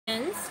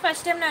Friends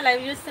first time నా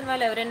live చూస్తున్న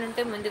వాళ్ళు ఎవరైనా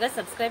ఉంటే ముందుగా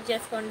సబ్స్క్రైబ్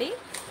చేసుకోండి.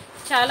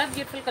 చాలా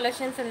బ్యూటిఫుల్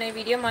కలెక్షన్స్ ఉన్నాయి.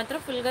 వీడియో మాత్రం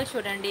ఫుల్గా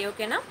చూడండి,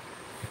 ఓకేనా?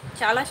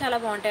 చాలా చాలా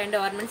బాగుంటాయండి.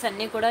 ఆర్నమెంట్స్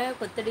అన్నీ కూడా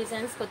కొత్త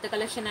డిజైన్స్, కొత్త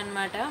కలెక్షన్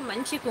అనమాట.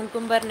 మంచి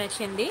కుంకుమర్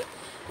నచ్చింది.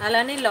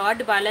 అలానే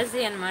లార్డ్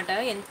బాలాజీ అనమాట.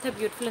 ఎంత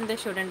బ్యూటిఫుల్ ఉందో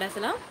చూడండి.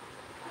 అసలు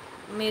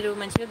మీరు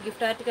మంచిగా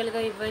గిఫ్ట్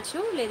ఆర్టికల్గా ఇవ్వచ్చు,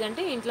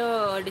 లేదంటే ఇంట్లో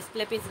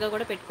డిస్ప్లే పీస్గా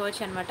కూడా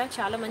పెట్టుకోవచ్చు అనమాట.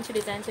 చాలా మంచి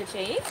డిజైన్స్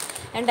వచ్చాయి.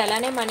 అండ్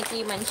అలానే మనకి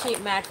మంచి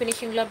మ్యాట్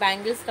ఫినిషింగ్లో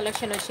బ్యాంగిల్స్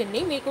కలెక్షన్ వచ్చింది.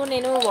 మీకు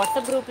నేను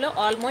వాట్సాప్ గ్రూప్లో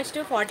ఆల్మోస్ట్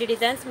 40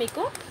 డిజైన్స్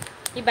మీకు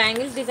ఈ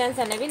బ్యాంగిల్స్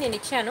డిజైన్స్ అనేవి నేను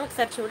ఇచ్చాను.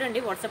 ఒకసారి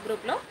చూడండి వాట్సాప్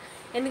గ్రూప్లో,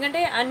 ఎందుకంటే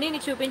అన్నీ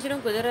నేను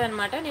చూపించడం కుదరదు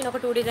అనమాట. నేను ఒక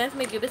 2 డిజైన్స్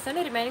మీకు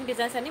చూపిస్తాను. రిమైనింగ్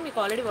డిజైన్స్ అన్ని మీకు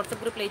ఆల్రెడీ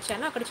వాట్సాప్ గ్రూప్లో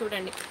ఇచ్చాను. అక్కడ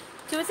చూడండి,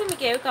 చూసి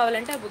మీకు ఏవి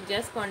కావాలంటే అవి బుక్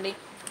చేసుకోండి.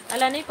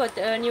 అలానే కొత్త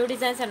న్యూ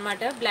డిజైన్స్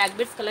అనమాట. బ్లాక్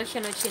బీడ్స్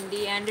కలెక్షన్ వచ్చింది.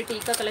 అండ్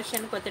టీకా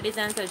కలెక్షన్ కొత్త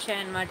డిజైన్స్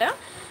వచ్చాయన్నమాట.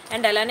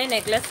 అండ్ అలానే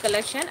నెక్లెస్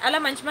కలెక్షన్, అలా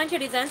మంచి మంచి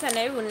డిజైన్స్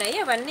అనేవి ఉన్నాయి.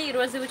 అవన్నీ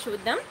ఈరోజు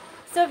చూద్దాం.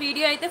 సో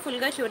వీడియో అయితే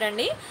ఫుల్గా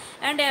చూడండి.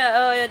 అండ్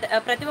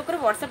ప్రతి ఒక్కరు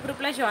వాట్సాప్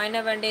గ్రూప్లో జాయిన్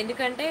అవ్వండి,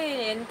 ఎందుకంటే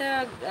ఎంత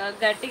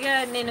గట్టిగా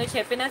నేను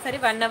చెప్పినా సరే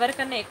 1 అవర్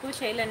కన్నా ఎక్కువ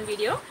చేయలేను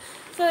వీడియో.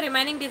 సో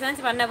రిమైనింగ్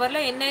డిజైన్స్ 1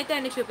 అవర్లో ఎన్ని అయితే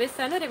అన్ని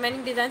చూపిస్తాను.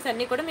 రిమైనింగ్ డిజైన్స్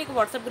అన్నీ కూడా మీకు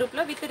వాట్సాప్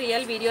గ్రూప్లో విత్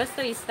రియల్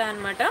వీడియోస్తో ఇస్తాను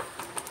అనమాట.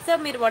 సో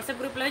మీరు వాట్సాప్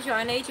గ్రూప్లో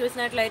జాయిన్ అయ్యి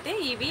చూసినట్లయితే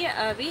ఇవి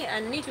అవి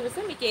అన్నీ చూసి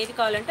మీకు ఏది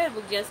కావాలంటే అది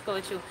బుక్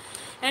చేసుకోవచ్చు.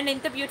 అండ్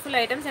ఇంత బ్యూటిఫుల్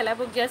ఐటమ్స్ ఎలా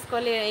బుక్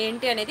చేసుకోవాలి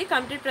ఏంటి అనేది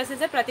కంప్లీట్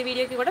ప్రొసెసర్ ప్రతి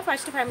వీడియోకి కూడా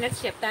ఫస్ట్ 5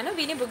 మినిట్స్ చెప్తాను,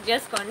 విని బుక్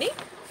చేసుకోండి.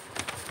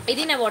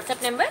 ఇది నా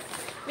వాట్సాప్ నెంబర్.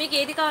 మీకు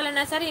ఏది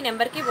కావాలన్నా సరే ఈ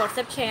నెంబర్కి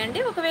వాట్సాప్ చేయండి.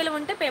 ఒకవేళ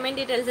ఉంటే పేమెంట్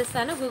డీటెయిల్స్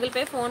ఇస్తాను. Google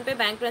pay, PhonePe,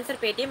 bank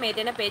transfer, Paytm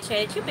ఏదైనా పే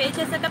చేయొచ్చు. పే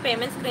చేశాక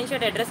పేమెంట్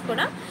స్క్రీన్షాట్ అడ్రస్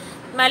కూడా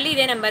మళ్ళీ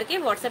ఇదే నెంబర్కి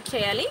వాట్సాప్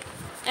చేయాలి.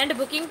 అండ్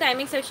బుకింగ్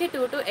టైమింగ్స్ వచ్చి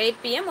 2 to 8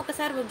 PM.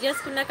 ఒకసారి బుక్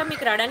చేసుకున్నాక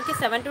మీకు రావడానికి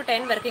 7 to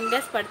 10 వర్కింగ్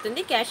డేస్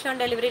పడుతుంది. క్యాష్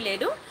ఆన్ డెలివరీ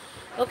లేదు,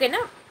 ఓకేనా?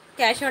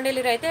 క్యాష్ ఆన్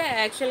డెలివరీ అయితే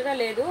యాక్చువల్గా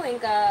లేదు,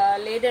 ఇంకా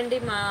లేదండి.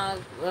 మా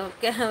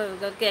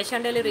క్యాష్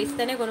ఆన్ డెలివరీ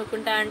ఇస్తేనే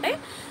కొనుక్కుంటా అంటే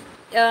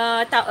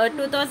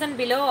 2000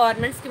 బిలో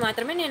ఆర్నమెంట్స్కి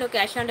మాత్రమే నేను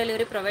క్యాష్ ఆన్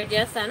డెలివరీ ప్రొవైడ్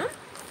చేస్తాను.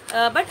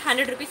 బట్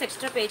 100 రూపీస్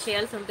ఎక్స్ట్రా పే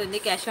చేయాల్సి ఉంటుంది.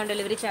 క్యాష్ ఆన్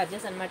డెలివరీ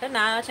ఛార్జెస్ అనమాట,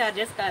 నా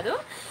ఛార్జెస్ కాదు.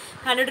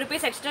 100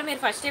 రూపీస్ ఎక్స్ట్రా మీరు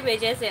ఫస్టే పే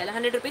చేసేయాలి.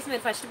 100 రూపీస్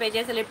మీరు ఫస్ట్ పే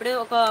చేసేయాలి. ఇప్పుడు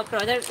ఒక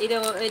ప్రోడక్ట్ ఇది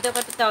ఒక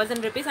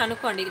 1000 రూపీస్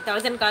అనుకోండి,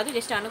 1000 కాదు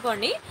జస్ట్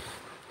అనుకోండి.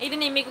 ఇది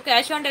నేను మీకు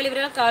క్యాష్ ఆన్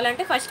డెలివరీగా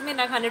కావాలంటే ఫస్ట్ మీరు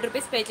నాకు 100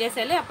 రూపీస్ పే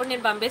చేసేయాలి. అప్పుడు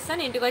నేను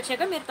పంపిస్తాను. ఇంటికి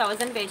వచ్చాక మీరు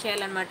 1000 పే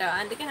చేయాలన్నమాట.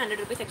 అందుకే 100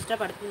 రూపీస్ ఎక్స్ట్రా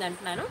పడుతుంది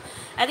అంటున్నాను.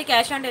 అది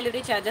క్యాష్ ఆన్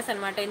డెలివరీ ఛార్జెస్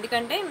అనమాట.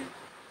 ఎందుకంటే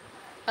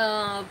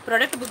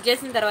ప్రోడక్ట్ బుక్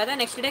చేసిన తర్వాత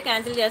నెక్స్ట్ డే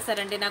క్యాన్సిల్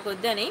చేస్తారండి నాకు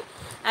వద్దని.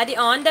 అది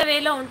ఆన్ ద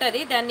వేలో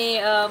ఉంటుంది. దాన్ని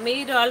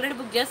మీరు ఆల్రెడీ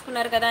బుక్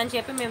చేసుకున్నారు కదా అని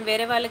చెప్పి మేము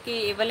వేరే వాళ్ళకి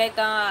ఇవ్వలేక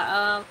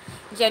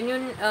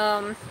జెన్యూన్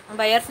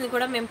బయర్స్ని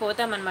కూడా మేము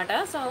పోతామన్నమాట.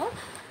 సో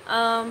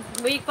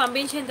మీకు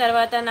పంపించిన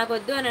తర్వాత నాకు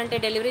వద్దు అని అంటే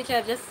డెలివరీ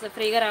ఛార్జెస్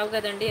ఫ్రీగా రావు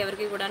కదండి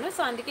ఎవరికి కూడాను.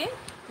 సో అందుకే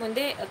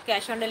ముందే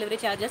క్యాష్ ఆన్ డెలివరీ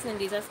ఛార్జెస్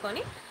నేను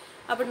తీసేసుకొని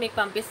అప్పుడు మీకు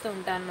పంపిస్తూ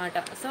ఉంటాను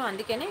అనమాట. సో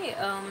అందుకని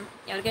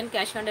ఎవరికైనా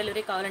క్యాష్ ఆన్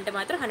డెలివరీ కావాలంటే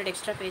మాత్రం 100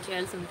 ఎక్స్ట్రా పే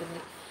చేయాల్సి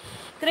ఉంటుంది.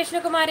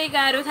 కృష్ణకుమారి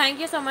గారు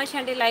థ్యాంక్ యూ సో మచ్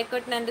అండి లైక్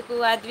కొట్టినందుకు.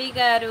 అద్వి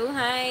గారు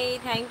hi,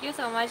 thank you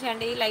so much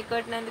అండి లైక్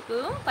కొట్టినందుకు.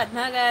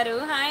 పద్మ గారు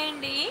హాయ్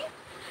అండి.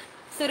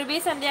 సురభి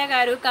సంధ్య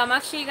గారు,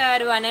 కామాక్షి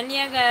గారు,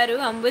 అనన్య గారు,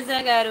 అంబుజ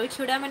గారు,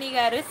 చూడమణి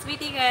గారు,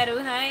 స్వీటీ గారు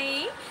హాయ్.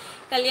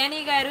 కళ్యాణి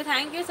గారు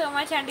థ్యాంక్ యూ సో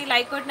మచ్ అండి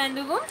లైక్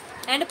కొట్టినందుకు.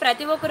 అండ్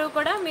ప్రతి ఒక్కరు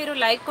కూడా మీరు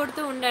లైక్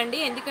కొడుతూ ఉండండి,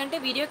 ఎందుకంటే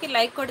వీడియోకి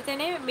లైక్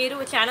కొడితేనే మీరు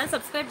ఛానల్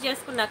సబ్స్క్రైబ్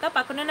చేసుకున్నాక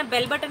పక్కనున్న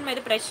బెల్ బటన్ మీద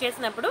ప్రెస్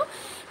చేసినప్పుడు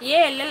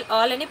ఏఎల్ఎల్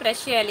ఆల్ అని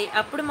ప్రెస్ చేయాలి.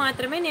 అప్పుడు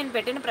మాత్రమే నేను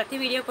పెట్టిన ప్రతి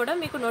వీడియో కూడా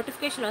మీకు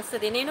నోటిఫికేషన్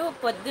వస్తుంది. నేను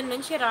పొద్దున్న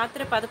నుంచి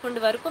రాత్రి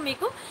 11 వరకు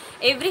మీకు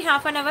ఎవ్రీ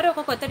హాఫ్ అన్ అవర్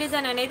ఒక కొత్త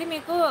డిజైన్ అనేది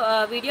మీకు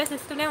వీడియోస్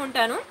ఇస్తూనే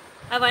ఉంటాను.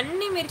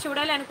 అవన్నీ మీరు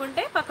చూడాలి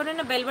అనుకుంటే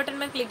పక్కనున్న బెల్ బటన్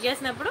మీద క్లిక్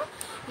చేసినప్పుడు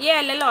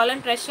ఏఎల్ఎల్ ఆల్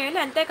అని ప్రెస్ చేయాలి.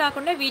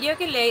 అంతేకాకుండా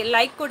వీడియోకి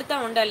లైక్ కొడుతూ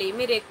ఉండాలి.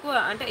 మీరు ఎక్కువ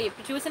అంటే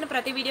చూసిన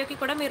ప్రతి వీడియోకి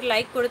కూడా మీరు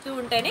లైక్ కొడుతూ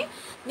ఉంటేనే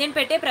నేను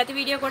పెట్టే ప్రతి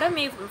వీడియో కూడా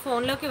మీ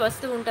ఫోన్లోకి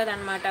వస్తూ ఉంటుంది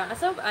అనమాట.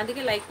 సో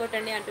అందుకే లైక్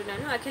కొట్టండి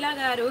అంటున్నాను. అఖిల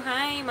గారు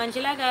హాయ్,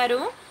 మంజుల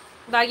గారు,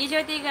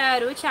 భాగ్యజ్యోతి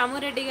గారు,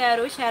 చామురెడ్డి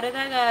గారు, శారద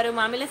గారు,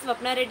 మామిల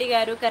స్వప్నారెడ్డి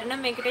గారు,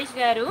 కర్ణం వెంకటేష్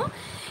గారు,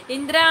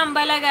 ఇంద్రా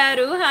అంబాల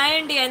గారు హాయ్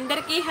అండి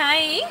అందరికీ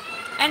హాయ్.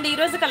 అండ్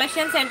ఈరోజు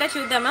కలెక్షన్స్ ఏంటో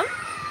చూద్దామా.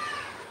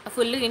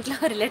 ఫుల్ ఇంట్లో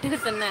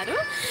రిలేటివ్స్ ఉన్నారు,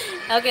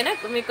 ఓకేనా?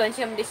 మీకు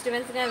కొంచెం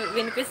డిస్టర్బెన్స్గా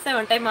వినిపిస్తూ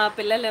ఉంటాయి మా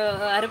పిల్లలు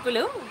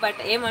అరుపులు,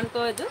 బట్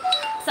ఏమనుకోవద్దు.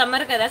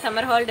 సమ్మర్ కదా,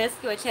 సమ్మర్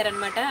హాలిడేస్కి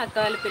వచ్చారనమాట అక్క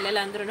వాళ్ళ పిల్లలు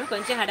అందరూ.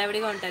 కొంచెం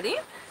హడావిడిగా ఉంటుంది.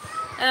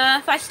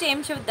 ఫస్ట్ ఏం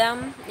చూద్దాం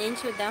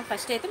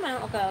ఫస్ట్ అయితే మనం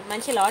ఒక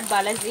మంచి లార్డ్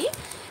బాలాజీ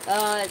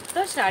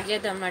తో స్టార్ట్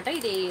చేద్దాం అనమాట.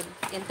 ఇది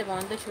ఎంత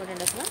బాగుందో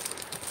చూడండి. అసలు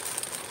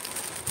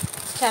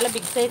చాలా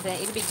బిగ్ సైజే,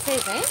 ఇది బిగ్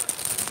సైజే.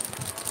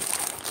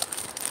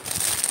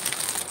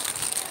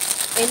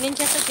 ఎన్ని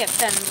ఇంచెస్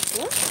చెప్తాను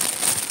మీకు.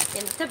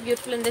 ఎంత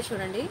బ్యూటిఫుల్ ఉందో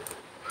చూడండి.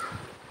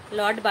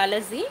 లార్డ్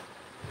బాలాజీ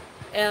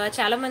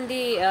చాలామంది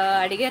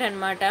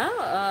అడిగారనమాట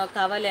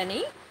కావాలి అని,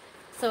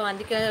 సో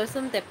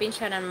అందుకోసం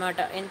తెప్పించాను అనమాట.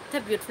 ఎంత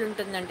బ్యూటిఫుల్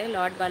ఉంటుందంటే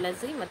లార్డ్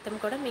బాలాజీ మొత్తం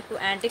కూడా మీకు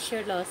యాంటిక్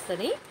షేడ్లో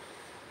వస్తుంది.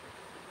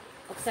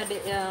 ఒకసారి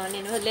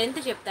నేను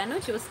లెంత్ చెప్తాను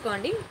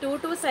చూసుకోండి.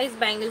 2 సైజ్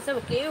బ్యాంగిల్స్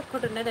ఒకే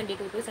ఒక్కటి ఉన్నదండి,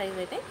 2 సైజ్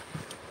అయితే.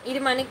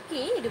 ఇది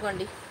మనకి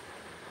ఇదిగోండి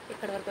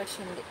ఇక్కడ వరకు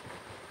వచ్చింది.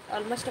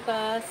 ఆల్మోస్ట్ ఒక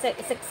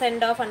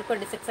 6.5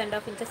 అనుకోండి,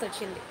 6.5 ఇంచెస్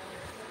వచ్చింది.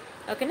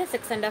 ఓకేనా.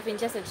 6.5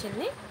 ఇంచెస్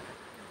వచ్చింది.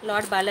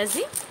 లార్డ్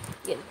బాలాజీ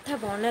ఎంత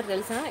బాగున్నారు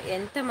తెలుసా,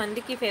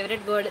 ఎంతమందికి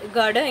ఫేవరెట్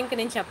గాడో ఇంక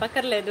నేను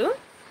చెప్పక్కర్లేదు.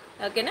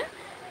 ఓకేనా,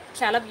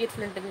 చాలా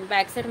బ్యూటిఫుల్ ఉంటుంది.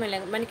 బ్యాక్ సైడ్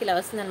మనకి ఇలా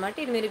వస్తుంది అనమాట.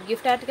 ఇది మీరు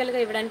గిఫ్ట్ ఆర్టికల్గా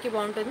ఇవ్వడానికి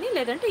బాగుంటుంది,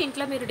 లేదంటే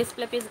ఇంట్లో మీరు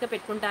డిస్ప్లే పీస్గా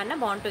పెట్టుకుంటా అన్న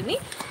బాగుంటుంది.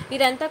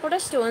 ఇదంతా కూడా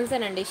స్టోన్స్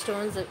అనండి,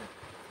 స్టోన్స్.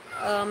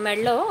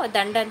 మెడలో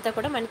దండ అంతా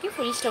కూడా మనకి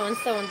ఫుల్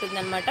స్టోన్స్తో ఉంటుంది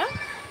అనమాట.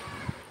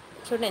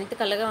 చూడండి ఎంత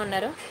కలగా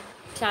ఉన్నారో,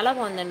 చాలా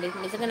బాగుందండి.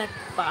 నిజంగా నాకు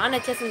బాగా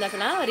నచ్చేసింది.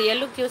 అసలు రియల్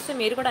లుక్ చూస్తే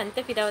మీరు కూడా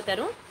అంతే ఫిదా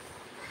అవుతారు.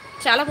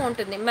 చాలా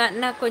బాగుంటుంది.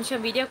 నాకు కొంచెం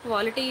వీడియో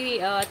క్వాలిటీ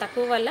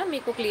తక్కువ వల్ల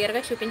మీకు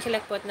క్లియర్గా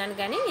చూపించలేకపోతున్నాను,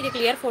 కానీ ఇది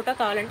క్లియర్ ఫోటో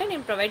కావాలంటే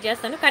నేను ప్రొవైడ్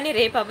చేస్తాను. కానీ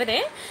రేపు అవ్వదే,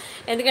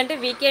 ఎందుకంటే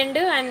వీకెండ్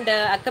అండ్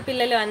అక్క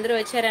పిల్లలు అందరూ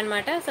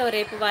వచ్చారనమాట. సో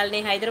రేపు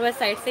వాళ్ళని హైదరాబాద్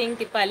సైట్ సీయింగ్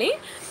తిప్పాలి.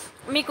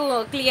 మీకు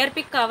క్లియర్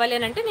పిక్ కావాలి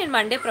అని అంటే నేను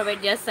మండే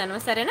ప్రొవైడ్ చేస్తాను,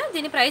 సరేనా.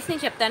 దీని ప్రైస్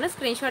నేను చెప్తాను,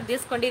 స్క్రీన్ షాట్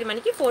తీసుకోండి. ఇది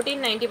మనకి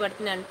 1490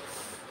 పడుతుందండి.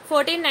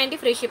 1490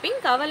 ఫ్రీ షిప్పింగ్.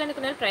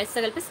 కావాలనుకున్న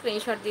ప్రైస్తో కలిపి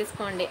స్క్రీన్ షాట్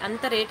తీసుకోండి.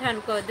 అంత రేట్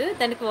అనుకోవద్దు,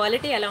 దాని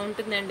క్వాలిటీ ఎలా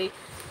ఉంటుందండి,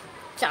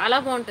 చాలా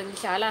బాగుంటుంది.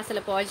 చాలా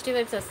అసలు పాజిటివ్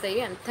వైబ్స్ వస్తాయి,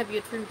 అంత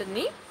బ్యూటిఫుల్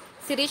ఉంటుంది.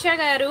 శిరీష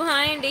గారు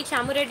హాయ్ అండి.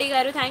 చామురెడ్డి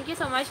గారు థ్యాంక్ యూ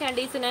సో మచ్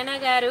అండి. సునైనా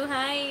గారు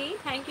hi,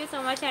 thank you so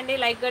much అండి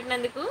లైక్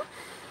కొట్టినందుకు.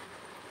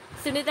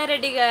 సునీత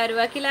రెడ్డి గారు,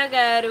 అఖిల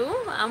గారు,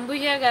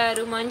 అంబుజ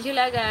గారు,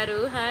 మంజుల గారు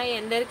హాయ్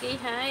అందరికీ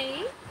హాయ్.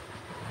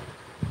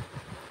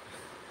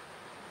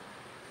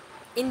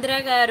 ఇందిరా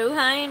గారు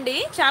హాయ్ అండి,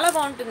 చాలా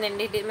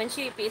బాగుంటుందండి, ఇది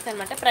మంచి పీస్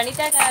అనమాట.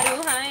 ప్రణీత గారు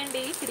హాయ్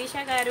అండి. శిరీష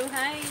గారు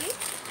హాయ్.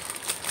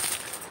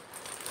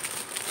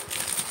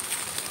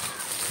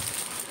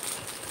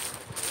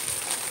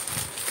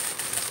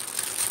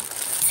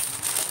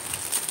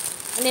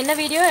 నిన్న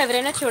వీడియో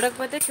ఎవరైనా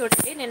చూడకపోతే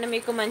చూడండి, నిన్న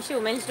మీకు మంచి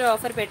ఉమెన్స్ డే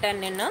ఆఫర్ పెట్టాను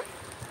నిన్న.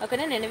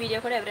 ఓకేనా, నిన్న వీడియో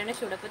కూడా ఎవరైనా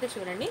చూడకపోతే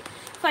చూడండి.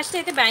 ఫస్ట్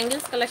అయితే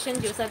బ్యాంగిల్స్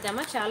కలెక్షన్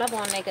చూసేద్దామా. చాలా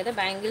బాగున్నాయి కదా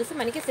బ్యాంగిల్స్.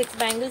 మనకి 6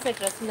 బ్యాంగిల్స్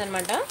సెట్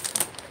వస్తుందన్నమాట.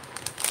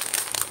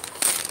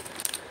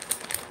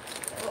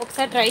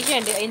 ఒకసారి ట్రై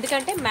చేయండి,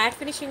 ఎందుకంటే మ్యాట్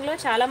ఫినిషింగ్లో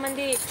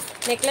చాలామంది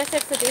నెక్లెస్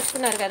సెట్స్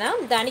తీసుకున్నారు కదా,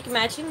 దానికి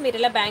మ్యాచింగ్ మీరు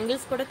ఇలా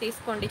బ్యాంగిల్స్ కూడా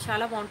తీసుకోండి,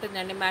 చాలా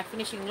బాగుంటుందండి మ్యాట్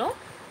ఫినిషింగ్లో.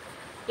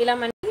 ఇలా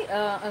మనకి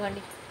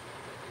అవండి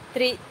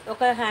 3,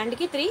 ఒక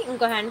హ్యాండ్కి 3,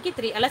 ఇంకో హ్యాండ్కి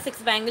 3, అలా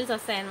 6 బ్యాంగిల్స్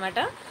వస్తాయన్నమాట.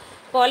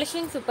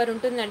 పాలిషింగ్ సూపర్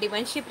ఉంటుందండి,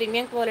 మంచి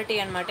ప్రీమియం క్వాలిటీ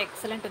అనమాట,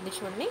 ఎక్సలెంట్ ఉంది.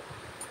 చూడండి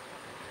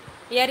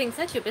ఇయర్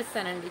రింగ్స్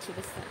చూపిస్తానండి,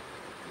 చూపిస్తాను.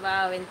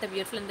 వావ్ ఎంత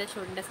బ్యూటిఫుల్ ఉందో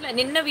చూడండి. అసలు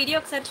నిన్న వీడియో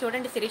ఒకసారి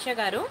చూడండి శిరీష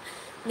గారు.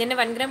 నిన్న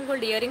 1 గ్రామ్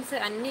గోల్డ్ ఇయర్ రింగ్స్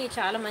అన్నీ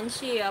చాలా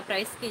మంచి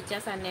ప్రైస్కి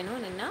ఇచ్చేసాను నేను.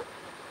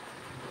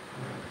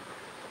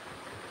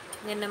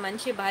 నిన్న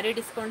మంచి భారీ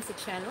డిస్కౌంట్స్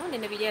ఇచ్చాను.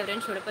 నిన్న వీడియో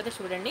ఎవరైనా చూడకపోతే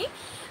చూడండి,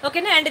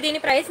 ఓకేనా. అండ్ దీని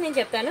ప్రైస్ నేను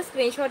చెప్తాను,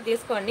 స్క్రీన్ షాట్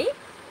తీసుకోండి.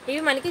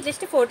 ఇవి మనకి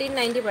జస్ట్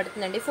 1490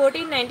 పడుతుందండి.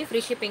 1490 ఫ్రీ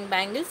షిప్పింగ్.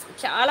 బ్యాంగిల్స్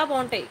చాలా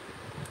బాగుంటాయి,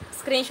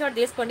 స్క్రీన్ షాట్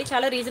తీసుకోండి.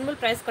 చాలా రీజనబుల్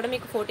ప్రైస్ కూడా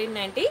మీకు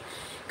 1490.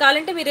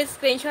 కావాలంటే మీరు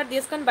స్క్రీన్ షాట్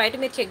తీసుకొని బయట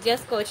మీరు చెక్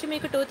చేసుకోవచ్చు.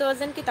 మీకు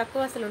 2000కి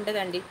తక్కువ అసలు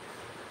ఉండదండి,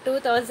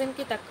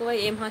 2000కి తక్కువ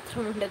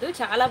ఏమాత్రం ఉండదు.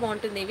 చాలా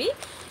బాగుంటుంది, ఇవి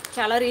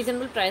చాలా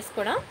రీజనబుల్ ప్రైస్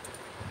కూడా.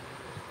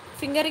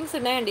 ఫింగర్ రింగ్స్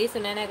ఉన్నాయండి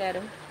సునైనా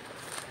గారు,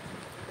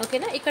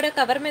 ఓకేనా. ఇక్కడ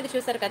కవర్ మీద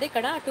చూసారు కదా,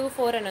 ఇక్కడ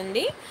 24 అని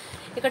ఉంది.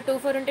 ఇక్కడ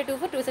 24 ఉంటే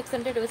 24, 26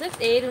 ఉంటే 26,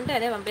 ఏది ఉంటే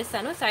అదే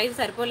పంపిస్తాను. సైజ్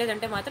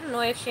సరిపోలేదంటే మాత్రం నో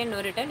ఎక్స్చేంజ్ నో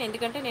రిటర్న్,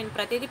 ఎందుకంటే నేను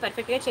ప్రతిదీ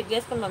పర్ఫెక్ట్గా చెక్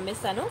చేసుకొని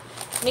పంపిస్తాను.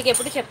 మీకు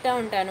ఎప్పుడు చెప్తా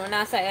ఉంటాను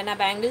నా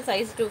బ్యాంగిల్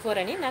సైజ్ 24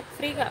 అని, నాకు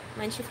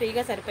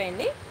ఫ్రీగా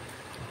సరిపోయింది,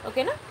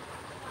 ఓకేనా.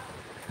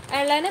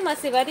 అలానే మా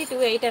శివాది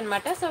 28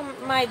 అనమాట. సో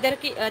మా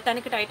ఇద్దరికి,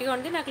 తనకి టైట్గా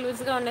ఉంది, నాకు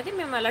లూజ్గా ఉన్నది,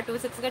 మేము అలా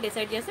 26గా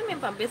డిసైడ్ చేసి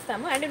మేము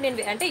పంపిస్తాము. అండ్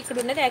నేను అంటే ఇక్కడ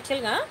ఉన్నది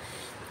యాక్చువల్గా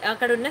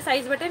అక్కడ ఉన్న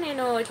సైజ్ బట్టే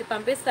నేను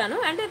పంపిస్తాను.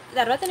 అండ్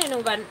తర్వాత నేను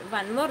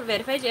వన్ మోర్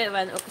వెరిఫై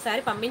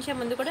ఒకసారి పంపించే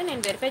ముందు కూడా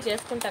నేను వెరిఫై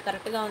చేసుకుంటా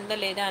కరెక్ట్గా ఉందా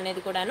లేదా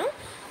అనేది కూడాను.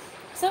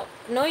 సో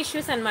నో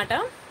ఇష్యూస్ అనమాట,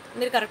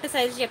 మీరు కరెక్ట్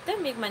సైజ్ చెప్తే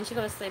మీకు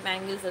మంచిగా వస్తాయి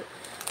బ్యాంగిల్స్.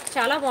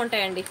 చాలా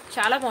బాగుంటాయండి,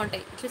 చాలా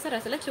బాగుంటాయి. చూసారు,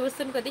 అసలు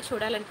చూస్తున్న కొద్దీ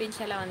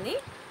చూడాలనిపించేలా ఉంది.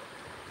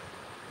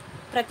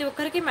 ప్రతి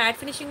ఒక్కరికి మ్యాట్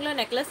ఫినిషింగ్లో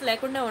నెక్లెస్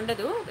లేకుండా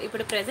ఉండదు.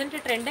 ఇప్పుడు ప్రెజెంట్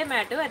ట్రెండే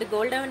మ్యాట్, అది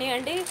గోల్డ్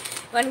అవనియండి,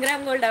 1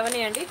 గ్రామ్ గోల్డ్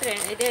అవనియండి,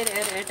 ఇదే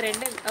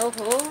ట్రెండ్.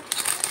 ఓహో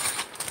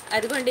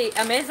అదిగోండి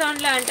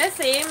అమెజాన్లో అంటే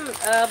సేమ్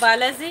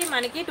బాలాజీ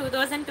మనకి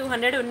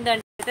 2200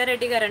 ఉందండి.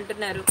 రెడ్డి గారు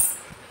అంటున్నారు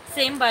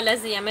సేమ్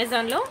బాలాజీ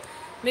అమెజాన్లో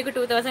మీకు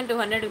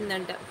 2200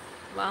 ఉందంట.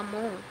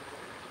 వామ్మో,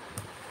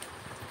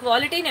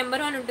 క్వాలిటీ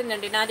నెంబర్ 1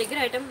 ఉంటుందండి. నా దగ్గర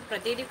ఐటమ్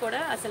ప్రతిదీ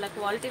కూడా అసలు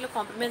క్వాలిటీలో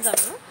కాంప్రమైజ్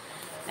అవ్వను,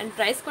 అండ్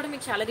ప్రైస్ కూడా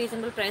మీకు చాలా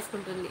రీజనబుల్ ప్రైస్కి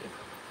ఉంటుంది.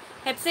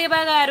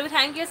 హెప్సేబా గారు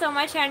థ్యాంక్ యూ సో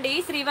మచ్ అండి.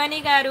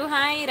 శ్రీవాణి గారు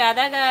హాయ్.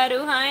 రాధా గారు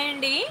హాయ్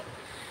అండి.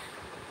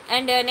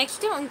 అండ్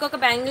నెక్స్ట్ ఇంకొక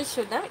బ్యాంగిల్స్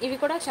చూద్దాం, ఇవి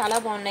కూడా చాలా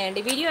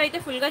బాగున్నాయండి. వీడియో అయితే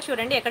ఫుల్గా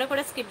చూడండి, ఎక్కడ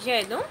కూడా స్కిప్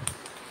చేయొద్దు.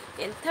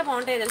 ఎంత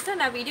బాగుంటాయో తెలుసా,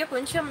 నా వీడియో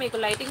కొంచెం మీకు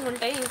లైటింగ్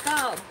ఉంటాయి, ఇంకా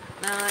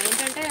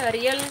ఏంటంటే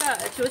రియల్గా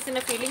చూసిన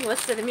ఫీలింగ్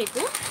వస్తుంది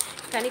మీకు.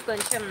 కానీ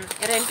కొంచెం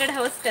రెంటెడ్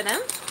హౌస్ కదా,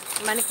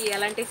 మనకి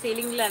అలాంటి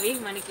సీలింగ్లు అవి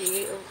మనకి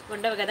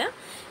ఉండవు కదా,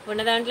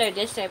 ఉన్న దాంట్లో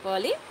అడ్జస్ట్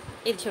అయిపోవాలి.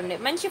 ఇది చూడండి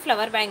మంచి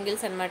ఫ్లవర్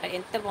బ్యాంగిల్స్ అనమాట,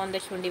 ఎంత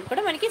బాగుందో చూడండి. ఇవి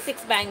కూడా మనకి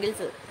 6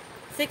 బ్యాంగిల్స్.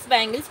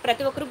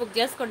 ప్రతి ఒక్కరు బుక్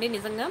చేసుకోండి,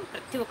 నిజంగా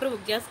ప్రతి ఒక్కరు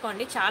బుక్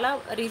చేసుకోండి, చాలా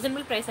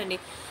రీజనబుల్ ప్రైస్ అండి.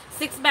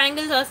 6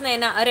 బ్యాంగిల్స్ వస్తున్నాయి,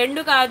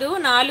 2 కాదు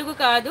 4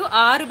 కాదు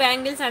 6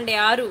 బ్యాంగిల్స్ అండి,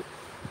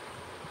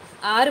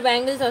 6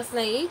 బ్యాంగిల్స్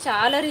వస్తున్నాయి,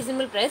 చాలా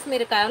రీజనబుల్ ప్రైస్.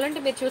 మీరు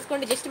కావాలంటే మీరు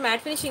చూసుకోండి, జస్ట్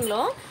మ్యాట్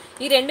ఫినిషింగ్లో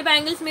ఈ 2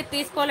 బ్యాంగిల్స్ మీరు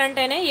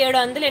తీసుకోవాలంటేనే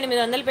 700,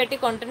 800 పెట్టి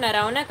కొంటున్నారు,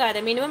 అవునా కాదా?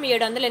 మినిమం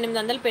 700,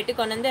 800 పెట్టి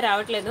కొనందే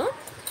రావట్లేదు.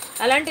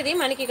 అలాంటిది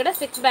మనకి ఇక్కడ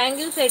 6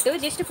 బ్యాంగిల్ సెట్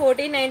జస్ట్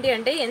 1490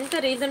 అంటే ఎంత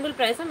రీజనబుల్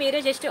ప్రైస్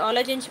మీరే జస్ట్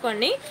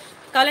ఆలోచించుకోండి.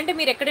 కావాలంటే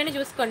మీరు ఎక్కడైనా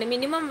చూసుకోండి.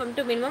 మినిమం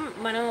టు మినిమం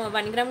మనం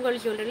 1 గ్రామ్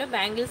గోల్డ్ జ్యువెలరీలో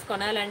బ్యాంగిల్స్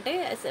కొనాలంటే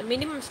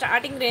మినిమం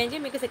స్టార్టింగ్ రేంజ్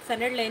మీకు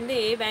 600 లేనిది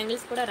ఏ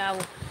బ్యాంగిల్స్ కూడా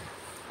రావు.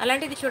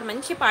 అలాంటిది చూడు,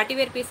 మంచి పార్టీ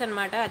వేర్ పీస్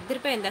అనమాట,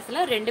 అద్దరిపోయింది అసలు.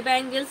 2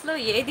 బ్యాంగిల్స్లో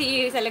ఏది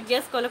సెలెక్ట్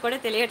చేసుకోవాలో కూడా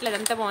తెలియట్లేదు,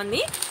 అంత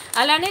బాగుంది.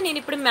 అలానే నేను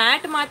ఇప్పుడు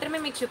మ్యాట్ మాత్రమే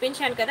మీకు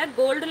చూపించాను కదా,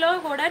 గోల్డ్లో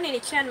కూడా నేను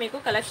ఇచ్చాను మీకు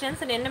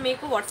కలెక్షన్స్. నిన్న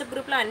మీకు వాట్సాప్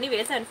గ్రూప్లో అన్నీ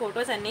వేసాను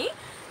ఫొటోస్ అన్నీ.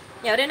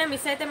 ఎవరైనా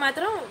మిస్ అయితే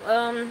మాత్రం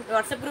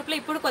వాట్సాప్ గ్రూప్లో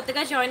ఇప్పుడు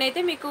కొత్తగా జాయిన్ అయితే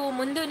మీకు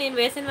ముందు నేను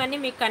వేసినవన్నీ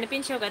మీకు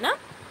కనిపించవు కదా,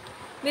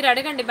 మీరు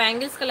అడగండి.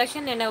 బ్యాంగిల్స్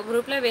కలెక్షన్ నేను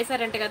గ్రూప్లో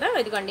వేశారంటే కదా,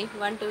 ఇదిగోండి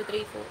 1 2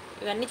 3 4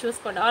 ఇవన్నీ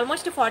చూసుకోండి.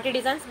 ఆల్మోస్ట్ 40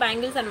 డిజైన్స్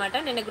బ్యాంగిల్స్ అనమాట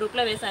నేను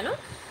గ్రూప్లో వేశాను.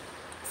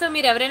 సో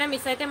మీరు ఎవరైనా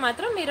మిస్ అయితే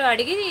మాత్రం మీరు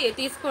అడిగి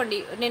తీసుకోండి.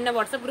 నిన్న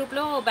వాట్సాప్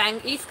గ్రూప్లో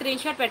ఈ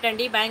స్క్రీన్ షాట్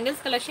పెట్టండి,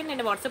 బ్యాంగిల్స్ కలెక్షన్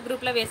నిన్న వాట్సాప్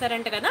గ్రూప్లో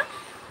వేశారంటే కదా,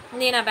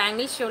 నేను ఆ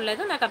బ్యాంగిల్స్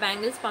చూడలేదు, నాకు ఆ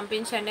బ్యాంగిల్స్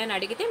పంపించండి అని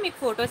అడిగితే మీకు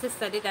ఫొటోస్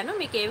ఇస్తుంది తను.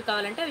 మీకు ఏవి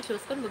కావాలంటే అవి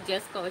చూసుకొని బుక్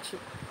చేసుకోవచ్చు,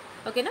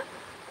 ఓకేనా.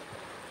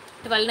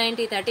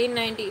 1290,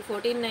 1390,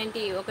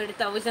 1490, ఒకటి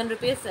 1000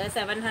 రూపీస్,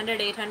 700,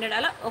 800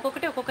 అలా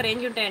ఒక్కొక్కటి ఒక్కొక్క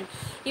రేంజ్ ఉంటాయండి.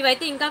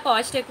 ఇవైతే ఇంకా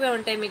కాస్ట్ ఎక్కువే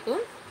ఉంటాయి మీకు,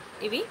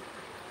 ఇవి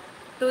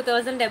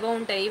 2000 అబవ్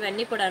ఉంటాయి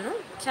ఇవన్నీ కూడాను.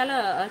 చాలా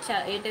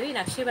ఏంటివి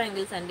నక్షి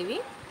బ్యాంగిల్స్ అండి ఇవి,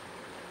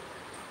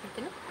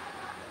 ఓకేనా.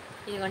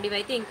 ఇదిగోండి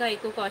ఇవైతే ఇంకా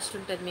ఎక్కువ కాస్ట్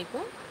ఉంటుంది మీకు,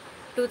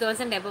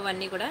 2000 అబవ్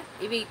అన్నీ కూడా.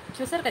 ఇవి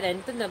చూసారు కదా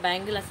ఎంత ఉందో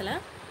బ్యాంగిల్ అసలు,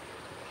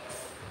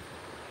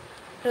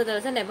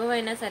 2000 అబవ్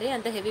అయినా సరే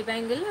అంత హెవీ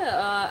బ్యాంగిల్,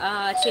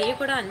 చెయ్యి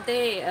కూడా అంతే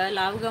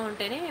లావుగా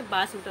ఉంటేనే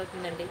బాగా సూట్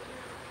అవుతుందండి.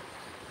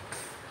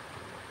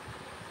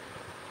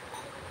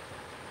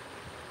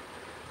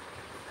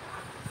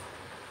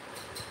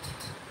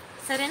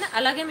 సరేనా.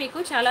 అలాగే మీకు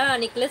చాలా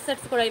నెక్లెస్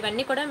సెట్స్ కూడా,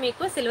 ఇవన్నీ కూడా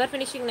మీకు సిల్వర్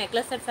ఫినిషింగ్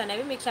నెక్లెస్ సెట్స్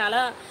అనేవి మీకు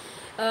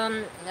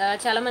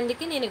చాలా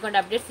మందికి నేను ఇవ్వండి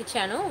అప్డేట్స్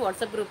ఇచ్చాను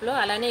వాట్సాప్ గ్రూప్లో.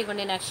 అలానే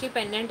ఇవ్వండి నక్షి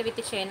పెండెంట్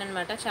విత్ చైన్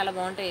అనమాట, చాలా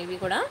బాగుంటాయి ఇవి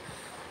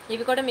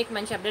కూడా మీకు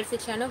మంచి అప్డేట్స్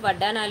ఇచ్చాను.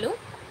 వడ్డానాలు,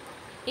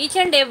 ఈచ్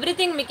అండ్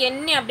ఎవ్రీథింగ్ మీకు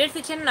ఎన్ని అప్డేట్స్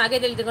ఇచ్చానో నాకే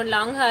తెలియదు. ఇవ్వండి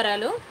లాంగ్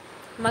హారాలు,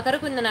 మకర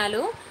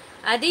కుందనాలు,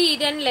 అది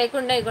ఇది అని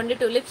లేకుండా ఇవ్వండి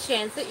tulip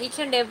chains, each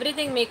and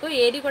everything మీకు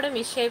ఏది కూడా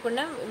మిస్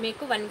చేయకుండా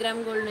మీకు 1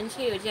 గ్రామ్ గోల్డ్ నుంచి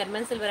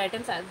జర్మన్ సిల్వర్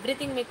ఐటమ్స్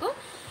ఎవ్రీథింగ్ మీకు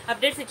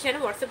అప్డేట్స్ ఇచ్చాను.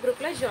 వాట్సాప్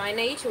గ్రూప్లో జాయిన్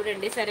అయ్యి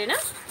చూడండి, సరేనా.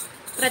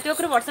 ప్రతి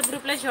ఒక్కరు వాట్సాప్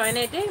గ్రూప్లో జాయిన్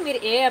అయితే మీరు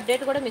ఏ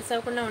అప్డేట్ కూడా మిస్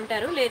అవ్వకుండా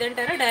ఉంటారు.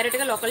 లేదంటారా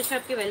డైరెక్ట్గా లోకల్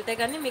షాప్కి వెళ్తే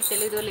కానీ మీకు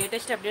తెలియదు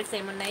లేటెస్ట్ అప్డేట్స్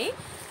ఏమున్నాయి,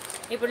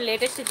 ఇప్పుడు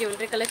లేటెస్ట్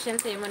జ్యువెలరీ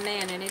కలెక్షన్స్ ఏమున్నాయి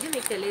అనేది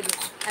మీకు తెలియదు.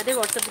 అదే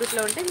వాట్సాప్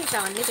గ్రూప్లో ఉంటే మీకు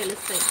అవన్నీ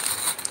తెలుస్తాయి.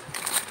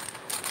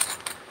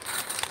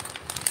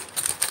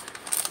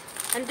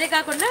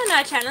 అంతేకాకుండా నా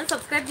ఛానల్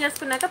సబ్స్క్రైబ్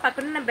చేసుకున్నాక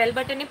పక్కన బెల్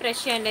బటన్ని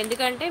ప్రెస్ చేయండి,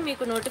 ఎందుకంటే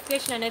మీకు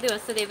నోటిఫికేషన్ అనేది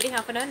వస్తుంది. ఎవ్రీ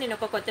హాఫ్ అన్ అవర్ నేను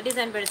ఒక కొత్త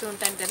డిజైన్ పెడుతూ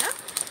ఉంటాను కదా,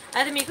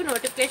 అది మీకు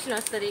నోటిఫికేషన్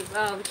వస్తుంది.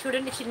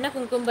 చూడండి చిన్న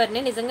కుంకుమర్ని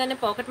నిజంగానే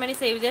పాకెట్ మనీ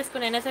సేవ్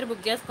చేసుకుని అయినా సరే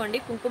బుక్ చేసుకోండి.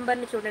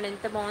 కుంకుమర్ని చూడండి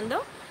ఎంత బాగుందో,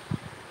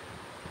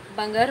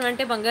 బంగారం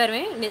అంటే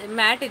బంగారమే,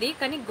 మ్యాట్ ఇది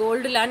కానీ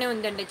గోల్డ్ లానే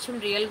ఉందండి,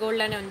 రియల్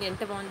గోల్డ్ లానే ఉంది,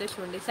 ఎంత బాగుందో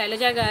చూడండి.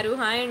 శైలజ గారు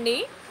హాయ్ అండి,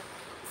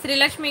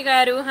 శ్రీలక్ష్మి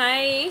గారు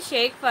హాయ్,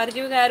 షేక్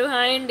ఫర్జు గారు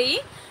హాయ్ అండి,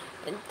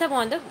 ఎంత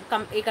బాగుందో.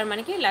 ఇక్కడ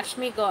మనకి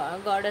లక్ష్మీ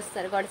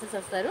గాడెసెస్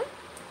వస్తారు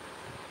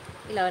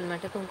ఇలా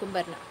అనమాట.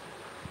 కుంకుమర్ణ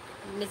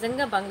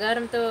నిజంగా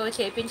బంగారంతో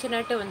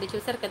చేపించినట్టే ఉంది,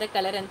 చూసారు కదా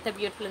కలర్ ఎంత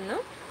బ్యూటిఫుల్ ఉందో,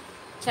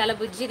 చాలా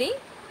బుజ్జిది,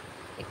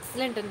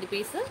 ఎక్సలెంట్ ఉంది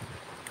పీస్.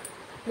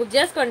 బుక్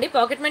చేసుకోండి,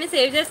 పాకెట్ మనీ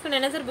సేవ్ చేసుకుని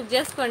అయినా సరే బుక్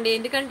చేసుకోండి,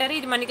 ఎందుకంటారు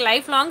ఇది మనకి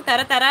లైఫ్ లాంగ్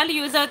తరతరాలు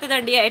యూజ్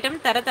అవుతుందండి. ఐటమ్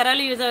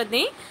తరతరాలు యూజ్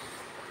అవుతుంది.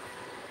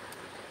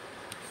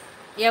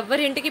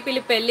 ఎవరింటికి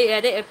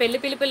పెళ్లి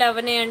పిలుపులు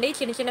అవనేయండి,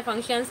 చిన్న చిన్న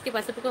ఫంక్షన్స్కి,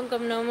 పసుపు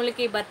కుంకుమ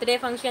నోములకి, బర్త్డే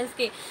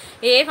ఫంక్షన్స్కి,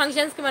 ఏ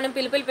ఫంక్షన్స్కి మనం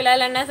పిలుపులు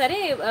పిలవాలన్నా సరే,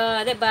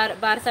 అదే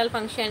బారసాల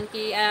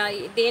ఫంక్షన్కి,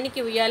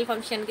 దేనికి ఉయ్యాల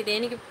ఫంక్షన్కి,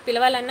 దేనికి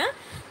పిలవాలన్నా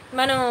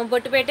మనం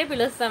బొట్టు పెట్టే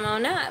పిలుస్తాం,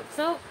 అవునా.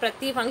 సో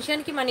ప్రతి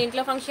ఫంక్షన్కి మన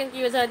ఇంట్లో ఫంక్షన్కి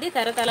యూజ్ అవుతుంది,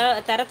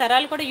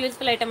 తరతరాలు కూడా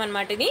యూజ్ఫుల్ ఐటమ్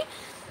అనమాట ఇది.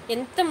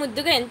 ఎంత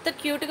ముద్దుగా ఎంత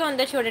క్యూట్గా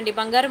ఉందో చూడండి,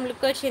 బంగారం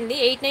లుక్ వచ్చింది.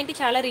 890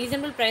 చాలా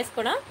రీజనబుల్ ప్రైస్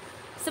కూడా.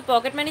 సో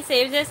పాకెట్ మనీ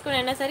సేవ్ చేసుకుని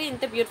అయినా సరే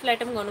ఇంత బ్యూటిఫుల్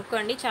ఐటమ్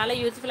కొనుక్కోండి, చాలా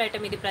యూజ్ఫుల్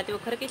ఐటమ్ ఇది, ప్రతి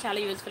ఒక్కరికి చాలా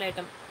యూజ్ఫుల్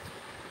ఐటమ్,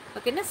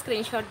 ఓకేనా.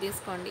 స్క్రీన్ షాట్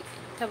తీసుకోండి,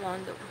 ఎంత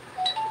బాగుందో.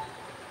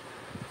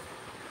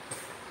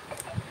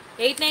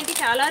 890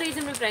 చాలా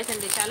రీజనబుల్ ప్రైస్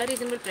అండి, చాలా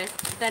రీజనబుల్ ప్రైస్.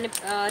 దాని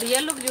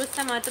రియల్ లుక్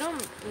చూస్తే మాత్రం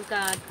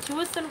ఇంకా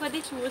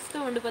చూస్తూ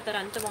ఉండిపోతారు,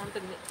 అంత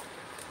బాగుంటుంది.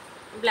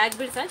 బ్లాక్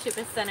బీడ్స్ అని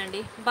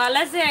చూపిస్తానండి.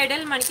 బాలాజీ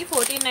ఐడల్ మనకి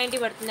 1490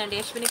 పడుతుందండి,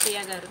 యశ్విని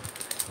ప్రియా గారు.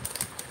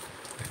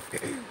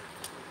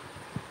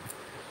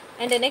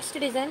 అండ్ నెక్స్ట్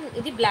డిజైన్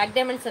ఇది బ్లాక్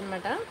డైమండ్స్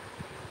అనమాట.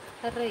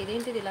 అరే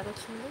ఇదేంటిది ఇలాగ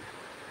వచ్చింది,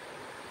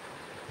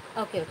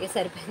 ఓకే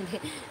సరిపోయింది.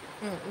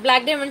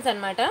 బ్లాక్ డైమండ్స్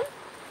అనమాట,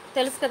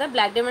 తెలుసు కదా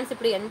బ్లాక్ డైమండ్స్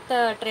ఇప్పుడు ఎంత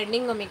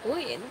ట్రెండింగో, మీకు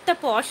ఎంత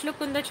పాష్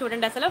లుక్ ఉందో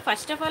చూడండి. అసలు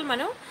ఫస్ట్ ఆఫ్ ఆల్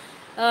మనం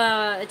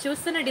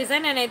చూస్తున్న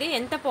డిజైన్ అనేది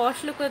ఎంత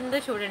పాష్ లుక్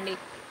ఉందో చూడండి.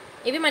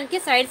 ఇవి మనకి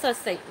సైడ్స్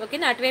వస్తాయి,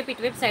 ఓకేనా, అటువైపు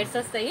ఇటువైపు సైడ్స్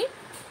వస్తాయి,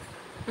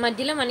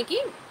 మధ్యలో మనకి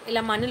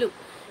ఇలా మనులు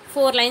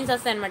 4 లైన్స్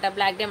వస్తాయి అనమాట.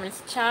 బ్లాక్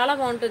డైమండ్స్ చాలా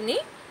బాగుంటుంది,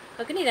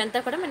 ఓకేనా.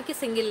 ఇదంతా కూడా మనకి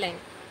సింగిల్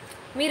లైన్,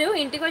 మీరు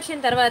ఇంటికి వచ్చిన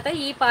తర్వాత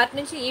ఈ పార్ట్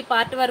నుంచి ఈ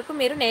పార్ట్ వరకు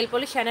మీరు నెయిల్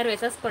పాలిష్ షైనర్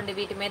వేసేసుకోండి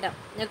వీటి మీద,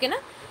 ఓకేనా.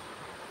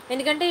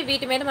 ఎందుకంటే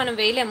వీటి మీద మనం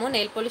వేయలేము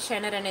నెయిల్ పాలిష్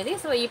షైనర్ అనేది.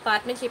 సో ఈ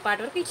పార్ట్ నుంచి ఈ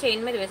పార్ట్ వరకు ఈ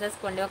చైన్ మీద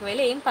వేసేసుకోండి.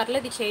 ఒకవేళ ఏం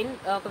పర్లేదు ఈ చైన్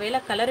ఒకవేళ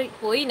కలర్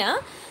పోయినా,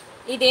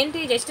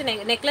 ఇదేంటి జస్ట్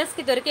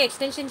నెక్లెస్కి దొరికే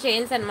ఎక్స్టెన్షన్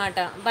చైన్స్ అనమాట.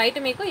 బయట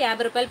మీకు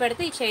 50 రూపాయలు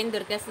పెడితే ఈ చైన్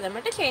దొరికేస్తుంది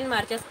అనమాట. చైన్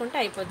మార్చేసుకుంటే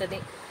అయిపోతుంది,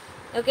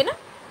 ఓకేనా.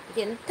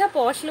 ఎంత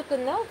పాష్ లుక్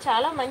ఉందో,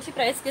 చాలా మంచి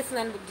ప్రైస్కి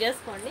ఇస్తున్నాను, బుక్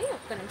చేసుకోండి.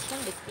 ఒక్క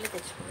నిమిషం డిస్ప్లే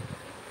తెచ్చుకోండి.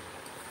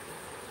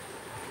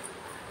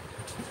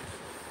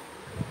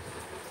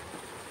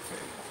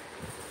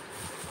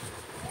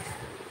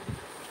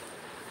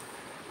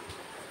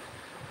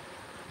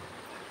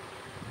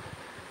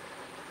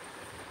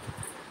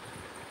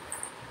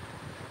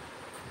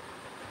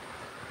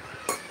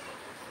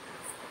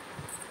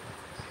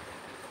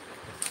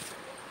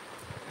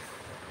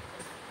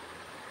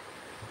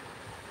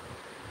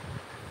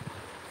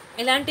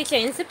 ఇలాంటి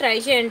చైన్స్ ట్రై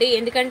చేయండి,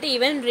 ఎందుకంటే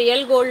ఈవెన్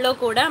రియల్ గోల్డ్లో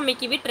కూడా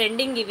మీకు ఇవి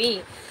ట్రెండింగ్. ఇవి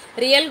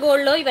రియల్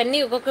గోల్డ్లో ఇవన్నీ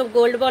ఒక్కొక్క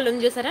గోల్డ్ బాల్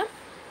ఉంది చూసారా,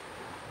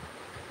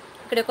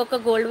 ఇక్కడ ఒక్కొక్క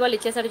గోల్డ్ బాల్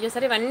ఇచ్చేసారు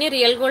చూసారా. ఇవన్నీ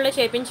రియల్ గోల్డ్లో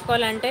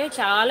చేయించుకోవాలంటే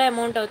చాలా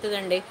అమౌంట్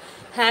అవుతుందండి.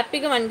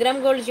 హ్యాపీగా 1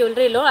 గ్రామ్ గోల్డ్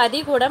జ్యువెలరీలో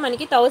అది కూడా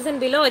మనకి 1000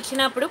 బిలో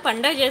వచ్చినప్పుడు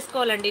పండగ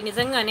చేసుకోవాలండి.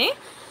 నిజంగానే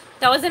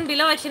 1000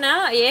 బిలో వచ్చిన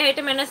ఏ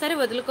ఐటమ్ అయినా సరే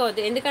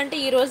వదులుకోవద్దు, ఎందుకంటే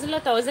ఈ రోజుల్లో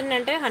 1000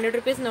 అంటే 100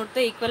 రూపీస్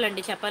నోట్తో ఈక్వల్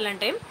అండి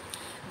చెప్పాలంటే.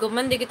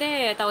 గుమ్మం దిగితే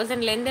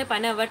 1000 లేనిదే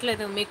పని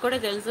అవ్వట్లేదు, మీకు కూడా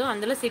తెలుసు.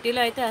 అందులో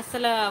సిటీలో అయితే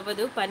అస్సలు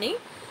అవ్వదు పని.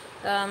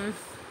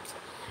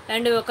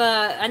 అండ్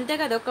అంతే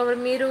కదా,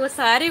 మీరు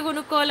శారీ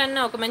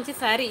కొనుక్కోవాలన్నా, ఒక మంచి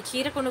శారీ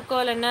చీర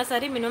కొనుక్కోవాలన్నా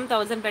సరే మినిమం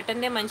 1000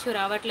 పెట్టందే మంచివి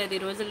రావట్లేదు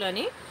ఈ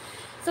రోజుల్లోని.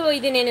 సో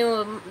ఇది నేను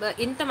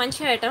ఇంత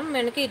మంచి ఐటమ్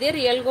మనకి ఇదే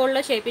రియల్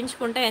గోల్డ్లో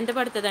చేయించుకుంటే ఎంత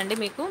పడుతుందండి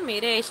మీకు,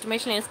 మీరే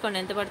ఎస్టిమేషన్ వేసుకోండి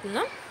ఎంత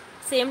పడుతుందో.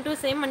 సేమ్ టు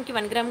సేమ్ మనకి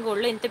 1 గ్రామ్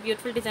గోల్డ్లో ఇంత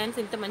బ్యూటిఫుల్ డిజైన్స్,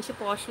 ఇంత మంచి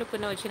పాష్ లుక్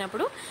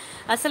వచ్చినప్పుడు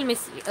అసలు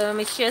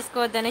మిస్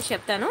చేసుకోవద్దనే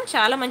చెప్తాను.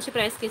 చాలా మంచి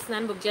ప్రైస్కి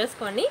ఇస్తున్నాను, బుక్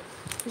చేసుకోండి.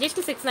 జస్ట్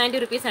 690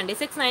 రూపీస్ అండి,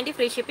 690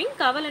 ఫ్రీ షిప్పింగ్.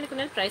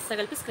 కావాలనుకునే ప్రైస్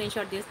తగిలిపి స్క్రీన్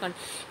షాట్ తీసుకోండి.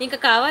 ఇంకా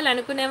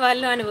కావాలనుకునే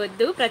వాళ్ళు అని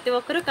వద్దు, ప్రతి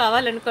ఒక్కరూ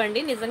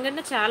కావాలనుకోండి.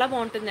 నిజంగానే చాలా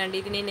బాగుంటుందండి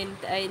ఇది. నేను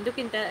ఎందుకు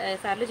ఇంత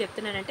సార్లు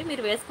చెప్తున్నానంటే,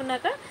 మీరు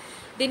వేసుకున్నాక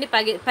దీన్ని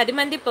 10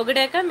 మంది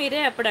పొగిడాక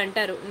మీరే అప్పుడు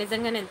అంటారు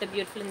నిజంగానే ఎంత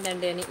బ్యూటిఫుల్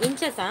ఉందండి అని.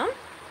 ఇంచెసా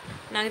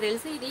నాకు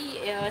తెలిసి ఇది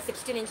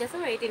 16 ఇంచెస్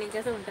 18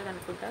 ఇంచెస్ ఉంటుంది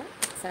అనుకుంటా.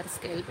 ఒకసారి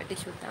స్కేల్ పెట్టి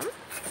చూద్దాం.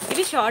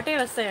 ఇవి షార్టే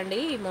వస్తాయండి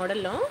ఈ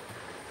మోడల్లో.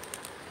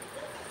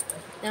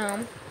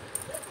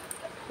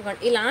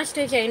 ఈ లాస్ట్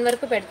చైన్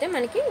వరకు పెడితే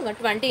మనకి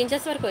 20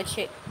 ఇంచెస్ వరకు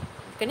వచ్చాయి,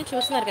 కానీ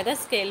చూస్తున్నారు కదా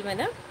స్కేల్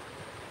మీద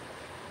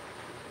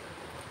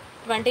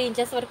 20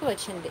 ఇంచెస్ వరకు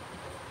వచ్చింది.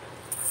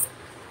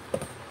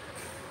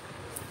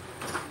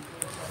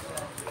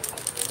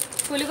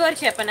 పులిగోరు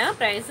చెప్పనా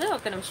ప్రైస్?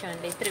 ఒక్క నిమిషం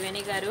అండి.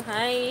 త్రివేణి గారు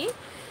హాయ్,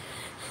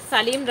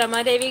 సలీం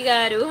రమాదేవి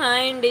గారు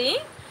హాయ్ అండి,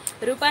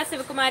 రూపా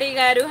శివకుమారి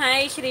గారు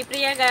హాయ్,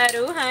 శ్రీప్రియ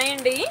గారు హాయ్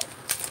అండి.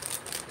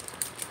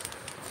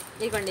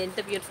 ఇదిగోండి ఎంత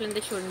బ్యూటిఫుల్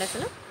ఉందో చూడండి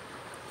అసలు.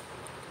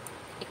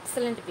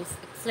 Excellent piece,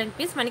 excellent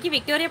piece. మనకి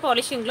విక్టోరియా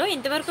పాలిషింగ్లో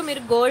ఇంతవరకు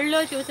మీరు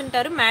గోల్డ్లో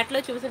చూసుంటారు,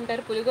 మ్యాట్లో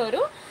చూసుంటారు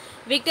పులిగోరు.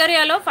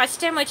 విక్టోరియాలో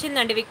ఫస్ట్ టైం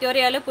వచ్చిందండి,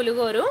 విక్టోరియాలో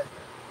పులిగోరు.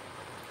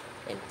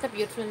 ఎంత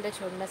బ్యూటిఫుల్ ఉందో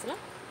చూడండి అసలు.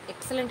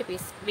 ఎక్సలెంట్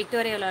పీస్,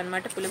 విక్టోరియాలో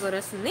అనమాట పులిగోరు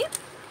వస్తుంది.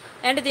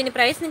 అండ్ దీని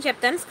ప్రైస్ నేను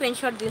చెప్తాను, స్క్రీన్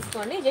షాట్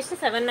తీసుకోండి. జస్ట్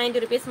 790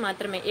 రూపీస్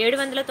మాత్రమే,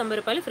 790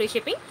 రూపాయలు ఫ్రీ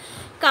షిప్పింగ్.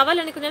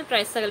 కావాలనుకునే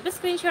ప్రైస్ తగిలిపి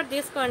స్క్రీన్ షాట్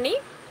తీసుకోండి,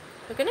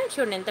 ఓకేనా.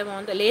 చూడండి ఎంత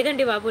బాగుందో.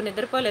 లేదండి బాబు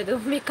నిద్రపోలేదు,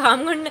 మీకు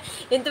కామ్గా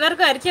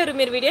ఇంతవరకు అరిచారు,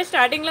 మీరు వీడియో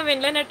స్టార్టింగ్లో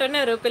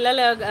వినలేనట్టున్నారు.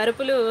 పిల్లల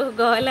అరుపులు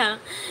గోల,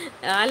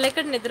 వాళ్ళు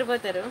ఎక్కడ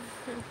నిద్రపోతారు.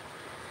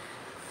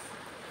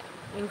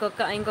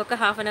 ఇంకొక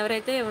హాఫ్ అన్ అవర్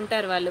అయితే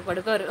ఉంటారు, వాళ్ళు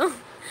పడుకోరు.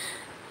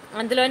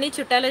 అందులోని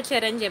చుట్టాలు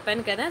వచ్చారని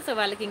చెప్పాను కదా, సో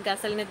వాళ్ళకి ఇంకా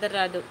అసలు నిద్ర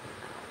రాదు.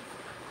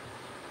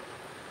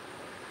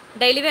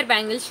 డైలీ వేర్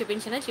బ్యాంగిల్స్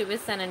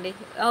చూపిస్తానండి.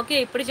 ఓకే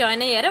ఇప్పుడు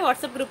జాయిన్ అయ్యారా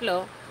వాట్సాప్ గ్రూప్లో?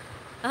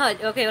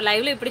 ఓకే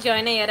లైవ్లో ఇప్పుడు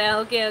జాయిన్ అయ్యారా?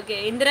 Okay okay.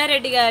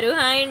 ఇందిరారెడ్డి గారు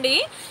హాయ్ అండి.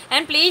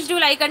 అండ్ ప్లీజ్ డూ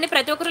లైక్ అండి,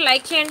 ప్రతి ఒక్కరు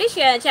లైక్ చేయండి,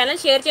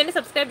 ఛానల్ షేర్ చేయండి,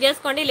 సబ్స్క్రైబ్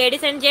చేసుకోండి.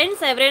 లేడీస్ అండ్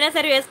జెంట్స్ ఎవరైనా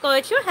సరే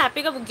వేసుకోవచ్చు,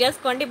 హ్యాపీగా బుక్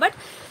చేసుకోండి. బట్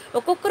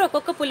ఒక్కొక్కరు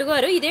ఒక్కొక్క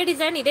పులిగోరు, ఇదే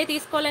డిజైన్ ఇదే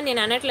తీసుకోవాలని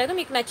నేను అనట్లేదు.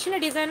 మీకు నచ్చిన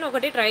డిజైన్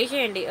ఒకటి ట్రై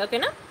చేయండి,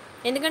 ఓకేనా.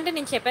 ఎందుకంటే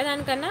నేను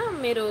చెప్పేదానికన్నా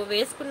మీరు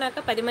వేసుకున్నాక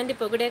 10 మంది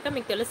పొగిడాక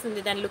మీకు తెలుస్తుంది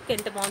దాని లుక్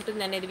ఎంత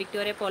బాగుంటుంది అనేది.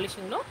 విక్టోరియా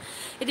పాలిషింగ్లో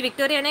ఇది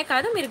విక్టోరియానే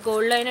కాదు, మీరు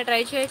గోల్డ్లో అయినా ట్రై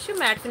చేయొచ్చు,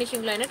 మ్యాట్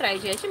ఫినిషింగ్లో అయినా ట్రై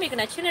చేయొచ్చు. మీకు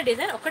నచ్చిన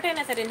డిజైన్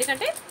ఒకటైనా సరే,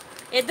 ఎందుకంటే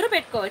ఎదురు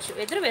పెట్టుకోవచ్చు,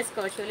 ఎదురు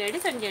వేసుకోవచ్చు,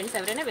 లేడీస్ అండ్ జెంట్స్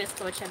ఎవరైనా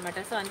వేసుకోవచ్చు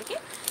అనమాట. సో అందుకే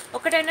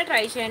ఒకటైనా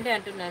ట్రై చేయండి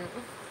అంటున్నాను.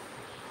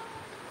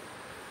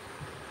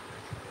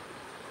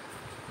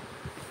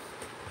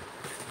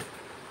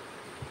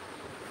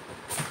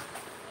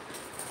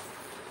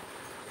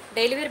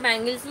 డైలీ వేర్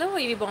బ్యాంగిల్స్లో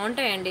ఇవి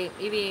బాగుంటాయండి,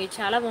 ఇవి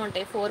చాలా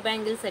బాగుంటాయి. 4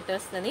 బ్యాంగిల్స్ సెట్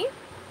వస్తుంది,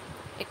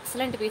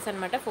 ఎక్సలెంట్ పీస్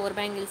అనమాట. 4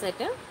 బ్యాంగిల్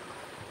సెట్,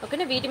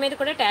 ఓకేనా. వీటి మీద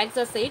కూడా ట్యాగ్స్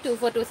వస్తాయి,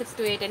 24, 26,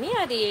 28 అని.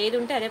 అది ఏది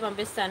ఉంటే అదే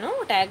పంపిస్తాను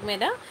ట్యాగ్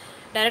మీద.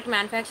 డైరెక్ట్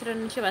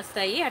మ్యానుఫ్యాక్చరర్ నుంచి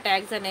వస్తాయి ఆ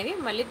ట్యాగ్స్ అనేవి.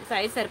 మళ్ళీ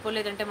సైజ్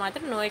సరిపోలేదంటే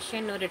మాత్రం నో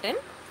ఎక్స్చేంజ్ నో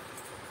రిటర్న్,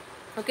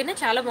 ఓకేనా.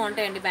 చాలా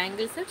బాగుంటాయండి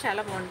బ్యాంగిల్స్,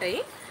 చాలా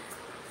బాగుంటాయి.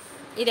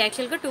 ఇది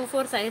యాక్చువల్గా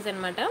 24 సైజ్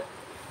అనమాట,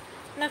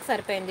 నాకు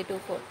సరిపోయింది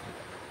 24,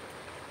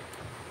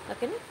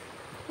 ఓకేనా.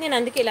 నేను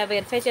అందుకే ఇలా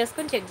వెరిఫై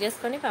చేసుకొని చెక్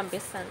చేసుకొని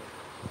పంపిస్తాను.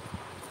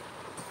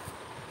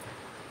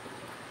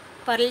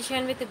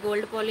 పర్ల్షన్ విత్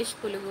గోల్డ్ పాలిష్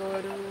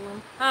పులిగోరు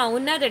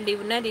ఉన్నదండి,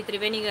 ఉన్నది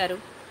త్రివేణి గారు.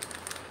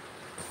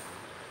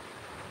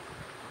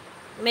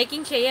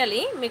 మేకింగ్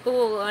చేయాలి. మీకు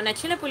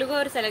నచ్చిన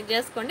పులిగోరు సెలెక్ట్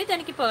చేసుకోండి,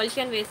 దానికి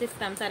పర్ల్షన్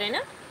వేసిస్తాం.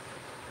 సరేనా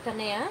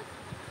కన్నయ్య?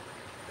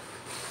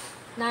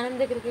 నానమ్మ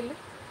దగ్గరికి వెళ్ళు.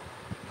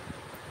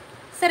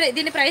 సరే,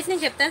 దీని ప్రైస్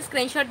నేను చెప్తాను,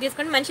 స్క్రీన్ షాట్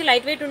తీసుకోండి. మంచి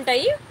లైట్ వెయిట్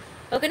ఉంటాయి.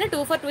 ఓకేనా?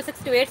 24,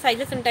 26, 28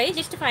 సైజెస్ ఉంటాయి.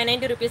 Just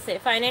 590 rupees,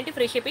 590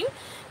 free shipping.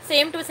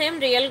 Same to same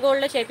real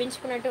గోల్డ్లో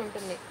చేయించుకున్నట్టు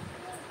ఉంటుంది.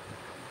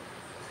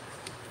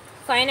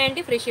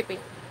 590 ఫ్రీ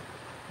షిప్పింగ్.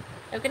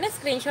 ఓకేనా?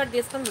 స్క్రీన్ షాట్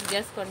తీసుకొని బుక్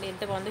చేసుకోండి.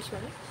 ఎంత బాగుందో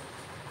చూడండి.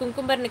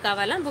 కుంకుమర్ని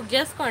కావాలా? బుక్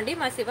చేసుకోండి,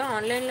 మా శివ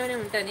ఆన్లైన్లోనే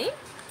ఉంటుంది.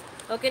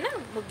 ఓకేనా?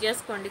 బుక్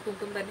చేసుకోండి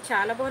కుంకుమర్ని.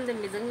 చాలా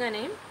బాగుందండి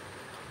నిజంగానే.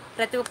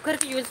 ప్రతి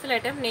ఒక్కరికి యూజ్ఫుల్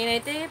ఐటమ్.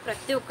 నేనైతే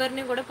ప్రతి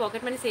ఒక్కరిని కూడా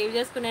పాకెట్ మనీ సేవ్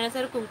చేసుకున్నైనా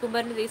సరే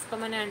కుంకుమర్ని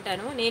తీసుకోమని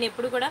అంటాను. నేను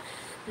ఎప్పుడు కూడా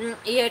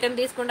ఈ ఐటమ్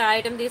తీసుకుంటా, ఆ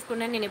ఐటమ్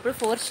తీసుకుంటా నేను ఎప్పుడు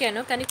ఫోర్స్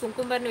చేయను, కానీ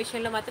కుంకుమర్ని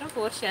విషయంలో మాత్రం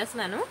ఫోర్స్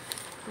చేస్తున్నాను.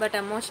 బట్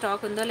అమ్మో,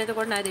 స్టాక్ ఉందో లేదో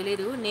కూడా నాకు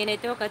తెలియదు.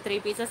 నేనైతే ఒక 3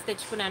 పీసెస్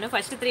తెచ్చుకున్నాను.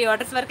 ఫస్ట్ 3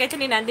 ఆర్డర్స్ వరకు అయితే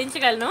నేను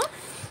అందించగలను,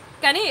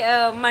 కానీ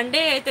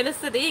మండే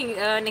తెలుస్తుంది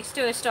నెక్స్ట్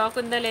స్టాక్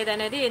ఉందా లేదా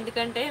అనేది.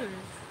 ఎందుకంటే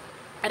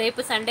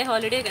రేపు సండే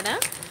హాలిడే కదా,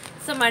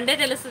 సో మండే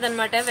తెలుస్తుంది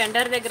అనమాట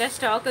వెండర్ దగ్గర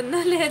స్టాక్ ఉందో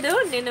లేదో.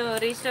 నేను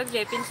రీస్టాక్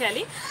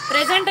చేయించాలి.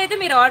 ప్రెజెంట్ అయితే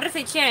మీరు ఆర్డర్స్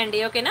ఇచ్చేయండి.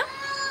 ఓకేనా?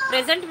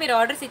 ప్రెజెంట్ మీరు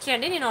ఆర్డర్స్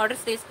ఇచ్చేయండి, నేను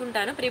ఆర్డర్స్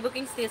తీసుకుంటాను, ప్రీ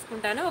బుకింగ్స్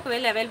తీసుకుంటాను.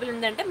 ఒకవేళ అవైలబుల్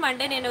ఉందంటే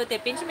మండే నేను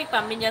తెప్పించి మీకు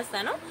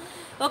పంపించేస్తాను.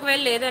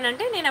 ఒకవేళ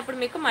లేదనంటే నేను అప్పుడు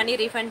మీకు మనీ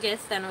రీఫండ్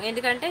చేస్తాను.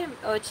 ఎందుకంటే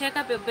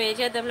వచ్చాక పే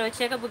చేద్దాంలో,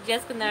 వచ్చాక బుక్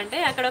చేసుకుందామంటే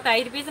అక్కడ ఒక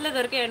 5 పీసులు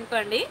దొరికాయి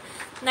అనుకోండి,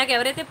 నాకు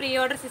ఎవరైతే ప్రీ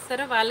ఆర్డర్స్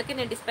ఇస్తారో వాళ్ళకి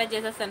నేను డిస్పాచ్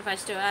చేసేస్తాను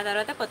ఫస్ట్. ఆ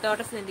తర్వాత కొత్త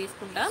ఆర్డర్స్ నేను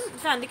తీసుకుంటాను.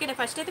 సో అందుకే నేను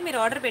ఫస్ట్ అయితే మీరు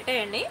ఆర్డర్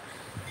పెట్టేయండి.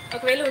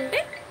 ఒకవేళ ఉంటే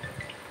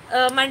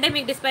మండే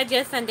మీకు డిస్పాచ్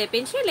చేస్తాను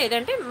తెప్పించి,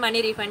 లేదంటే మనీ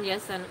రీఫండ్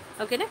చేస్తాను.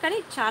 ఓకేనా? కానీ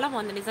చాలా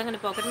బాగుంది నిజంగా.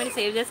 పాకెట్ మనీ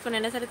సేవ్ చేసుకుని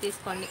అయినా సరే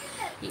తీసుకోండి.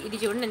 ఇది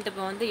చూడండి ఎంత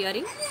బాగుంది ఇయర్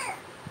రింగ్.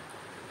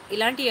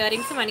 ఇలాంటి ఇయర్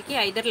రింగ్స్ మనకి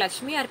ఐదర్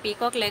లక్ష్మి ఆర్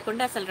పీకాక్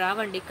లేకుండా అసలు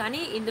రావండి.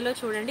 కానీ ఇందులో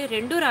చూడండి,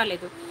 రెండూ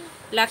రాలేదు.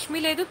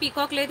 లక్ష్మి లేదు,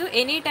 పీకాక్ లేదు.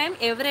 ఎనీ టైం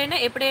ఎవరైనా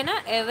ఎప్పుడైనా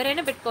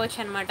ఎవరైనా పెట్టుకోవచ్చు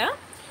అనమాట.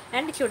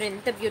 అండ్ చూడండి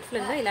ఎంత బ్యూటిఫుల్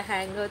ఉందో, ఇలా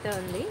హ్యాంగ్ అవుతూ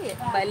ఉంది.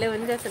 భలే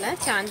ఉంది అసలు.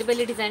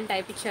 చాందిబెల్లి డిజైన్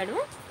టైప్ ఇచ్చాడు.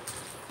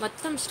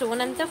 మొత్తం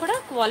స్టోన్ అంతా కూడా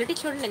క్వాలిటీ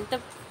చూడండి ఎంత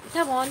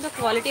ఎంత బాగుందో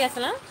క్వాలిటీ.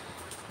 అసలు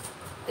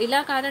ఇలా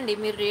కాదండి,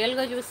 మీరు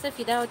రియల్గా చూస్తే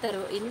ఫిదా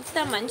అవుతారు. ఇంత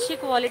మంచి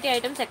క్వాలిటీ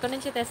ఐటమ్స్ ఎక్కడి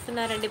నుంచి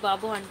తెస్తున్నారండి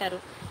బాబు అంటారు.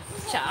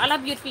 చాలా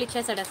బ్యూటిఫుల్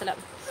ఇచ్చేసాడు అసలు,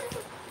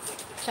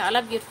 చాలా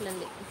బ్యూటిఫుల్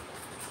ఉంది.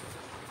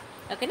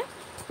 ఓకేనా?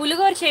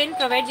 పులిగోరు చైన్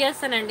ప్రొవైడ్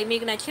చేస్తానండి.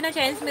 మీకు నచ్చిన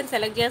చైన్స్ మీరు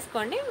సెలెక్ట్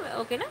చేసుకోండి.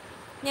 ఓకేనా?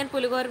 నేను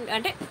పులిగోరు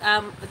అంటే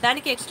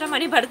దానికి ఎక్స్ట్రా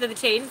మనీ పడుతుంది,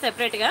 చైన్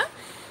సెపరేట్గా.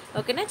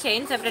 ఓకేనా?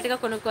 చైన్ సెపరేట్గా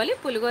కొనుక్కోవాలి,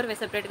 పులిగోరు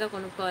సెపరేట్గా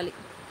కొనుక్కోవాలి.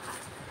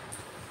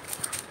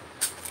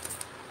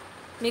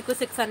 మీకు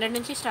 600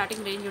 నుంచి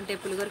స్టార్టింగ్ రేంజ్ ఉంటాయి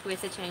పులిగోరకు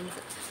వేసే చైన్స్.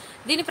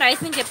 దీని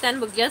ప్రైస్ నేను చెప్తాను,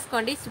 బుక్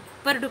చేసుకోండి.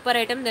 సూపర్ డూపర్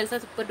ఐటమ్ తెలుసా?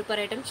 సూపర్ డూపర్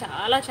ఐటమ్,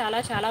 చాలా చాలా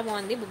చాలా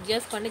బాగుంది. బుక్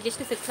చేసుకోండి.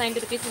 జస్ట్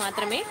 690 రూపీస్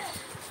మాత్రమే.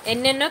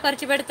 ఎన్నెన్నో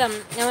ఖర్చు పెడతాం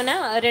అవునా?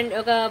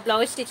 ఒక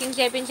బ్లౌజ్ స్టిచ్చింగ్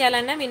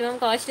చేయించాలన్నా మినిమం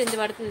కాస్ట్ ఎంత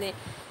పడుతుంది.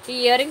 ఈ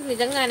ఇయర్ రింగ్స్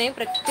నిజంగానే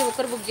ప్రతి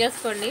ఒక్కరు బుక్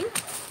చేసుకోండి.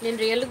 నేను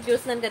రియల్ లుక్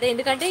చూస్తున్నాను కదా,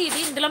 ఎందుకంటే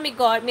ఇది ఇందులో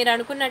మీకు మీరు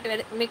అనుకున్నట్టు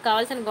మీకు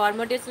కావాల్సిన గాడ్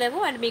మోటివ్స్ లేవు,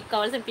 అండ్ మీకు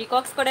కావాల్సిన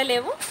పీకాక్స్ కూడా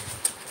లేవు.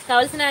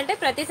 కావాల్సిన అంటే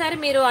ప్రతిసారి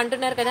మీరు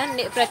అంటున్నారు కదా,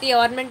 ప్రతి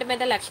ఆర్నమెంట్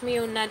మీద లక్ష్మి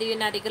ఉన్నది,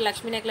 నా దగ్గర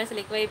లక్ష్మీ నెక్లెస్లు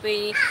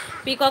ఎక్కువైపోయి,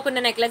 పీకాక్ ఉన్న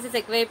నెక్లెసెస్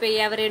ఎక్కువైపోయి,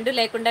 అవి రెండు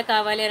లేకుండా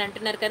కావాలి అని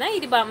అంటున్నారు కదా.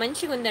 ఇది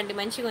మంచిగా ఉందండి,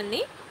 మంచిగా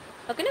ఉంది.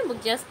 ఓకేనా?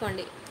 బుక్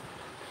చేసుకోండి.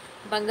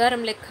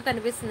 బంగారం లెక్క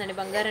కనిపిస్తుందండి,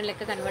 బంగారం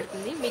లెక్క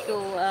కనబడుతుంది. మీకు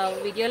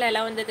వీడియోలో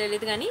ఎలా ఉందో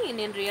తెలియదు, కానీ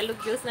నేను రియల్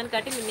లుక్ చూస్తున్నాను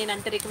కాబట్టి నేను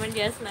అంత రికమెండ్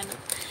చేస్తున్నాను.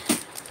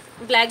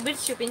 బ్లాక్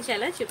బీడ్స్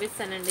చూపించాలా?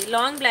 చూపిస్తానండి.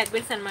 లాంగ్ బ్లాక్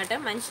బీడ్స్ అనమాట,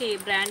 మంచి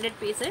బ్రాండెడ్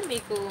పీస్,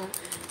 మీకు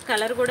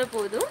కలర్ కూడా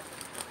పోదు.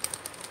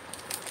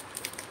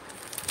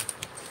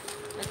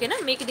 ఓకేనా?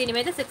 మీకు దీని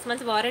మీద 6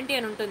 months వారంటీ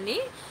అని ఉంటుంది,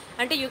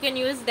 అంటే you can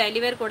use daily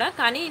wear కూడా,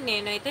 కానీ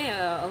నేనైతే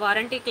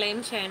వారంటీ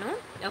క్లెయిమ్ చేయను.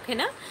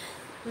 ఓకేనా?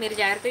 మీరు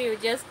జాగ్రత్తగా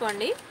యూజ్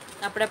చేసుకోండి.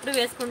 అప్పుడప్పుడు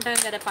వేసుకుంటాం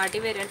కదా పార్టీ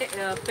వేర్, అంటే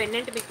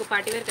పెండెంట్ మీకు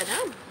పార్టీ వేర్ కదా.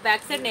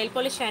 Back side nail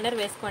polish shiner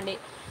వేసుకోండి.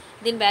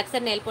 దీని back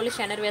side nail polish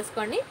shiner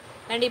వేసుకోండి.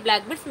 అండ్ ఈ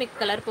బ్లాక్ బీడ్స్ మీకు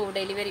కలర్ పోవు,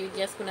 డైలీ వేర్ యూజ్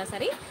చేసుకున్నా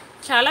సరే.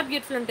 చాలా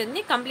బ్యూటిఫుల్ ఉంటుంది,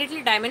 కంప్లీట్లీ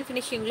డైమండ్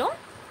ఫినిషింగ్లో.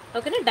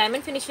 ఓకేనా?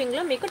 డైమండ్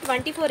ఫినిషింగ్లో మీకు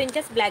 24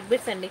 inches బ్లాక్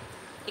బీడ్స్ అండి.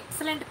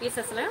 ఎక్సలెంట్ పీస్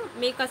అసలు.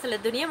 మీకు అసలు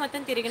దునియా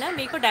మొత్తం తిరిగినా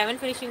మీకు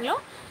డైమండ్ ఫినిషింగ్లో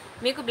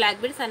మీకు బ్లాక్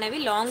బీడ్స్ అనేవి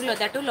లాంగ్లో,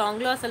 దట్టు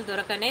లాంగ్లో అసలు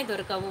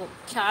దొరకవు.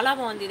 చాలా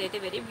బాగుంది, ఇదైతే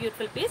very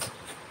beautiful piece.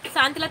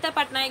 Shanthilatha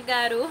Patnaik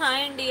గారు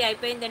హాయ్ అండి.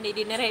 అయిపోయిందండి,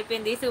 డిన్నర్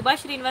అయిపోయింది.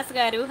 సుభాష్ శ్రీనివాస్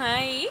గారు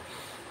hi,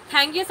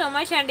 thank you so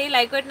much అండి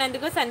లైక్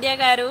కొట్టినందుకు. సంధ్య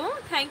గారు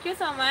thank you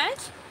so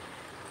much.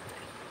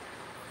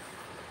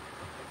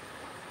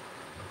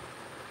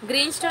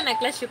 Green stone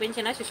necklace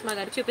చూపించిన సుష్మా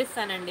గారు,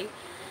 చూపిస్తానండి.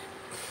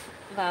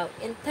 వావ్,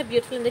 ఎంత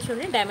బ్యూటిఫుల్ ఉందో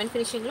చూడండి, డైమండ్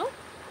ఫినిషింగ్లో.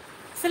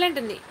 ఎక్సలెంట్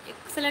ఉంది,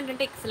 ఎక్సలెంట్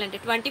అంటే ఎక్సలెంట్.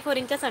 24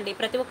 inches అండి.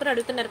 ప్రతి ఒక్కరు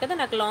అడుగుతున్నారు కదా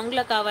నాకు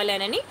లాంగ్లో కావాలి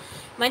అని.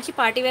 మంచి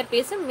పార్టీవేర్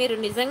పీస్. మీరు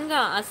నిజంగా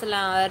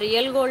అసలు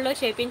రియల్ గోల్డ్లో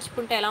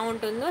చేయించుకుంటే ఎలా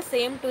ఉంటుందో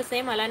సేమ్ టు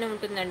సేమ్ అలానే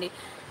ఉంటుందండి,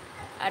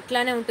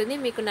 అట్లానే ఉంటుంది.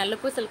 మీకు నల్ల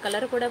పూసలు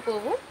కలర్ కూడా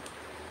పోవు.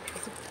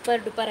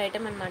 సూపర్ డూపర్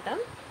ఐటమ్ అనమాట.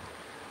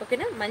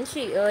 ఓకేనా, మంచి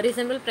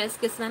రీజనబుల్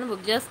ప్రైస్కి ఇస్తున్నాను,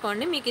 బుక్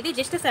చేసుకోండి. మీకు ఇది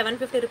జస్ట్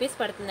 750 రూపీస్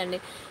పడుతుందండి.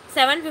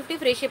 750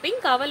 ఫ్రీ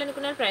షిప్పింగ్.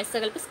 కావాలనుకున్న ప్రైస్తో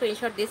కలిపి స్క్రీన్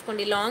షాట్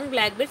తీసుకోండి. లాంగ్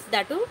బ్లాక్ బిట్స్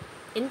దటు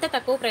ఇంత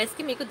తక్కువ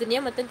ప్రైస్కి మీకు దునియా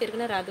మొత్తం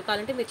తిరిగిన రాదు.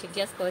 కావాలంటే మీరు చెక్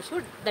చేసుకోవచ్చు.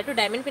 దటు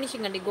డైమండ్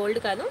ఫినిషింగ్ అండి, గోల్డ్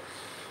కాదు,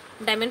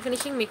 డైమండ్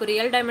ఫినిషింగ్. మీకు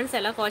రియల్ డైమండ్స్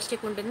ఎలా కాస్ట్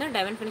ఎక్కువ ఉంటుందో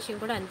డైమండ్ ఫినిషింగ్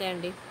కూడా అంతే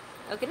అండి.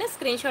 ఓకేనా,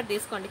 స్క్రీన్ షాట్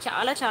తీసుకోండి.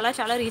 చాలా చాలా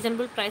చాలా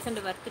రీజనబుల్ ప్రైస్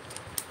అండి, వర్త్.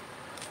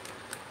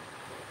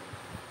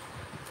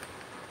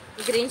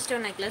 గ్రీన్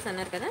స్టోన్ నెక్లెస్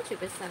అన్నారు కదా,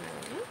 చూపిస్తాను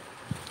కదండి.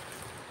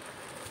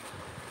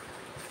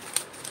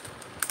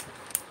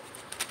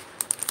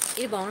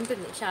 ఇది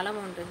బాగుంటుంది, చాలా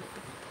బాగుంటుంది.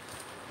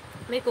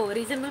 మీకు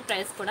రీజనబుల్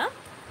ప్రైస్ కూడా.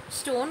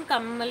 స్టోన్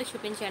కమ్మలు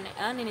చూపించండి.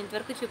 నేను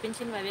ఇంతవరకు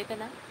చూపించినవి అవే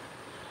కదా.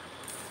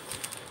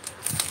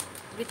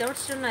 వితౌట్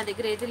స్టోన్ నా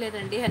దగ్గర ఏది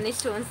లేదండి, అన్ని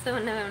స్టోన్స్తో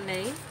ఉన్నవి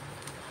ఉన్నాయి.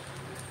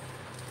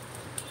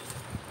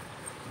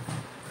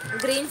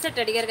 గ్రీన్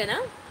సెట్ అడిగారు కదా,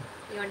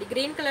 ఇవ్వండి.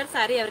 గ్రీన్ కలర్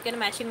సారీ ఎవరికైనా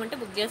మ్యాచింగ్ ఉంటే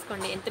బుక్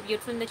చేసుకోండి. ఎంత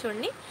బ్యూటిఫుల్ ఉందో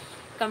చూడండి,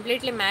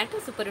 కంప్లీట్లీ మ్యాట్,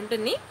 సూపర్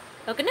ఉంటుంది.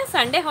 ఓకేనా,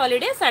 సండే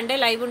హాలిడే, సండే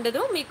లైవ్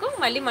ఉండదు మీకు.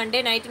 మళ్ళీ మండే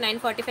నైట్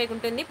 9:45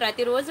 ఉంటుంది.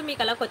 ప్రతిరోజు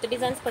మీకు అలా కొత్త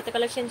డిజైన్స్, కొత్త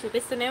కలెక్షన్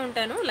చూపిస్తూనే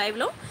ఉంటాను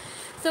లైవ్లో.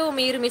 సో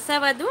మీరు మిస్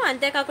అవ్వద్దు.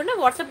 అంతేకాకుండా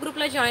వాట్సాప్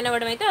గ్రూప్లో జాయిన్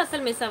అవ్వడం అయితే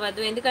అసలు మిస్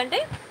అవ్వద్దు. ఎందుకంటే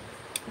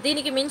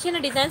దీనికి మించిన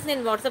డిజైన్స్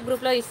నేను వాట్సాప్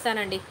గ్రూప్లో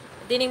ఇస్తానండి.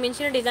 దీనికి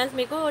మించిన డిజైన్స్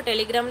మీకు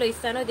టెలిగ్రామ్లో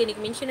ఇస్తాను.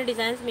 దీనికి మించిన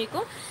డిజైన్స్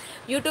మీకు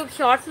యూట్యూబ్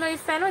షార్ట్స్లో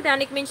ఇస్తాను.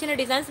 దానికి మించిన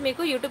డిజైన్స్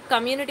మీకు యూట్యూబ్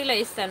కమ్యూనిటీలో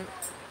ఇస్తాను.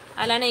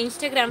 అలానే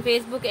ఇన్స్టాగ్రామ్,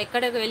 ఫేస్బుక్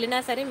ఎక్కడికి వెళ్ళినా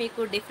సరే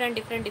మీకు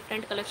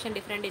డిఫరెంట్ కలెక్షన్,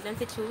 డిఫరెంట్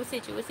డిజైన్స్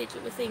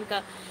చూసి ఇంకా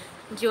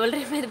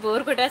జ్యువెలరీ మీద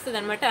బోర్ కొట్టేస్తుంది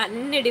అనమాట.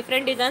 అన్ని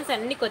డిఫరెంట్ డిజైన్స్,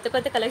 అన్ని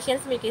కొత్త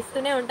కలెక్షన్స్ మీకు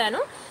ఇస్తూనే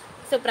ఉంటాను.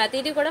 సో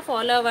ప్రతిదీ కూడా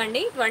ఫాలో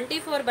అవ్వండి.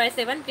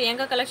 24/7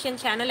 ప్రియాంక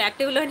కలెక్షన్ ఛానల్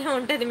యాక్టివ్లోనే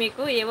ఉంటుంది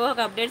మీకు ఏవో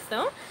ఒక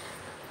అప్డేట్స్తో.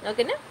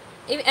 ఓకేనా,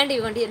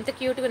 ఇవ్వండి ఎంత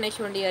క్యూట్గా ఉన్నాయి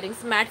చూడండి. ఇయర్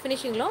రింగ్స్ మ్యాట్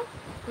ఫినిషింగ్లో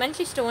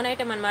మంచి స్టోన్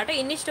ఐటమ్ అనమాట.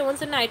 ఇన్ని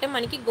స్టోన్స్ ఉన్న ఐటమ్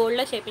మనకి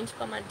గోల్డ్లో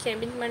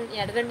చేయించమని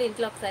అడగండి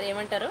ఇంట్లో ఒకసారి,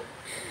 ఏమంటారు?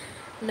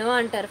 నో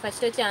అంటారు.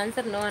 ఫస్ట్ వచ్చే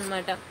ఆన్సర్ నో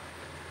అనమాట.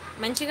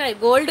 మంచిగా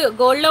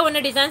గోల్డ్లో ఉన్న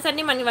డిజైన్స్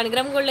అన్నీ మనకి 1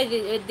 గ్రామ్ గోల్డ్లో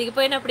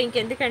దిగిపోయినప్పుడు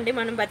ఇంకెందుకండి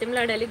మనం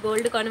బతిమలాడాలి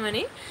గోల్డ్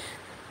కొనమని.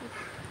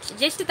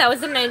 జస్ట్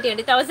 1090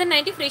 అండి,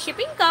 1090 ఫ్రీ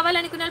షిప్పింగ్.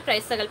 కావాలనుకున్న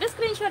ప్రైస్తో కలిపి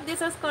స్క్రీన్ షాట్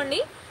తీసేసుకోండి.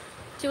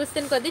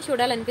 చూస్తున్న కొద్దీ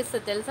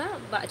చూడాలనిపిస్తుంది తెలుసా,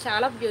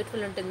 చాలా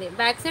బ్యూటిఫుల్ ఉంటుంది.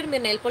 బ్యాక్ సైడ్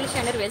మీరు నెయిల్ పాలిష్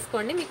షైనర్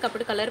వేసుకోండి, మీకు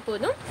అప్పుడు కలర్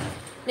పోదు.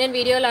 నేను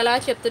వీడియోలో అలా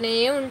చెప్తూనే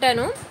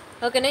ఉంటాను.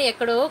 ఓకేనా,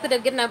 ఎక్కడో ఒక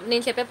దగ్గర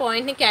నేను చెప్పే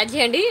పాయింట్ని క్యాచ్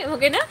చేయండి.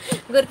 ఓకేనా,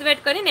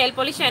 గుర్తుపెట్టుకొని నెయిల్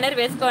పాలిష్ షైనర్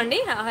వేసుకోండి.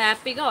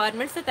 హ్యాపీగా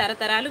ఆర్నమెంట్స్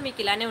తరతరాలు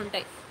మీకు ఇలానే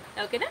ఉంటాయి.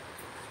 ఓకేనా,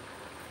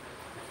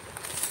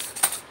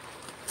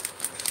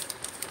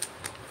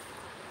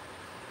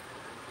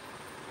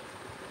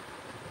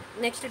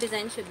 నెక్స్ట్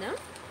డిజైన్ చూద్దాం.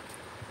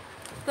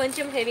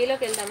 కొంచెం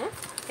హెవీలోకి వెళ్దాము.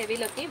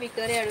 హెవీలోకి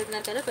విక్టోరియా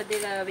అడుగుతున్నారు కదా,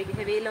 కొద్దిగా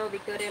హెవీలో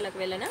విక్టోరియాలోకి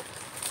వెళ్ళనా.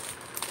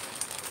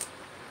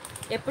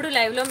 ఎప్పుడు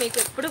లైవ్లో మీకు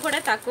ఎప్పుడు కూడా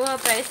తక్కువ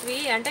ప్రైస్వి,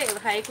 అంటే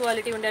హై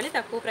క్వాలిటీ ఉండాలి,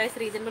 తక్కువ ప్రైస్,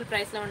 రీజనబుల్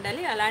ప్రైస్లో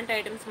ఉండాలి. అలాంటి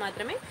ఐటమ్స్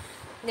మాత్రమే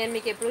నేను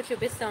మీకు ఎప్పుడు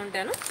చూపిస్తూ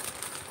ఉంటాను.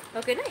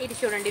 ఓకేనా, ఇది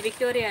చూడండి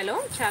విక్టోరియాలో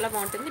చాలా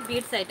బాగుంటుంది.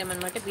 బీడ్స్ ఐటమ్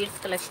అనమాట, బీడ్స్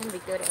కలెక్షన్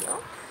విక్టోరియాలో.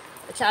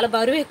 చాలా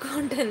బరువు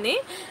ఎక్కువ ఉంటుంది.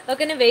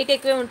 ఓకేనా, వెయిట్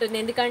ఎక్కువే ఉంటుంది.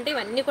 ఎందుకంటే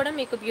ఇవన్నీ కూడా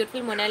మీకు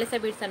బ్యూటిఫుల్ మొనాలిసా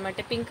బీడ్స్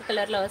అనమాట, పింక్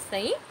కలర్లో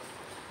వస్తాయి.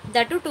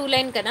 దట్ 2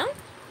 లైన్ కదా,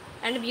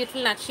 అండ్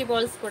బ్యూటిఫుల్ నక్షి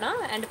బాల్స్ కూడా.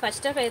 అండ్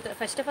ఫస్ట్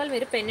ఆఫ్ ఆల్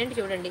మీరు పెండెంట్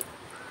చూడండి,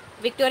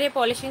 విక్టోరియా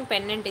పాలిషింగ్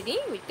పెండెంట్. ఇది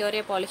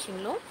విక్టోరియా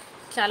పాలిషింగ్లో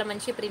చాలా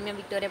మంచి ప్రీమియం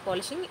విక్టోరియా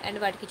పాలిషింగ్. అండ్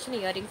వాటికి ఇచ్చిన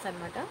ఇయర్ రింగ్స్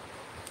అనమాట.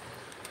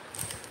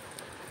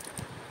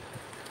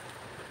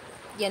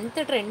 ఎంత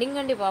ట్రెండింగ్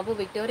అండి బాబు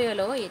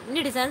విక్టోరియాలో,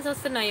 ఎన్ని డిజైన్స్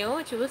వస్తున్నాయో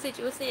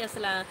చూసి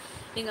అసలు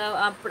ఇంకా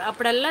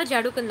అప్పుడల్లా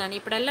జడుకుందాను,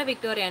 ఇప్పుడల్లా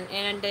విక్టోరియా.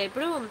 అండ్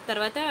ఇప్పుడు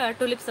తర్వాత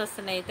టూలిప్స్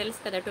వస్తున్నాయి,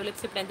 తెలుసు కదా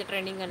టూలిప్స్ ఇప్పుడు ఎంత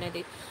ట్రెండింగ్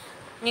అనేది.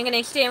 ఇంకా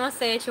నెక్స్ట్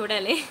ఏమొస్తాయో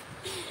చూడాలి.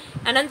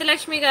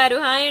 అనంతలక్ష్మి గారు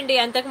హాయ్ అండి.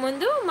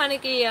 అంతకుముందు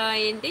మనకి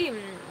ఏంటి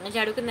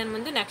జడుకుందని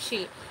ముందు నక్షి,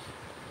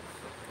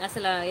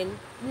 అసలు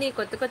ఎన్ని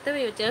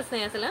కొత్తవి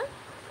వచ్చేస్తున్నాయి అసలు.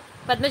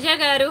 పద్మజ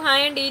గారు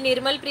హాయ్ అండి.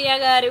 నిర్మల్ ప్రియా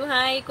గారు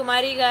హాయ్.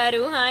 కుమారి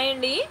గారు హాయ్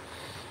అండి.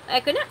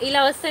 ఓకేనా,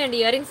 ఇలా వస్తాయండి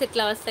ఇయర్ రింగ్స్,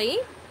 ఇట్లా వస్తాయి.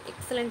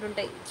 ఎక్సలెంట్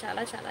ఉంటాయి,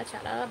 చాలా చాలా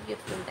చాలా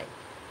బ్యూటిఫుల్ ఉంటాయి.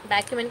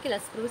 బ్యాక్కి మనకి ఇలా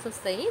స్క్రూస్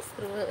వస్తాయి,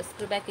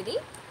 స్క్రూ బ్యాక్ ఇది.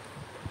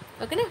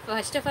 ఓకేనా,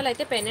 ఫస్ట్ ఆఫ్ ఆల్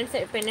అయితే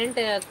పెండెంట్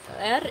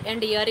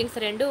అండ్ ఇయర్ రింగ్స్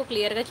రెండు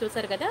క్లియర్గా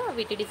చూసారు కదా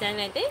వీటి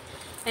డిజైన్ అయితే.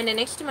 అండ్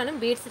నెక్స్ట్ మనం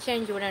బీడ్స్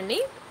చైన్ చూడండి,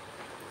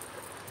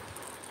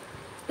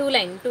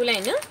 2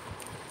 లైన్.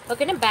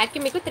 ఓకేనా, బ్యాక్కి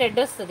మీకు థ్రెడ్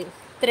వస్తుంది.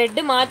 థ్రెడ్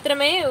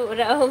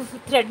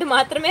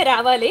మాత్రమే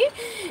రావాలి.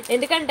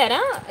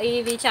 ఎందుకంటారా,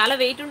 ఇవి చాలా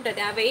వెయిట్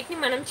ఉంటుంది. ఆ వెయిట్ని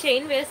మనం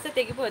చైన్ వేస్తే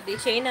తెగిపోద్ది.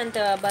 చైన్ అంత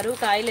బరువు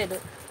కాయలేదు.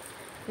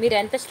 మీరు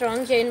ఎంత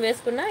స్ట్రాంగ్ చైన్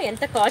వేసుకున్నా,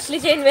 ఎంత కాస్ట్లీ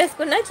చైన్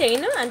వేసుకున్నా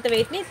చైన్ అంత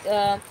వెయిట్ని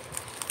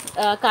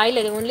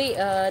కాయలేదు. ఓన్లీ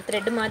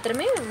థ్రెడ్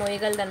మాత్రమే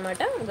మోయగలదు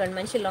అనమాట.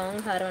 మంచి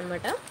లాంగ్ హారం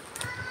అనమాట,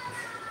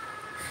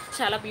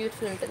 చాలా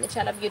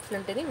బ్యూటిఫుల్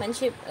ఉంటుంది.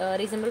 మంచి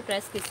రీజనబుల్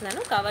ప్రైస్కి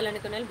ఇస్తున్నాను.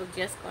 కావాలనుకునే వాళ్ళు బుక్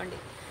చేసుకోండి.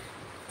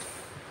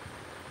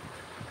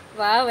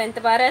 వావ్, ఎంత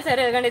బాగా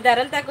రాశారు. కానీ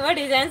ధరలు తక్కువ,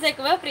 డిజైన్స్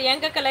ఎక్కువ.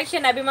 ప్రియాంక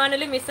కలెక్షన్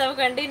అభిమానులు మిస్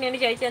అవ్వకండి. నేను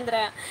జయచంద్ర.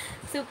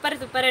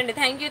 సూపర్ అండి.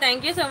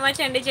 థ్యాంక్ యూ సో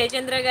మచ్ అండి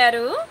జయచంద్ర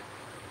గారు.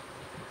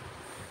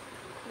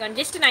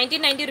 జస్ట్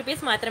 1990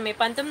 రూపీస్ మాత్రమే,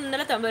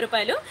 1990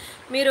 రూపాయలు.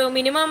 మీరు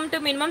minimum to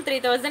minimum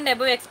 3000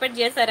 above expect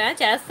చేస్తారా?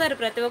 చేస్తారు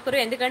ప్రతి ఒక్కరు.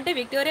 ఎందుకంటే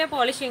Victoria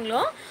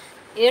పాలిషింగ్లో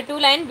 2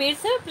 line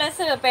beads plus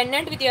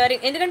pendant with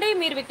earring. ఎందుకంటే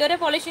మీరు విక్టోరియా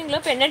పాలిషింగ్లో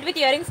పెండెంట్ విత్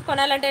ఇయరింగ్స్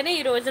కొనాలంటేనే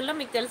ఈ రోజుల్లో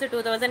మీకు తెలుసు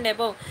 2000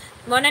 అబవ్.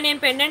 మొన్న నేను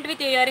పెండెంట్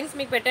విత్ ఇయరింగ్స్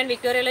మీకు పెట్టాను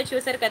విక్టోరియాలో,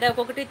 చూసారు కదా,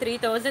 ఒక్కొక్కటి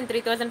 3000,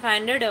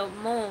 3500.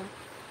 అమ్మో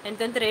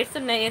ఎంతెంత రేట్స్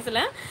ఉన్నాయి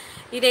అసలు.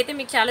 ఇదైతే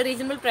మీకు చాలా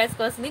రీజనబుల్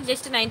ప్రైస్కి వస్తుంది,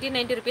 జస్ట్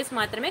 1990 రూపీస్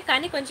మాత్రమే.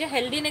 కానీ కొంచెం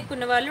హెల్దీ నెక్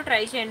ఉన్న వాళ్ళు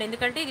ట్రై చేయండి,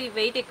 ఎందుకంటే ఇది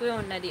వెయిట్ ఎక్కువే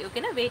ఉన్నది.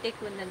 ఓకేనా, వెయిట్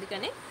ఎక్కువ ఉంది,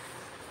 అందుకని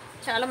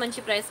చాలా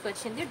మంచి ప్రైస్కి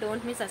వచ్చింది.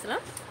 డోంట్ మిస్ అసలు.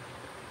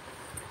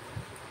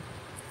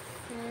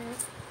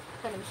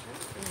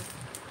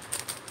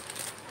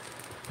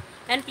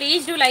 అండ్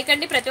ప్లీజ్ డూ లైక్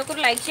అండి, ప్రతి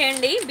ఒక్కరు లైక్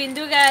చేయండి.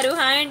 బిందు గారు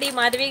హాయ్ అండి,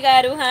 మాధవి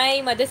గారు హాయ్,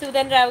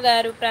 మధుసూదన్ రావు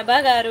గారు, ప్రభా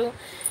గారు,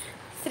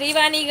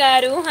 శ్రీవాణి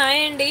గారు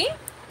హాయ్ అండి,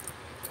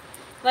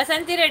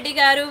 వసంతి రెడ్డి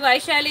గారు,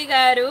 వైశాలి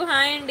గారు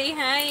హాయ్ అండి,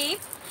 hi.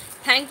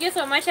 Thank you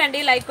so much అండి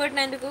లైక్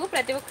కొట్టినందుకు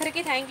ప్రతి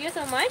ఒక్కరికి, thank you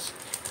so much.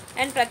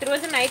 And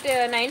ప్రతిరోజు నైట్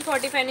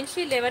 9:45 నుంచి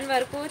 11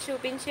 వరకు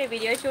చూపించే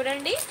వీడియో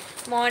చూడండి.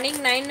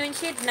 మార్నింగ్ 9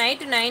 నుంచి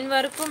నైట్ 9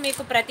 వరకు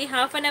మీకు ప్రతి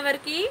హాఫ్ అన్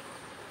అవర్కి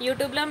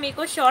యూట్యూబ్లో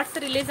మీకు షార్ట్స్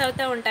రిలీజ్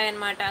అవుతూ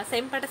ఉంటాయన్నమాట.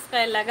 సేమ్ పట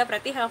స్టైల్ లాగా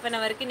ప్రతి హాఫ్ అన్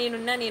అవర్కి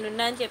నేనున్నా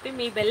అని చెప్పి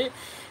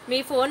మీ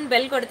ఫోన్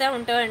బెల్ కొడుతూ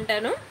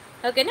ఉంటాను.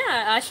 ఓకేనా,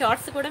 ఆ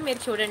షార్ట్స్ కూడా మీరు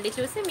చూడండి,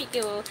 చూసి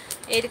మీకు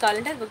ఏది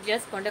కావాలంటే అది బుక్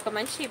చేసుకోండి. ఒక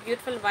మంచి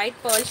బ్యూటిఫుల్ వైట్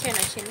పర్ల్ చైన్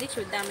వచ్చింది,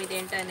 చూద్దాం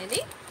ఇదేంటో అనేది.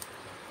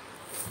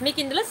 మీకు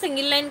ఇందులో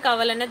సింగిల్ లైన్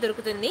కావాలన్నా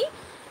దొరుకుతుంది.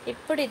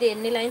 ఇప్పుడు ఇది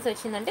ఎన్ని లైన్స్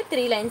వచ్చిందంటే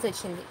 3 లైన్స్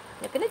వచ్చింది.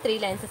 ఓకేనా, 3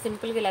 లైన్స్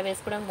సింపుల్గా ఇలా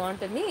వేసుకోవడం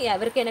బాగుంటుంది.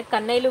 ఎవరికైనా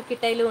కన్నైలు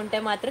కిట్టైలు ఉంటే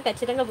మాత్రం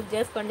ఖచ్చితంగా బుక్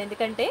చేసుకోండి,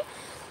 ఎందుకంటే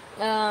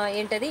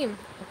ఏంటది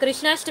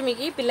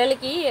కృష్ణాష్టమికి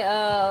పిల్లలకి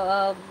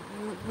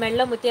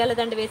మెడలో ముత్యాల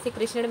దండ వేసి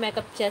కృష్ణుడు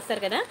మేకప్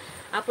చేస్తారు కదా,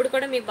 అప్పుడు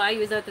కూడా మీకు బాగా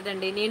యూజ్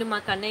అవుతుందండి. నేను మా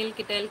కన్నయ్యల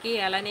కిట్టైలకి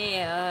అలానే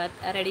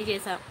రెడీ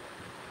చేసా.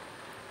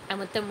 ఆ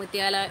మొత్తం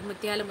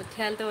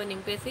ముత్యాలతో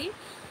నింపేసి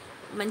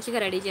మంచిగా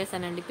రెడీ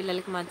చేశానండి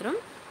పిల్లలకి మాత్రం.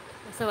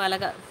 సో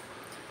అలాగా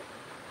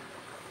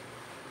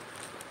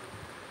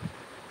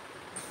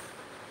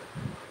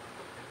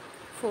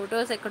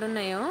ఫొటోస్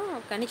ఎక్కడున్నాయో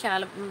కానీ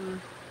చాలా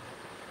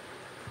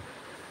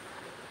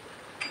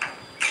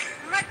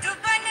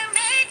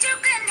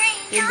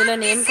ఇందులో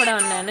నేను కూడా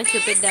ఉన్నాను,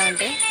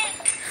 చూపిద్దామంటే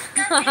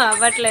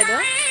అవ్వట్లేదు,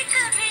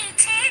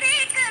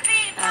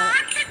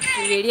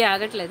 వీడియో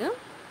ఆగట్లేదు.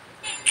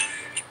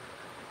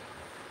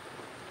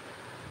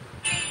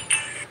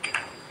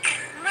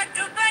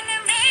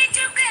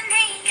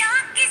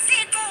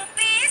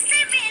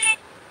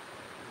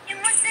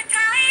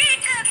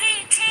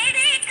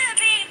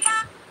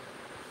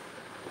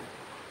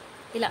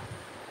 ఇలా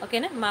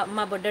ఓకేనా,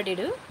 మా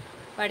బొడ్డోడు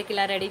వాడికి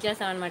ఇలా రెడీ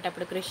చేస్తామన్నమాట.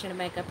 అప్పుడు కృష్ణుడు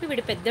మేకప్,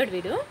 వీడు పెద్దోడు,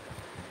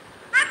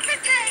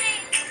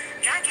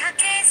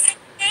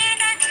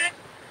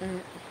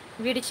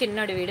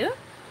 వీడు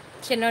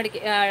చిన్నోడికి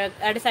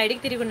ఆడు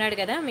సైడ్కి తిరిగి ఉన్నాడు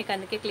కదా, మీకు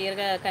అందుకే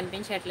క్లియర్గా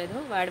కనిపించట్లేదు.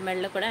 వాడి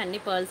మెడలో కూడా అన్ని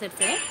పర్ల్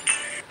సెట్స్.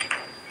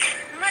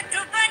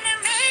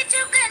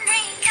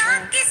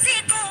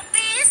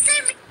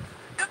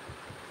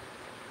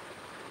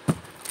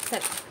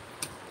 సరే,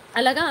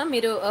 అలాగా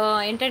మీరు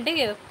ఏంటంటే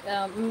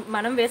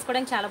మనం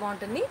వేసుకోవడానికి చాలా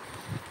బాగుంటుంది,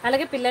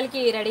 అలాగే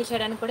పిల్లలకి రెడీ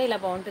చేయడానికి కూడా ఇలా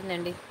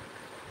బాగుంటుందండి.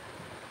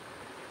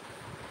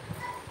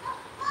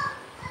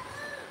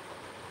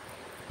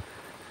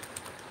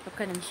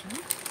 ఒక్క నిమిషం.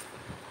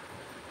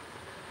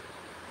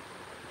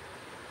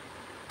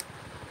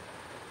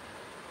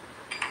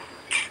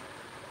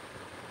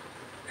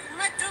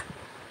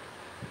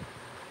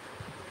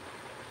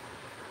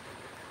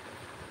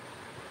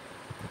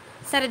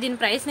 సరే, దీని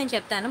ప్రైస్ నేను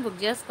చెప్తాను,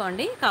 బుక్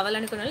చేసుకోండి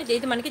కావాలనుకున్న వాళ్ళు.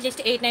 ఇది మనకి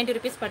జస్ట్ 890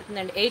 రూపీస్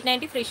పడుతుందండి,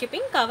 890 ఫ్రీ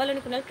షిప్పింగ్.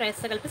 కావాలనుకున్న వాళ్ళు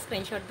ప్రైస్తో కలిపి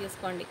స్క్రీన్ షాట్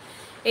తీసుకోండి.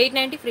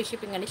 890 ఫ్రీ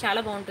షిప్పింగ్ అండి,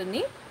 చాలా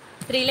బాగుంటుంది.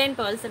 3 లైన్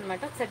పర్ల్స్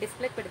అనమాట. ఒకసారి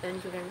డిస్ప్లేకి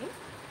పెడతాను చూడండి.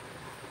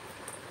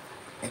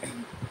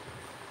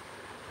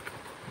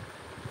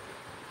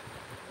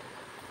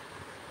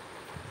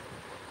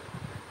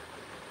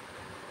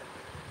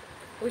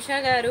 ఉషా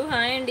గారు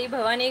హాయ్ అండి,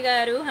 భవానీ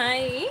గారు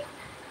హాయ్.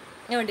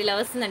 ఏమండి ఇలా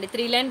వస్తుందండి,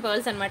 3 లైన్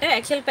పర్ల్స్ అనమాట.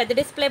 యాక్చువల్ పెద్ద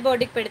డిస్ప్లే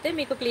బోర్డుకి పెడితే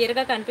మీకు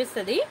క్లియర్గా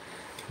కనిపిస్తుంది.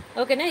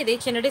 ఓకేనా, ఇది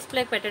చిన్న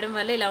డిస్ప్లేకి పెట్టడం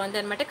వల్ల ఇలా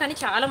ఉందన్నమాట. కానీ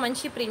చాలా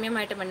మంచి ప్రీమియం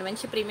ఐటమ్ అండి,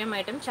 మంచి ప్రీమియం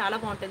ఐటమ్, చాలా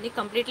బాగుంటుంది.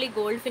 Completely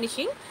gold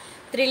finishing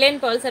 3 line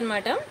pearls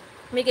అనమాట.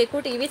 మీకు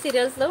ఎక్కువ టీవీ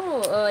సీరియల్స్లో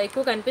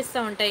ఎక్కువ కనిపిస్తూ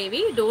ఉంటాయి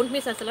ఇవి. డోంట్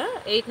మిస్ అసలు.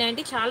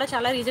 890 చాలా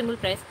చాలా రీజనబుల్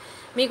ప్రైస్.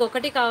 మీకు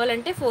ఒకటి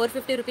కావాలంటే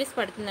 450 రూపీస్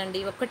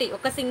పడుతుందండి,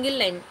 ఒక సింగిల్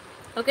లైన్.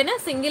 ఓకేనా,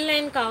 సింగిల్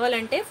లైన్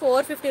కావాలంటే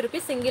 450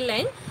 రూపీస్ సింగిల్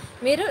లైన్.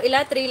 మీరు ఇలా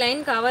 3 లైన్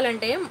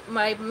కావాలంటే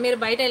మీరు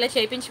బయట ఇలా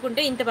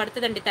చేయించుకుంటే ఇంత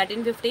పడుతుందండి,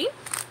 1350.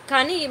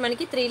 కానీ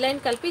మనకి 3 లైన్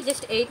కలిపి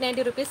జస్ట్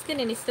 890 రూపీస్కి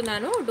నేను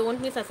ఇస్తున్నాను.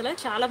 డోంట్ మిస్ అసలు,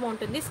 చాలా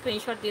బాగుంటుంది.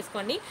 స్క్రీన్ షాట్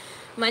తీసుకోండి.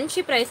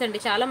 మంచి ప్రైస్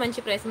అండి, చాలా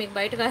మంచి ప్రైస్. మీకు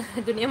బయట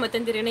దునియా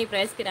మొత్తం తిరిగిన ఈ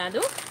ప్రైస్కి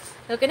రాదు.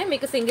 ఓకేనా,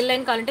 మీకు సింగిల్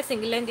లైన్ కావాలంటే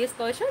సింగిల్ లైన్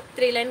తీసుకోవచ్చు,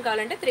 3 లైన్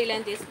కావాలంటే 3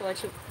 లైన్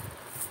తీసుకోవచ్చు.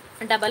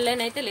 డబల్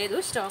లైన్ అయితే లేదు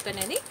స్టాక్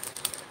అనేది.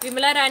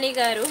 విమలా రాణి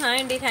గారు హాయ్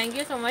అండి, థ్యాంక్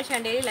యూ సో మచ్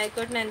అండి లైక్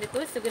కొట్టినందుకు.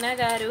 సుగుణ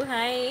గారు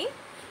హాయ్,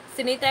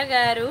 సునీత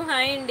గారు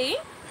హాయ్ అండి.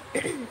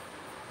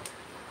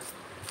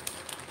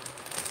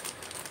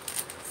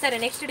 సరే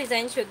నెక్స్ట్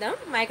డిజైన్ చూద్దాం.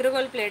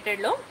 మైక్రోగోల్డ్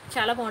ప్లేటెడ్లో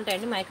చాలా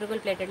బాగుంటాయండి.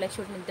 మైక్రోగోల్డ్ ప్లేటెడ్లో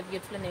చూడండి ఎంత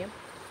బ్యూటిఫుల్ ఉన్నాయో.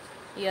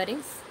 ఇయర్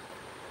రింగ్స్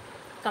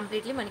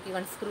కంప్లీట్లీ మనకి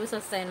 1 స్క్రూస్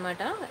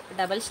వస్తాయన్నమాట.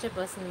 డబల్ స్టెప్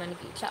వస్తుంది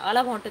మనకి. చాలా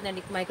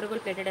బాగుంటుందండి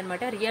మైక్రోగోల్డ్ ప్లేటెడ్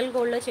అనమాట. రియల్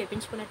గోల్డ్లో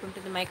చేయించుకున్నట్టు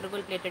ఉంటుంది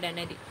మైక్రోగోల్డ్ ప్లేటెడ్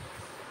అనేది.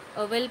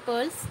 ఓవెల్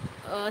పర్ల్స్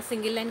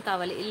సింగిల్ లైన్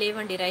కావాలి.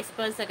 లేవండి రైస్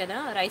పర్ల్సే కదా.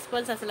 రైస్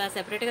పర్ల్స్ అసలు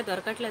సెపరేట్గా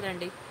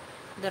దొరకట్లేదండి,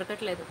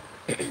 దొరకట్లేదు.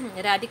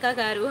 రాధిక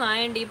గారు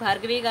హాయ్ అండి.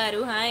 భార్గవి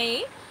గారు హాయ్.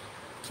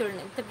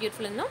 చూడండి ఎంత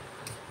బ్యూటిఫుల్ ఉందో.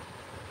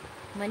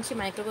 మంచి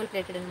మైక్రోగోల్డ్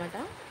ప్లేటెడ్ అనమాట.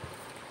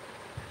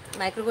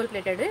 Micro gold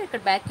plated.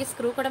 ఇక్కడ బ్యాక్కి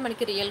స్క్రూ కూడా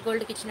మనకి రియల్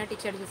గోల్డ్కి ఇచ్చినట్టు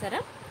ఇచ్చాడు చూసారా.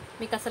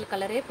 మీకు అసలు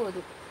కలరే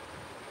పోదు.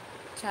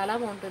 చాలా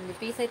బాగుంటుంది.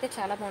 పీస్ అయితే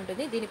చాలా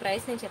బాగుంటుంది. దీని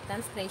ప్రైస్ నేను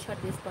చెప్తాను, స్క్రీన్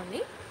షాట్ తీసుకోండి.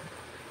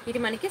 ఇది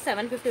మనకి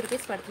 750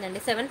 రూపీస్ పడుతుందండి.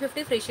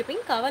 750 ఫ్రీ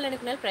షిప్పింగ్.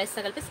 కావాలనుకున్న ప్రైస్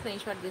తగిలిపి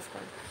స్క్రీన్ షాట్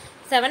తీసుకోండి.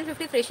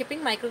 750 ఫ్రీ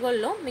షిప్పింగ్.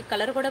 మైక్రోగోల్డ్లో మీకు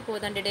కలర్ కూడా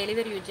పోదండి. డైలీ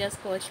వేర్ యూజ్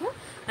చేసుకోవచ్చు.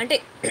 అంటే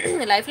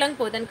లైఫ్ లాంగ్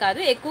పోదని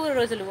కాదు, ఎక్కువ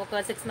రోజులు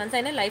ఒక 6 మంత్స్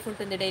అయినా లైఫ్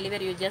ఉంటుంది డైలీ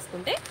వేర్ యూజ్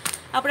చేసుకుంటే.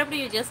 అప్పుడప్పుడు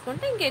యూజ్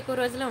చేసుకుంటే ఇంకా ఎక్కువ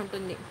రోజులే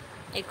ఉంటుంది,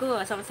 ఎక్కువ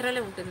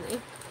సంవత్సరాలే ఉంటుంది.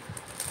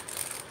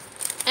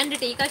 అండ్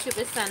టీకా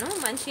చూపిస్తాను.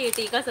 మంచి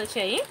టీకాస్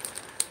వచ్చాయి.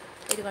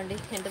 ఇదిగోండి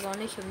ఎంత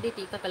బాగున్నాయి చూడండి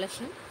టీకా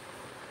కలెక్షన్.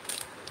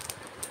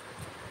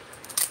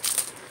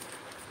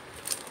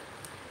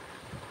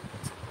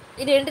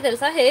 ఇదేంటి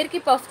తెలుసా, హెయిర్కి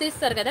పఫ్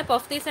తీస్తారు కదా,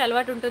 పఫ్ తీసే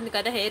అలవాటు ఉంటుంది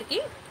కదా హెయిర్కి.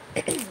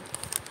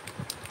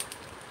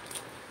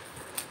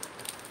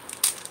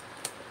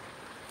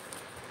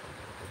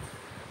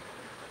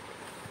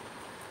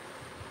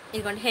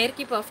 ఇదిగోండి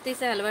హెయిర్కి పఫ్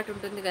తీసే అలవాటు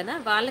ఉంటుంది కదా,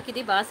 వాళ్ళకి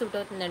ఇది బాగా సూట్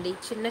అవుతుందండి.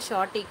 చిన్న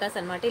షార్ట్ టీకాస్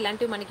అనమాట.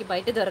 ఇలాంటివి మనకి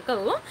బయట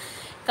దొరకవు.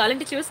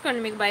 కావాలంటే చూసుకోండి,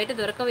 మీకు బయట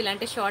దొరకవు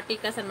ఇలాంటి షార్ట్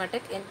టీకాస్ అనమాట.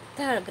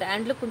 ఎంత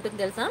గ్రాండ్ లుక్ ఉంటుంది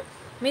తెలుసా.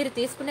 మీరు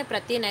తీసుకునే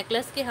ప్రతి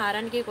నెక్లెస్కి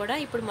హారానికి కూడా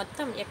ఇప్పుడు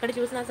మొత్తం ఎక్కడ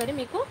చూసినా సరే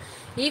మీకు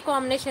ఈ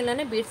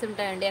కాంబినేషన్లోనే బీడ్స్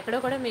ఉంటాయండి. ఎక్కడ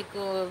కూడా మీకు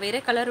వేరే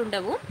కలర్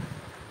ఉండవు.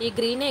 ఈ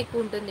గ్రీనే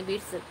ఎక్కువ ఉంటుంది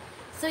బీడ్స్.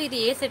 సో ఇది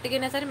ఏ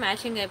సెట్కైనా సరే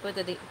మ్యాచింగ్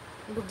అయిపోతుంది.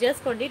 బుక్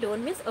చేసుకోండి,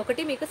 డోంట్ మిస్.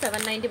 ఒకటి మీకు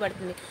 790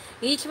 పడుతుంది.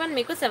 ఈచ్ వన్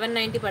మీకు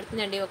 790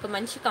 పడుతుంది అండి. ఒక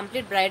మంచి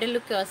కంప్లీట్ బ్రైడల్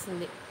లుక్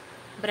వస్తుంది.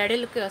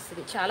 బ్రైడల్ లుక్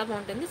వస్తుంది, చాలా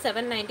బాగుంటుంది.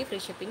 790 ఫ్రీ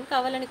షిప్పింగ్.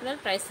 కావాలనుకున్న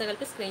ప్రైస్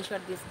కలిపి స్క్రీన్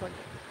షాట్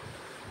తీసుకోండి.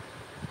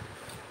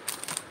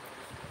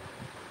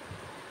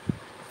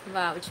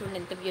 వావ్ చూడండి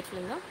ఎంత బ్యూటిఫుల్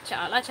ఉందో.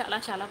 చాలా చాలా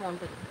చాలా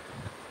బాగుంటుంది.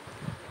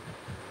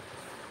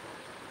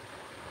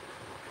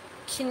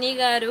 చిన్ని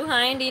గారు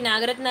హాయ్ అండి.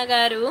 నాగరత్న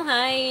గారు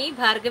హాయ్.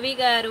 భార్గవి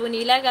గారు,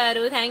 నీలా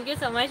గారు థ్యాంక్ యూ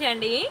సో మచ్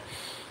అండి.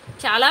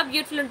 చాలా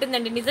బ్యూటిఫుల్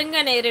ఉంటుందండి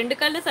నిజంగానే. 2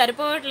 కళ్ళు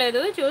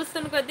సరిపోవట్లేదు,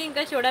 చూస్తున్న కొద్దీ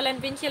ఇంకా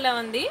చూడాలనిపించేలా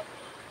ఉంది.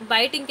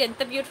 బయట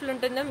ఇంకెంత బ్యూటిఫుల్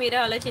ఉంటుందో మీరే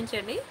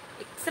ఆలోచించండి.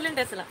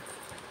 ఎక్సలెంట్ అసలు.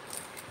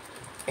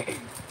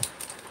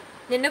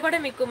 నిన్న కూడా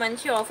మీకు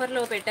మంచి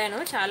ఆఫర్లో పెట్టాను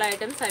చాలా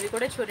ఐటమ్స్, అవి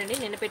కూడా చూడండి.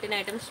 నిన్న పెట్టిన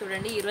ఐటమ్స్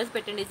చూడండి, ఈరోజు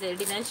పెట్టిన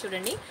డిజైన్స్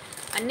చూడండి.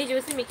 అన్నీ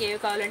చూసి మీకు ఏవి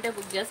కావాలంటే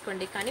బుక్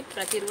చేసుకోండి. కానీ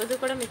ప్రతిరోజు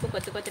కూడా మీకు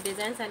కొత్త కొత్త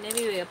డిజైన్స్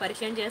అనేవి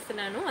పరిచయం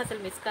చేస్తున్నాను,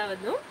 అసలు మిస్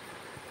కావద్దు.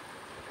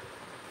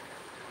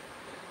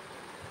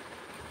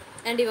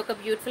 అండ్ ఇవి ఒక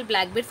బ్యూటిఫుల్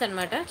బ్లాక్ బీడ్స్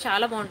అనమాట.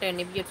 చాలా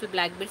బాగుంటాయండి బ్యూటిఫుల్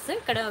బ్లాక్ బీడ్స్.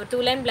 ఇక్కడ 2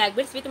 లైన్ బ్లాక్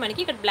బీడ్స్ విత్ మనకి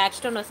ఇక్కడ బ్లాక్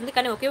స్టోన్ వస్తుంది.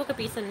 కానీ ఒకే ఒక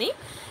పీస్ ఉంది.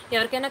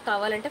 ఎవరికైనా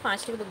కావాలంటే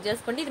ఫాస్ట్గా బుక్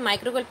చేసుకోండి. ఇది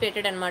మైక్రోగోల్డ్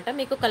ప్లేటెడ్ అనమాట.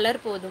 మీకు కలర్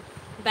పోదు.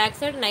 Back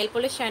side Nile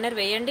polish shiner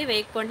వేయండి,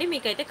 వేయకపోండి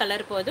మీకైతే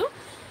కలర్ పోదు.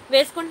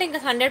 వేసుకుంటే ఇంకా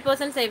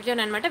 100% సేఫ్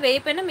జోన్ అనమాట.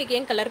 వేయపోయినా మీకు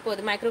ఏం కలర్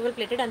పోదు. మైక్రోగోల్డ్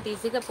ప్లేటెడ్ అంత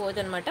ఈజీగా పోదు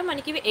అనమాట.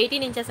 మనకి ఇవి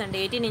 18 ఇంచెస్ అండి.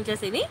 18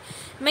 ఇంచెస్ ఇది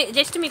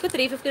జస్ట్ మీకు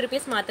 350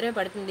 రూపీస్ మాత్రమే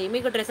పడుతుంది.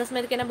 మీకు డ్రెస్సెస్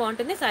మీదకైనా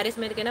బాగుంటుంది, శారీస్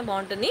మీదకైనా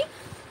బాగుంటుంది.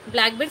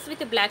 Black beads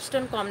with black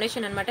stone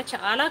combination అనమాట.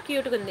 చాలా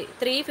క్యూట్గా ఉంది.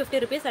 350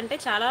 రూపీస్ అంటే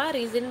చాలా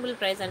రీజనబుల్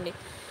ప్రైస్ అండి.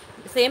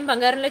 సేమ్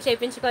బంగారంలో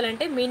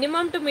చేయించుకోవాలంటే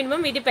మినిమం టు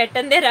మినిమం ఇది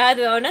పెట్టందే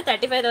రాదు. అవునా,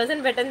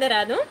 35,000 పెట్టందే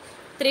రాదు.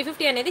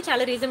 350 అనేది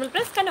చాలా రీజనబుల్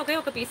ప్రైస్. కానీ ఒకే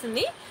ఒక పీస్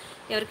ఉంది.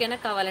 ఎవరికైనా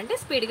కావాలంటే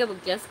స్పీడ్గా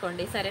బుక్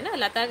చేసుకోండి, సరేనా.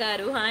 లతా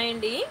గారు హాయ్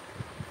అండి.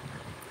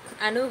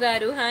 అను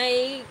గారు హాయ్.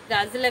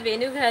 గాజుల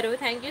వేణు గారు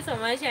థ్యాంక్ యూ సో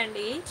మచ్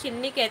అండి.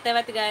 చిన్ని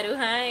కేతవత్ గారు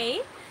హాయ్.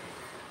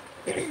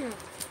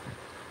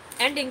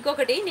 అండ్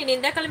ఇంకొకటి నేను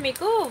ఇందాక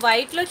మీకు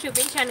వైట్లో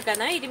చూపించాను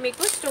కదా, ఇది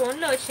మీకు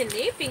స్టోన్లో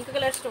వచ్చింది. పింక్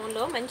కలర్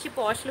స్టోన్లో మంచి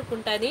పాష్ లుక్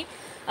ఉంటుంది,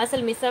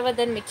 అసలు మిస్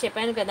అవ్వద్దని మీకు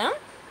చెప్పాను కదా.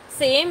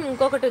 సేమ్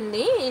ఇంకొకటి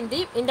ఉంది. ఇది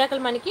ఇందాక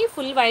మనకి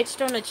ఫుల్ వైట్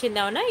స్టోన్ వచ్చింది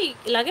అవునా,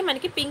 ఇలాగే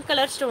మనకి పింక్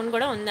కలర్ స్టోన్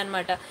కూడా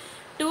ఉందన్నమాట.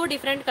 2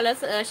 డిఫరెంట్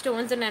కలర్స్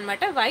స్టోన్స్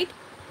ఉన్నాయన్నమాట. White,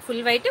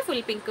 full white,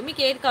 full pink.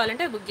 మీకు ఏది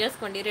కావాలంటే బుక్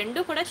చేసుకోండి.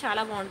 2 కూడా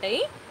చాలా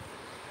బాగుంటాయి.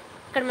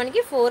 ఇక్కడ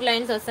మనకి 4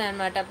 లైన్స్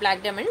వస్తాయన్నమాట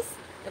బ్లాక్ డైమండ్స్.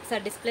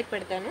 ఒకసారి డిస్ప్లేకి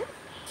పెడతాను.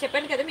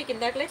 చెప్పాను కదా మీకు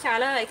ఇందాకలే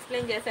చాలా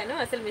ఎక్స్ప్లెయిన్ చేశాను,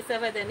 అసలు మిస్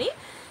అవ్వదని.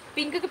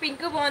 పింక్కి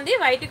పింక్ బాగుంది,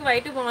 వైట్కి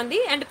వైట్ బాగుంది.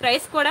 అండ్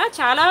ప్రైస్ కూడా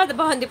చాలా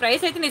బాగుంది.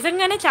 ప్రైస్ అయితే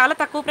నిజంగానే చాలా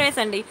తక్కువ ప్రైస్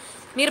అండి.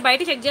 మీరు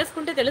బయట చెక్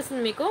చేసుకుంటే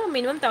తెలుస్తుంది మీకు.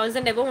 మినిమం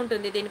 1000 అబవ్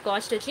ఉంటుంది దీని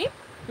కాస్ట్ వచ్చి.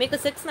 మీకు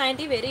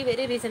 690 వెరీ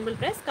వెరీ రీజనబుల్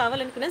ప్రైస్.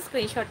 కావాలనుకున్న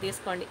స్క్రీన్ షాట్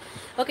తీసుకోండి,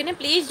 ఓకేనా.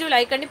 ప్లీజ్ డూ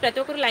లైక్ అండి.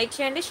 ప్రతి ఒక్కరు లైక్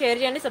చేయండి, షేర్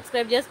చేయండి,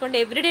 సబ్స్క్రైబ్ చేసుకోండి.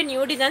 Everyday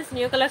new designs,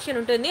 new collection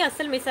ఉంటుంది,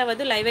 అస్సలు మిస్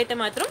అవ్వదు లైవ్ అయితే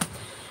మాత్రం,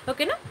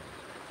 ఓకేనా.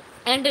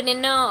 అండ్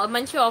నిన్న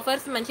మంచి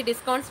ఆఫర్స్, మంచి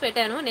డిస్కౌంట్స్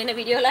పెట్టాను. నిన్న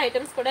వీడియోలో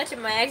ఐటమ్స్ కూడా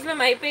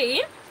మ్యాక్సిమం అయిపోయి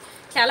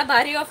చాలా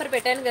భారీ ఆఫర్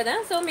పెట్టాను కదా.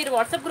 సో మీరు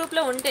వాట్సాప్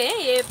గ్రూప్లో ఉంటే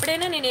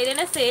ఎప్పుడైనా నేను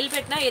ఏదైనా సేల్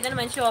పెట్టినా, ఏదైనా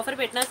మంచి ఆఫర్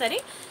పెట్టినా సరే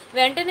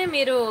వెంటనే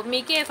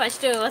మీకే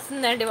ఫస్ట్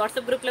వస్తుందండి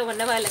వాట్సాప్ గ్రూప్లో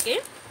ఉన్న వాళ్ళకి.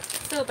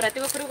 సో ప్రతి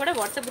ఒక్కరు కూడా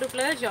వాట్సాప్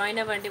గ్రూప్లో జాయిన్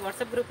అవ్వండి,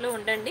 వాట్సాప్ గ్రూప్లో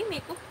ఉండండి.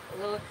 మీకు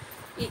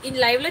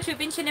లైవ్లో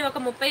చూపించిన ఒక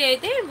 30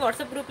 అయితే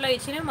వాట్సాప్ గ్రూప్లో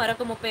ఇచ్చిన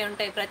మరొక 30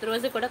 ఉంటాయి.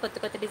 ప్రతిరోజు కూడా కొత్త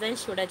కొత్త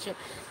డిజైన్స్ చూడొచ్చు.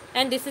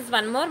 And this is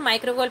one more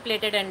micro gold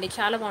plated అండి,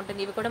 చాలా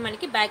బాగుంటుంది. ఇవి కూడా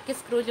మనకి బ్యాక్కి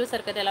స్క్రూ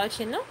చూసారు కదా ఎలా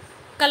వచ్చిందో,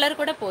 కలర్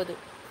కూడా పోదు,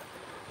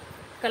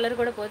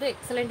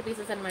 ఎక్సలెంట్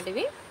పీసెస్ అనమాట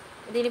ఇవి.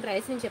 దీని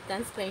ప్రైస్ నేను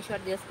చెప్తాను, స్క్రీన్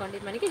షాట్ చేసుకోండి.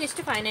 మనకి జస్ట్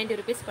 590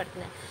 రూపీస్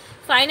పడుతుంది.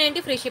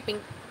 590 ఫ్రీ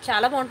షిప్పింగ్.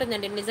 చాలా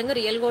బాగుంటుందండి, నిజంగా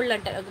రియల్ గోల్డ్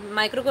అంటారు.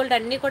 మైక్రో గోల్డ్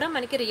అన్నీ కూడా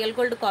మనకి రియల్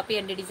గోల్డ్ కాపీ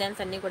అండి, డిజైన్స్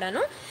అన్నీ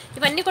కూడాను.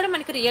 ఇవన్నీ కూడా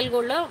మనకి రియల్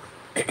గోల్డ్లో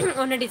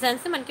ఉన్న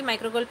డిజైన్స్ మనకి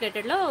మైక్రో గోల్డ్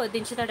ప్లేటెడ్లో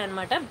దించుతాడు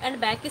అనమాట. అండ్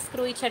బ్యాక్కి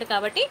స్క్రూ ఇచ్చాడు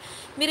కాబట్టి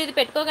మీరు ఇది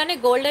పెట్టుకోగానే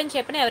గోల్డ్ అని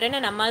చెప్పిన ఎవరైనా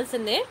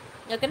నమ్మాల్సిందే.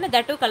 ఓకేనా,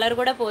 దట్టు కలర్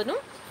కూడా పోదు,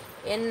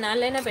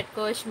 ఎన్నాళ్ళైనా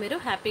పెట్టుకోవచ్చు మీరు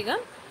హ్యాపీగా.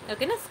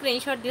 ఓకేనా,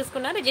 స్క్రీన్ షాట్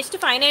తీసుకున్నారు. జస్ట్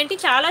 590,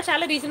 చాలా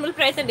చాలా రీజనబుల్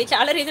ప్రైస్ అండి,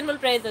 చాలా రీజనబుల్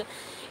ప్రైస్.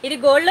 ఇది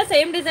గోల్డ్లో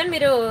సేమ్ డిజైన్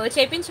మీరు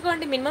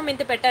చేయించుకోండి, మినిమం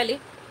ఇంత పెట్టాలి,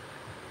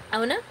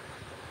 అవునా?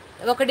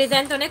 ఒక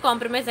డిజైన్తోనే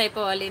కాంప్రమైజ్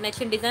అయిపోవాలి,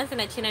 నచ్చిన డిజైన్స్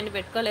నచ్చినన్ని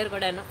పెట్టుకోలేరు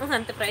కూడాను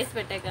అంత ప్రైస్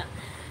పెట్టాక.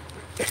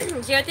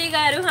 జ్యోతి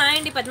గారు హాయ్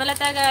అండి,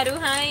 పద్మలత గారు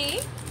హాయ్.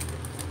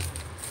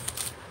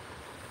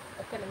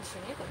 ఒక్క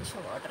నిమిషమే, కొంచెం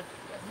వాటర్.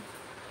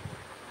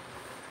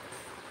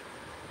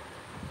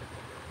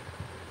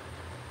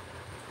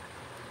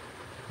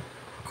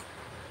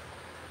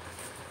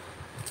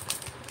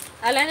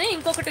 అలానే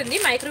ఇంకొకటి ఉంది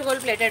మైక్రో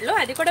గోల్డ్ ప్లేటెడ్లో,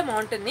 అది కూడా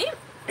బాగుంటుంది.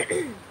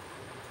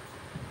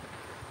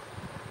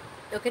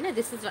 ఓకేనా,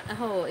 దిస్ ఇస్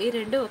ఈ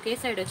రెండు ఒకే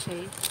సైడ్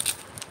వచ్చాయి.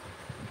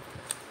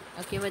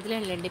 ఓకే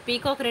వదిలేండి,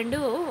 పీకాక్ రెండు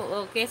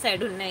ఒకే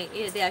సైడ్ ఉన్నాయి.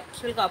 ఇది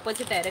యాక్చువల్గా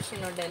ఆపోజిట్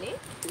డైరెక్షన్లో ఉండాలి,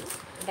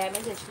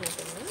 డ్యామేజ్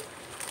వచ్చినట్టుంది.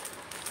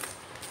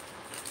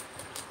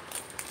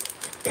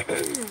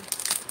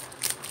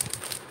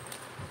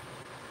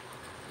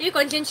 ఇవి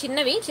కొంచెం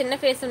చిన్నవి, చిన్న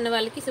ఫేస్ ఉన్న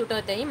వాళ్ళకి సూట్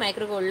అవుతాయి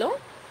మైక్రో గోల్డ్లో.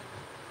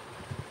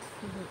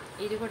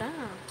 ఇది కూడా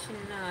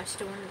చిన్న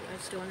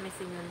స్టోన్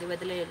మిస్సింగ్ ఉంది,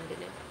 వదిలేయండి.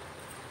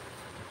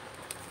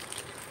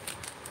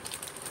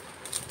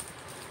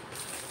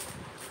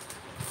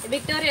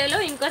 విక్టోరియాలో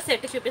ఇంకో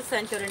సెట్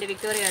చూపిస్తాను చూడండి.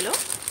 విక్టోరియాలో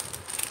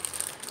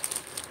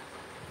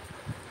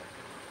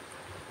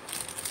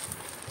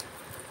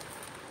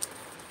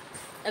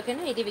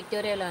ఓకేనా, ఇది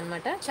విక్టోరియాలో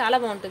అనమాట, చాలా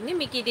బాగుంటుంది.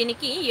 మీకు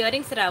దీనికి ఇయర్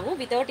రింగ్స్ రావు,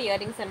 వితౌట్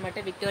ఇయర్ రింగ్స్ అనమాట.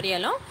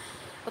 విక్టోరియాలో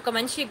ఒక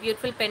మంచి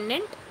బ్యూటిఫుల్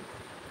పెండెంట్,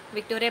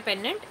 విక్టోరియా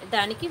పెండెంట్,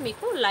 దానికి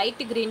మీకు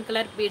లైట్ గ్రీన్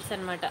కలర్ బీడ్స్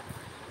అనమాట.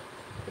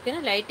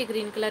 ఓకేనా, లైట్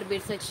గ్రీన్ కలర్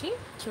బీడ్స్ వచ్చి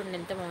చూడండి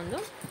ఎంత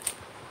బాగుందో.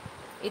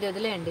 ఇది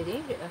వదిలేయండి, ఇది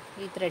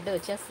ఈ థ్రెడ్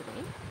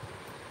వచ్చేస్తుంది.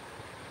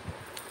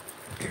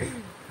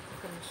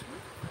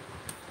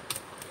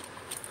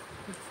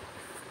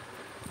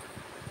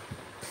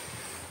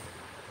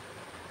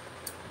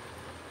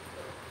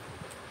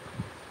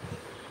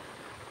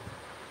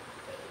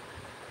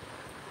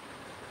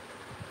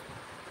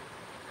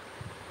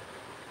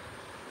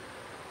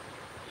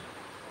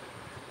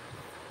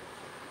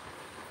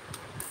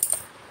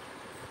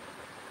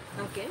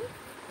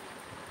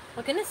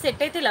 ఓకేనా,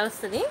 సెట్ అయితే ఇలా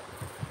వస్తుంది.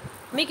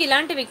 మీకు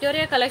ఇలాంటి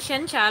విక్టోరియా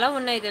కలెక్షన్ చాలా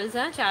ఉన్నాయి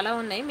తెలుసా, చాలా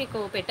ఉన్నాయి. మీకు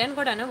పెట్టాను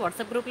కూడాను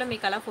వాట్సాప్ గ్రూప్లో,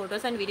 మీకు అలా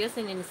ఫొటోస్ అండ్ వీడియోస్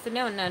నేను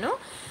ఇస్తూనే ఉన్నాను.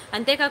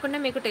 అంతేకాకుండా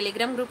మీకు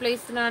టెలిగ్రామ్ గ్రూప్లో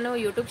ఇస్తున్నాను,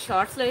 యూట్యూబ్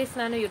షార్ట్స్లో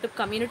ఇస్తున్నాను, యూట్యూబ్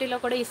కమ్యూనిటీలో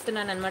కూడా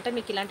ఇస్తున్నాను అనమాట.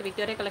 మీకు ఇలాంటి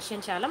విక్టోరియా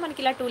కలెక్షన్ చాలా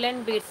మనకి ఇలా 2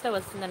 లైన్ బీడ్స్తో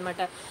వస్తుంది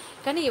అనమాట.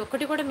 కానీ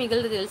ఒకటి కూడా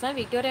మిగలదు తెలుసా,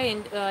 విక్టోరియా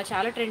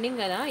చాలా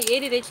ట్రెండింగ్ కదా,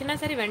 ఏది తెచ్చినా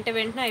సరే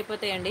వెంటనే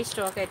అయిపోతాయండి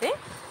స్టాక్ అయితే.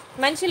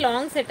 మంచి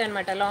లాంగ్ సెట్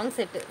అనమాట, లాంగ్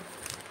సెట్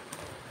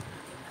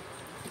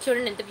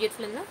చూడండి ఎంత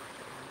బ్యూటిఫుల్ ఉందో.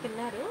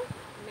 తిన్నారు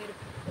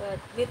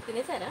మీరు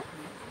తినేసారా?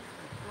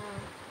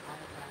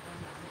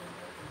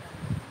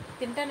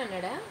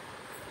 తింటానన్నాడా?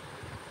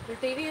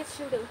 టీవీ వేసి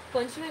చూడు,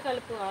 కొంచెమే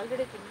కలుపు,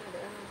 ఆల్రెడీ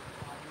తిన్నాడు.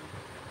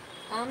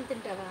 ఆమ్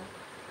తింటావా?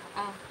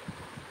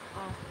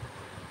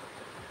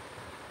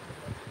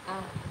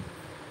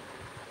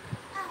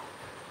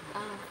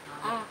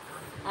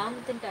 ఆమ్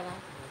తింటావా?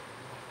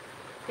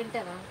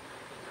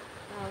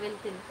 వెళ్ళి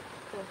తిను,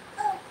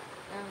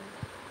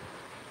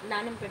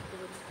 నానం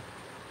పెడుతుంది.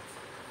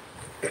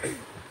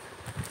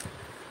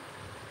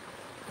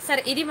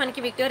 సరే, ఇది మనకి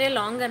విక్టోరియా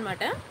లాంగ్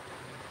అనమాట.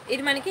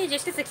 ఇది మనకి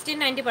జస్ట్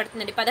 1690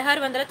 పడుతుందండి,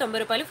 1690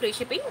 రూపాయలు ఫ్రీ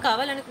షిప్పింగ్.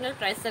 కావాలనుకున్న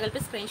ప్రైస్ తగిలిపి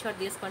స్క్రీన్ షాట్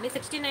తీసుకోండి.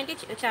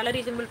 1690 చాలా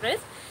రీజనబుల్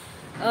ప్రైస్.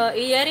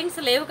 ఇయర్ రింగ్స్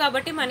లేవు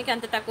కాబట్టి మనకి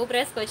అంత తక్కువ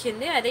ప్రైస్కి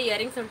వచ్చింది. అదే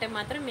ఇయర్ రింగ్స్ ఉంటే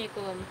మాత్రం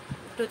మీకు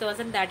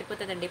 2000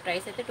 దాటిపోతుందండి,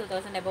 ప్రైస్ అయితే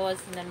 2000 అబవ్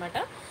వస్తుందన్నమాట.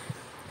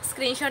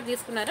 స్క్రీన్ షాట్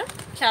తీసుకున్నారా?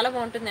 చాలా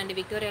బాగుంటుందండి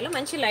విక్టోరియాలో.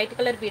 మంచి లైట్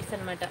కలర్ బీడ్స్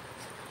అనమాట,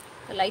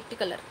 లైట్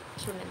కలర్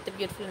చూడండి ఎంత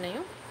బ్యూటిఫుల్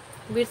ఉన్నాయో.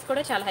 బీడ్స్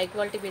కూడా చాలా హై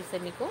క్వాలిటీ బీడ్స్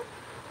మీకు.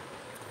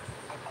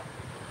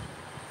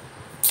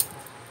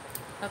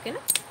 ఓకేనా,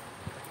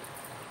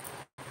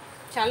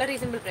 చాలా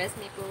రీజనబుల్ ప్రైస్.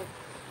 మీకు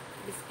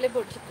డిస్ప్లే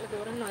బోర్డు చాలా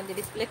దూరంలో ఉంది,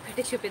 డిస్ప్లే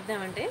పెట్టి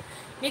చూపిద్దామంటే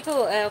మీకు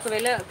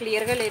ఒకవేళ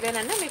క్లియర్గా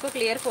లేదనన్నా మీకు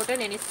క్లియర్ ఫోటో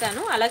నేను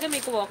ఇస్తాను. అలాగే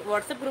మీకు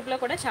వాట్సాప్ గ్రూప్లో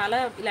కూడా చాలా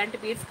ఇలాంటి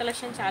బీడ్స్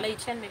కలెక్షన్ చాలా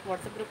ఇచ్చాను మీకు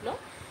వాట్సాప్ గ్రూప్లో,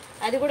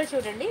 అది కూడా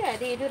చూడండి.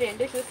 అది ఇది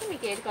రెండు చూసి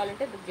మీకు ఏది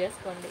కావాలంటే బుక్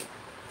చేసుకోండి.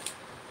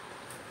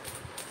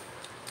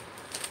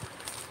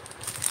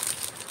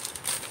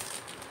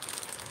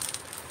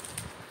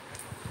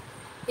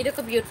 ఇది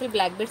ఒక బ్యూటిఫుల్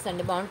బ్లాక్ బీడ్స్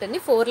అండి, బాగుంటుంది.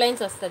 4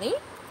 లైన్స్ వస్తుంది,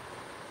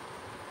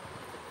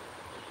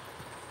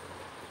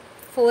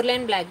 4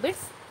 లైన్ బ్లాక్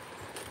బీడ్స్.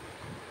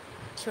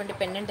 చూడండి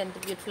పెండెంట్ ఎంత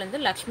బ్యూటిఫుల్ ఉందో,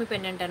 లక్ష్మీ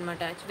పెండెంట్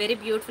అనమాట. వెరీ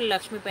బ్యూటిఫుల్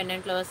లక్ష్మీ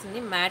పెండెంట్లో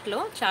వస్తుంది, మ్యాట్లో.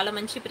 చాలా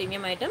మంచి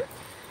ప్రీమియం ఐటమ్.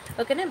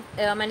 ఓకేనా.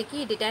 మనకి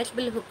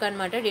డిటాచబుల్ హుక్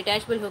అనమాట.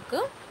 డిటాచబుల్ హుక్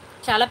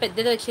చాలా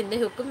పెద్దది వచ్చింది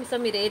హుక్. సో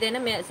మీరు ఏదైనా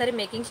సరే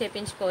మేకింగ్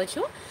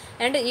చేయించుకోవచ్చు.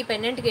 అండ్ ఈ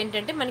పెండెంట్కి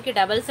ఏంటంటే మనకి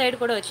డబల్ సైడ్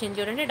కూడా వచ్చింది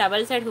చూడండి.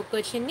 డబల్ సైడ్ హుక్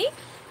వచ్చింది,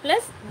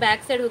 ప్లస్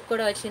బ్యాక్ సైడ్ హుక్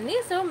కూడా వచ్చింది.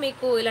 సో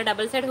మీకు ఇలా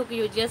డబల్ సైడ్ హుక్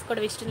యూజ్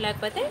చేసుకోవడం ఇష్టం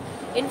లేకపోతే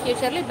ఇన్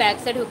ఫ్యూచర్లో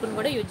బ్యాక్ సైడ్ హుక్ను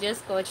కూడా యూజ్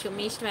చేసుకోవచ్చు.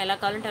 మీ ఇష్టం, ఎలా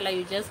కావాలంటే అలా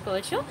యూజ్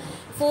చేసుకోవచ్చు.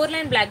 4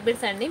 లైన్ బ్లాక్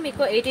బీడ్స్ అండి,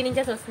 మీకు 18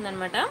 ఇంచెస్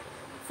వస్తుందన్నమాట.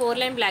 4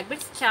 లైన్ బ్లాక్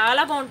బీడ్స్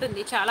చాలా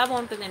బాగుంటుంది, చాలా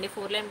బాగుంటుందండి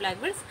 4 లైన్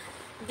బ్లాక్ బీడ్స్.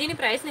 దీని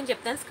ప్రైస్ నేను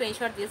చెప్తాను, స్క్రీన్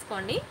షాట్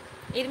తీసుకోండి.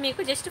 ఇది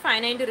మీకు జస్ట్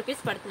 590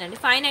 రూపీస్ పడుతుందండి.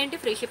 590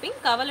 ఫ్రీ షిప్పింగ్.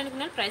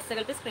 కావాలనుకున్న ప్రైస్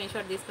కలిపి స్క్రీన్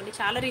షాట్ తీసుకోండి.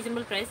 చాలా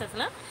రీజనబుల్ ప్రైస్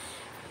అసలు.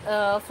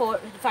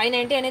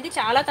 590 అనేది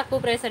చాలా తక్కువ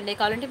ప్రైస్ అండి.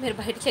 కావాలంటే మీరు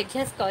బయట చెక్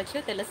చేసుకోవచ్చు,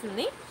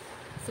 తెలుస్తుంది.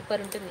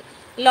 సూపర్ ఉంటుంది.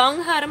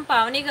 లాంగ్ హారం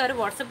పావని గారు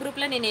వాట్సాప్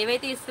గ్రూప్లో నేను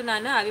ఏవైతే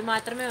ఇస్తున్నానో అవి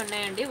మాత్రమే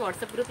ఉన్నాయండి.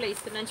 వాట్సాప్ గ్రూప్లో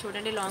ఇస్తున్నాను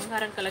చూడండి. లాంగ్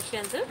హారం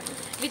కలెక్షన్స్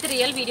విత్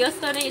రియల్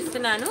వీడియోస్తోనే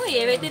ఇస్తున్నాను.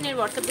 ఏవైతే నేను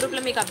వాట్సాప్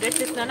గ్రూప్లో మీకు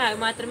అప్డేట్స్ ఇస్తున్నానో అవి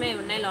మాత్రమే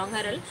ఉన్నాయి లాంగ్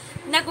హారాలు.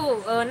 నాకు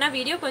నా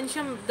వీడియో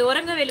కొంచెం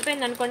దూరంగా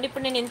వెళ్ళిపోయింది అనుకోండి.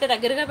 ఇప్పుడు నేను ఇంత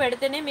దగ్గరగా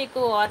పెడితేనే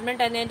మీకు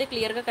ఆర్నమెంట్ అనేది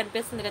క్లియర్గా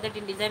కనిపిస్తుంది కదా,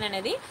 దీని డిజైన్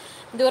అనేది.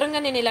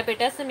 దూరంగా నేను ఇలా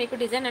పెట్టేస్తే మీకు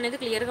డిజైన్ అనేది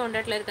క్లియర్గా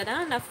ఉండట్లేదు కదా.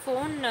 నా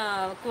ఫోన్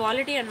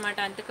క్వాలిటీ అనమాట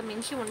అంతకు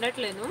మించి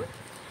ఉండట్లేదు.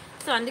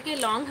 సో అందుకే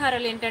లాంగ్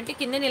హారాలు ఏంటంటే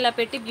కిందని ఇలా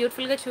పెట్టి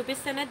బ్యూటిఫుల్గా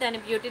చూపిస్తేనే దాని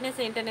బ్యూటీనెస్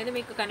ఏంటనేది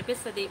మీకు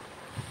కనిపిస్తుంది.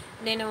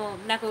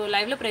 నాకు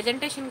లైవ్లో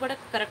ప్రజెంటేషన్ కూడా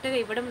కరెక్ట్గా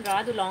ఇవ్వడం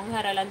రాదు లాంగ్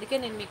హారాలు. అందుకే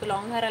నేను మీకు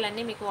లాంగ్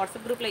హారాలన్నీ మీకు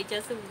వాట్సాప్ గ్రూప్లో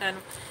ఇచ్చేస్తూ ఉంటాను.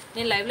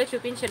 నేను లైవ్లో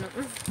చూపించను,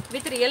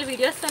 విత్ రియల్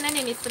వీడియోస్తోనే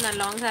నేను ఇస్తున్నాను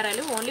లాంగ్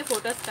హారాలు, ఓన్లీ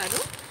ఫొటోస్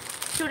కాదు.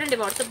 చూడండి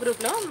వాట్సాప్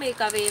గ్రూప్లో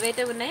మీకు అవి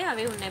ఏవైతే ఉన్నాయో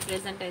అవే ఉన్నాయి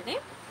ప్రెజెంట్ అయితే.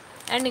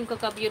 అండ్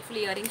ఇంకొక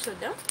బ్యూటిఫుల్ ఇయర్ రింగ్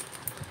చూద్దాం.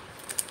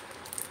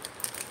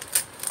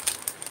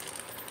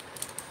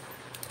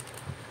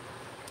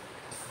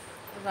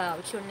 వావ్,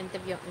 చూడండి ఎంత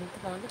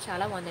బాగుంది,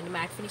 చాలా బాగుందండి.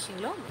 మ్యాట్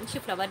ఫినిషింగ్లో మంచి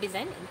ఫ్లవర్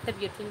డిజైన్, ఎంత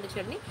బ్యూటిఫుల్ ఉందో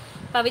చూడండి.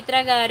 పవిత్ర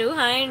గారు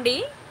హాయ్ అండి.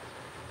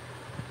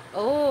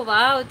 ఓ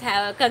వావ్,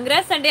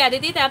 కంగ్రాట్స్ అండి.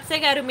 అదితి తాప్సే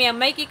గారు మీ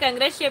అమ్మాయికి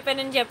కంగ్రాట్స్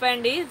చెప్పానని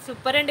చెప్పండి.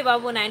 సూపర్ అండి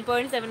బాబు.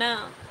 9.7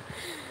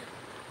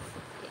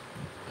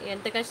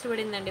 ఎంత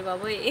కష్టపడిందండి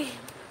బాబోయ్.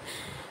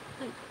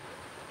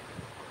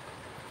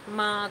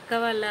 మా అక్క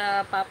వాళ్ళ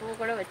పాప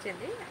కూడా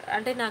వచ్చింది.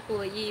 అంటే నాకు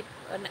ఈ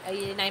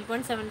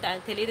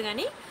 9.7 తెలియదు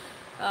కానీ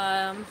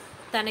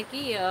తనకి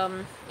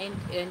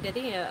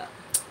ఏంటది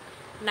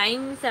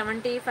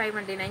 975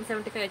 అండి.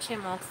 975 వచ్చాయి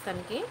మార్క్స్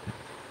తనకి.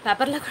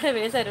 పేపర్లో కూడా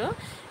వేశారు.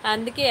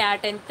 అందుకే ఆ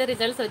 10th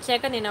రిజల్ట్స్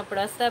వచ్చాక నేను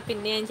అప్పుడు వస్తా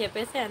పిన్ని అని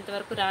చెప్పేసి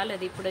అంతవరకు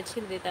రాలేదు. ఇప్పుడు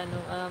వచ్చింది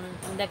తను.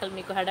 ఇందాక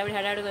మీకు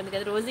హడావిడిగా ఉంది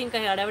కదా, రోజు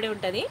ఇంకా హడావిడి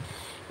ఉంటుంది.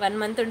 1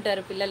 మంత్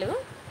ఉంటారు పిల్లలు.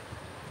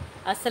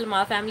 అస్సలు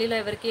మా ఫ్యామిలీలో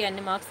ఎవరికి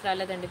అన్ని మార్క్స్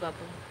రాలేదండి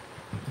బాబు.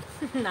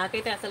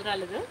 నాకైతే అసలు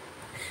రాలేదు.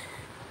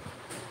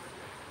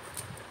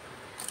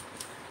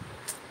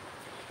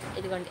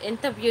 ఇదిగోండి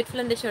ఎంత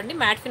బ్యూటిఫుల్ ఉంది చూడండి.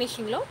 మ్యాట్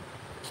ఫినిషింగ్లో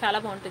చాలా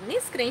బాగుంటుంది.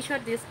 స్క్రీన్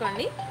షాట్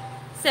తీసుకోండి.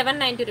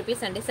 790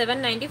 రూపీస్ అండి.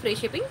 790 ఫ్రీ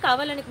షిప్పింగ్.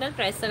 కావాలనుకున్న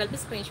ప్రైస్తో కలిపి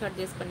స్క్రీన్ షాట్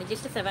తీసుకోండి.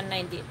 Just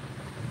 790.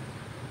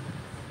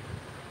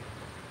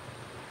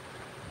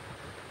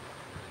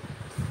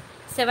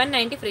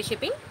 790 free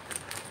shipping.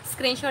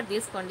 Screen shot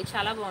తీసుకోండి,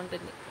 చాలా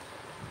బాగుంటుంది.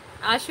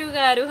 ఆశు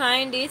గారు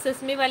హాయ్ అండి.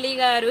 సుస్మి వల్లి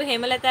గారు,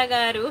 హేమలత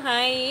గారు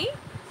హాయ్.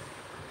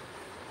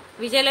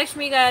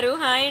 విజయలక్ష్మి గారు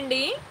హాయ్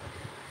అండి.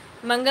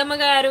 మంగమ్మ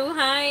గారు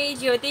హాయ్.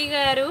 జ్యోతి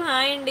గారు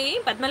హాయ్ అండి.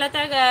 పద్మలత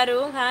గారు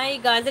హాయ్.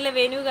 గాజుల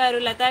వేణు గారు,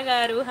 లత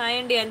గారు హాయ్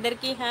అండి.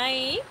 అందరికీ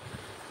హాయ్.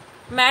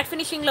 మ్యాట్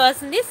ఫినిషింగ్లో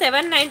వస్తుంది.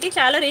 790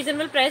 చాలా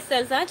రీజనబుల్ ప్రైస్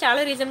తెలుసా,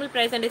 చాలా రీజనబుల్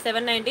ప్రైస్ అండి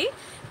 790.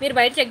 మీరు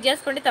బయట చెక్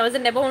చేసుకోండి,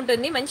 1000 అబవ్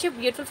ఉంటుంది. మంచి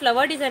బ్యూటిఫుల్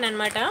ఫ్లవర్ డిజైన్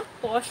అనమాట,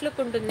 పాష్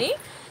లుక్ ఉంటుంది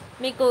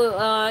మీకు.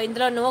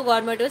 ఇందులో నో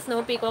గవర్నమెంట్స్, నో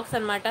పీకాక్స్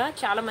అనమాట.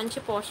 చాలా మంచి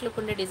పాష్ లుక్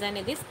ఉండే డిజైన్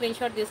ఇది. స్క్రీన్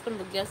షాట్ తీసుకొని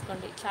బుక్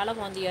చేసుకోండి. చాలా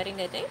బాగుంది ఇయర్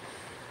రింగ్ అయితే,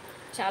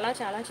 చాలా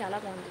చాలా చాలా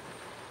బాగుంది.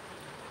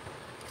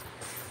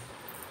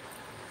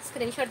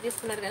 స్క్రీన్ షాట్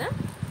తీసుకున్నారు కదా,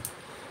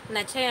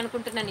 నచ్చాయి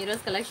అనుకుంటున్నాను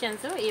ఈరోజు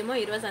కలెక్షన్స్. ఏమో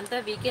ఈరోజు అంతా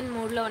వీకెండ్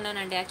మూడ్లో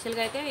ఉన్నానండి.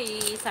 యాక్చువల్గా అయితే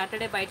ఈ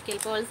సాటర్డే బయటకు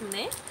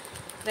వెళ్ళిపోవాల్సిందే,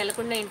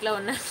 వెళ్ళకుండా ఇంట్లో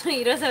ఉన్నాను.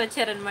 ఈరోజు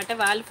వచ్చారనమాట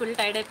వాళ్ళు. ఫుల్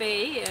టైర్డ్ అయిపోయి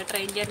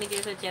ట్రైన్ జర్నీ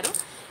చేసి వచ్చారు.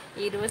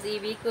 ఈరోజు ఈ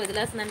వీక్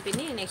వదిలేస్తున్నాను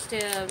పిన్ని, నెక్స్ట్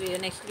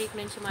వీక్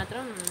నుంచి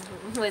మాత్రం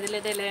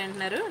వదిలేదేలే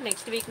అంటున్నారు.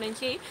 నెక్స్ట్ వీక్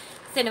నుంచి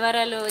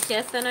శనివారాలు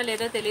చేస్తానో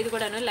లేదో తెలియదు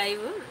కూడాను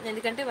లైవ్.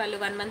 ఎందుకంటే వాళ్ళు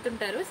 1 మంత్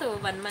ఉంటారు. సో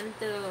 1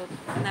 మంత్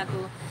నాకు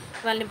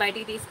వాళ్ళని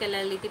బయటికి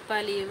తీసుకెళ్ళాలి,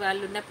 తిప్పాలి,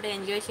 వాళ్ళు ఉన్నప్పుడే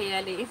ఎంజాయ్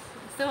చేయాలి.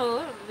 సో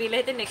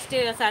వీలైతే నెక్స్ట్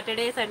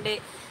సాటర్డే సండే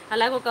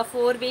అలాగ ఒక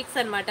 4 వీక్స్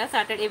అనమాట.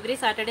 ఎవ్రీ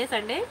సాటర్డే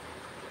సండే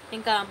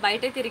ఇంకా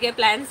బయట తిరిగే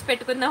ప్లాన్స్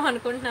పెట్టుకుందాం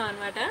అనుకుంటున్నాం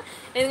అనమాట.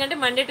 ఎందుకంటే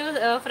మండే టు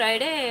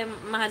ఫ్రైడే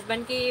మా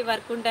హస్బెండ్కి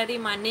వర్క్ ఉంటుంది,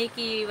 మా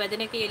అన్నయ్యకి,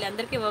 వదినకి,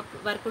 వీళ్ళందరికీ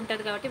వర్క్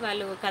ఉంటుంది కాబట్టి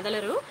వాళ్ళు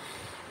కదలరు.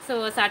 సో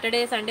సాటర్డే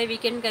సండే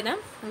వీకెండ్ కదా,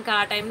 ఇంకా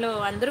ఆ టైంలో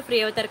అందరూ ఫ్రీ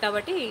అవుతారు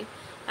కాబట్టి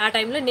ఆ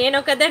టైంలో నేను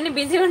ఒకదాన్ని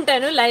బిజీ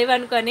ఉంటాను లైవ్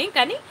అనుకొని.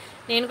 కానీ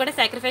నేను కూడా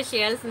సాక్రిఫైస్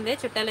చేయాల్సిందే,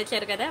 చుట్టాలు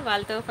వచ్చారు కదా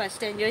వాళ్ళతో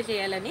ఫస్ట్ ఎంజాయ్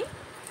చేయాలని.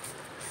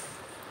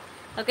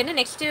 ఓకేనా.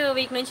 నెక్స్ట్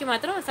వీక్ నుంచి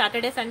మాత్రం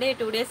Saturday Sunday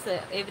 2 days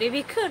every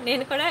week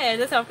నేను కూడా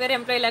యాజ్ అ సాఫ్ట్వేర్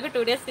ఎంప్లాయీ లాగా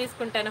 2 డేస్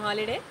తీసుకుంటాను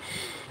హాలిడే.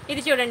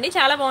 ఇది చూడండి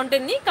చాలా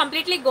బాగుంటుంది.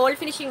 కంప్లీట్లీ గోల్డ్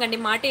ఫినిషింగ్ అండి.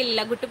 మాటి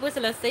ఇలా గుట్టు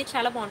పూసలు వస్తాయి,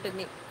 చాలా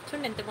బాగుంటుంది.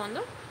 చూడండి ఎంత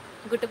బాగుందో.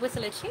 గుట్టు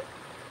పూసలు వచ్చి.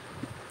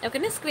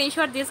 ఓకేనా, స్క్రీన్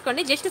షాట్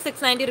తీసుకోండి. జస్ట్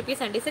 690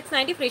 రూపీస్ అండి.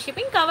 690 ఫ్రీ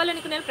షిప్పింగ్.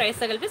 కావాలనుకునే ప్రైస్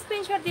తగిలిపి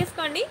స్క్రీన్ షాట్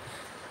తీసుకోండి.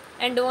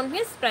 అండ్ డోంట్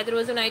మిస్,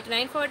 ప్రతిరోజు నైట్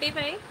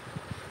 9:45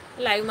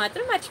 లైవ్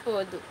మాత్రం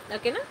మర్చిపోవద్దు.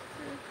 ఓకేనా.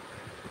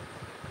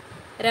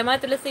 రమా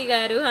తులసి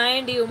గారు హాయ్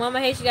అండి. ఉమా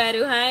మహేష్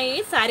గారు హాయ్.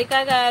 సారిక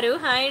గారు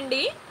హాయ్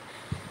అండి.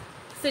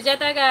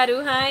 సుజాత గారు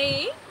హాయ్.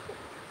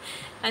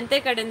 అంతే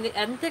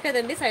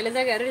కదండి శైలజ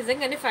గారు.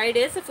 నిజంగానే 5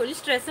 days ఫుల్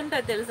స్ట్రెస్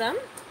ఉంటుంది తెలుసా.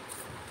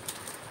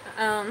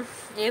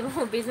 ఏమో,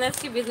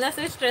 బిజినెస్కి బిజినెస్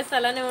స్ట్రెస్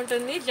అలానే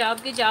ఉంటుంది,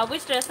 జాబ్కి జాబ్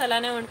స్ట్రెస్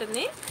అలానే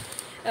ఉంటుంది.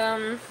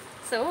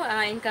 సో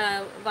ఇంకా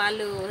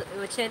వాళ్ళు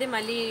వచ్చేది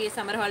మళ్ళీ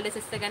సమ్మర్ హాలిడేస్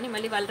ఇస్తే కానీ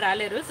మళ్ళీ వాళ్ళు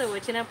రాలేరు. సో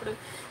వచ్చినప్పుడు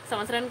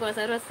సంవత్సరానికి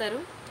ఒకసారి వస్తారు.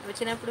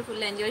 వచ్చినప్పుడు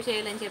ఫుల్ ఎంజాయ్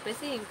చేయాలని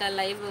చెప్పేసి ఇంకా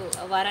లైవ్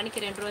వారానికి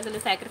 2 రోజులు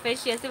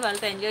సాక్రిఫైస్ చేసి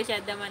వాళ్ళతో ఎంజాయ్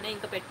చేద్దామని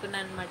ఇంకా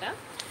పెట్టుకున్నాను అనమాట.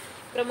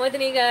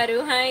 ప్రమోదిని గారు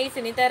హాయ్.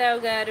 సునీతారావు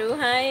గారు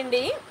హాయ్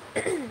అండి.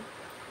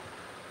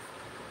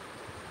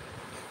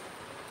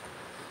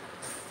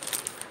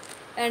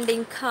 అండ్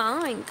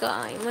ఇంకా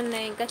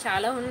ఏమున్నాయి, ఇంకా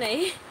చాలా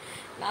ఉన్నాయి.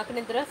 నాకు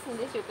నిద్ర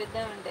వస్తుంది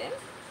చూపిద్దామంటే.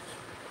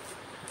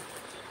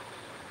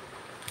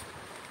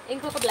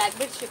 ఇంకొక బ్లాక్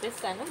బీడ్స్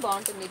చూపిస్తాను,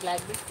 బాగుంటుంది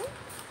బ్లాక్ బీడ్స్.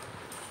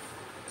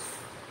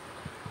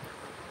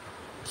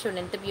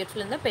 చూడండి ఎంత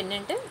బ్యూటిఫుల్ ఉందో.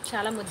 పెన్నెంట్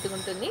చాలా ముద్దుగా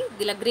ఉంటుంది.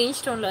 ఇలా గ్రీన్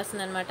స్టోన్లో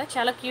వస్తుంది అనమాట.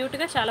 చాలా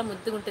క్యూట్గా చాలా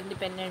ముద్దుగా ఉంటుంది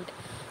పెన్నెంట్.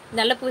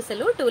 నల్ల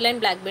పూసలు 2 లైన్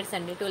బ్లాక్ బీడ్స్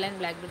అండి. 2 లైన్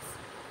బ్లాక్ బీడ్స్.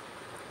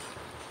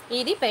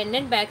 ఇది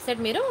పెండెంట్ బ్యాక్ సైడ్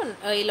మీరు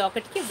ఈ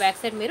లాకెట్కి బ్యాక్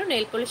సైడ్ మీరు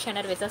నెయిల్ పాలిష్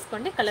షైనర్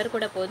వేసేసుకోండి. కలర్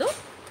కూడా పోదు.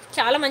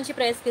 చాలా మంచి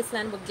ప్రైస్కి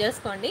ఇస్తున్నాను, బుక్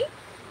చేసుకోండి.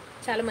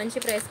 చాలా మంచి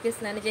ప్రైస్కి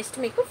ఇస్తున్నాను. జస్ట్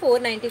మీకు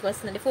 490కి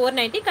వస్తుందండి.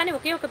 490 కానీ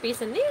ఒకే ఒక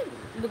పీస్ ఉంది,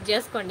 బుక్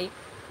చేసుకోండి.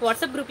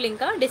 వాట్సాప్ గ్రూప్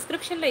లింక్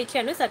డిస్క్రిప్షన్లో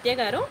ఇచ్చాను. సత్య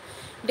గారు,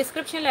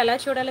 డిస్క్రిప్షన్లో ఎలా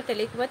చూడాలో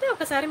తెలియకపోతే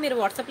ఒకసారి మీరు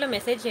వాట్సాప్లో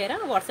మెసేజ్ చేయరా,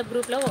 వాట్సాప్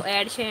గ్రూప్లో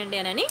యాడ్ చేయండి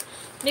అని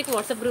మీకు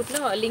వాట్సాప్ గ్రూప్లో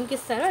లింక్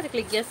ఇస్తారు. అది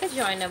క్లిక్ చేస్తే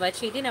జాయిన్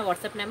అవ్వచ్చు. ఇది నా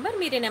వాట్సాప్ నెంబర్.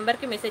 మీరు ఈ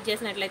నెంబర్కి మెసేజ్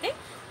చేసినట్లయితే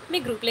మీ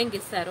గ్రూప్ లింక్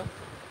ఇస్తారు.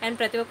 అండ్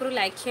ప్రతి ఒక్కరు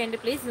లైక్ చేయండి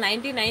ప్లీజ్.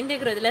 99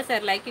 దగ్గర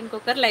వదిలేసారు లైక్.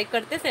 ఇంకొకరు లైక్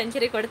కొడితే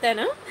సెంచరీ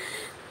కొడతాను.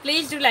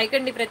 ప్లీజ్ డూ లైక్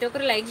అండి. ప్రతి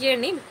ఒక్కరు లైక్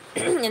చేయండి.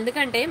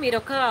 ఎందుకంటే మీరు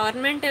ఒక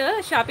ఆర్నమెంట్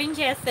షాపింగ్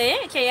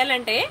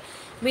చేయాలంటే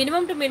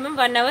మినిమం టు మినిమం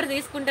 1 hour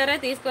తీసుకుంటారా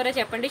తీసుకోరా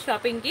చెప్పండి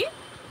షాపింగ్కి.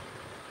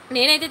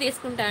 నేనైతే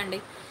తీసుకుంటా అండి.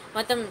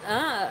 మొత్తం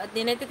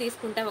నేనైతే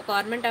తీసుకుంటా. ఒక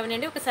ఆర్నమెంట్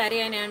అవనండి, ఒక శారీ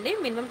అయినా అండి,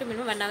 మినిమం టు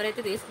మినిమం 1 hour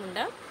అయితే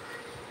తీసుకుంటా.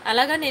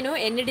 అలాగా నేను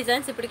ఎన్ని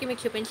డిజైన్స్ ఇప్పటికీ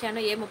మీకు చూపించాను,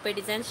 30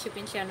 డిజైన్స్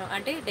చూపించాను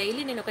అంటే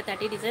డైలీ నేను ఒక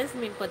 30 డిజైన్స్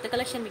మీకు కొత్త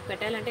కలెక్షన్ మీకు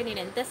పెట్టాలంటే నేను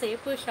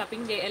ఎంతసేపు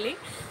షాపింగ్ చేయాలి,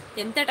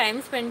 ఎంత టైం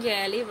స్పెండ్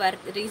చేయాలి,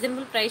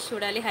 రీజనబుల్ ప్రైస్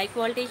చూడాలి, హై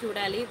క్వాలిటీ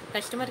చూడాలి,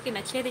 కస్టమర్కి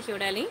నచ్చేది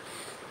చూడాలి.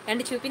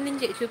 అండ్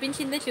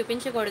చూపించిందే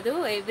చూపించకూడదు.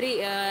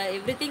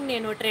 ఎవ్రీథింగ్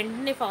నేను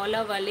ట్రెండ్ని ఫాలో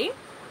అవ్వాలి.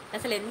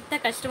 అసలు ఎంత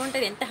కష్టం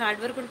ఉంటుంది, ఎంత హార్డ్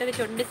వర్క్ ఉంటుంది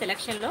చూడండి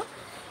సెలక్షన్లో.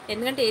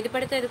 ఎందుకంటే ఏది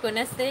పడితే అది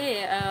కొనేస్తే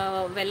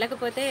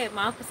వెళ్ళకపోతే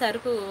మాకు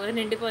సరుకు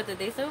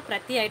నిండిపోతుంది. సో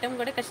ప్రతి ఐటెం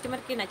కూడా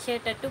కస్టమర్కి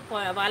నచ్చేటట్టు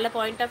వాళ్ళ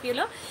పాయింట్ ఆఫ్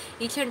వ్యూలో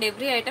ఈచ్ అండ్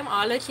ఎవ్రీ ఐటెం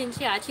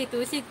ఆలోచించి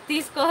ఆచితూసి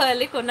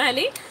తీసుకోవాలి,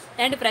 కొనాలి.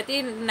 అండ్ ప్రతి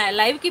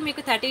లైవ్కి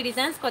మీకు 30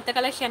 డిజైన్స్ కొత్త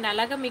కలెక్షన్.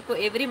 అలాగా మీకు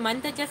ఎవ్రీ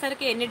మంత్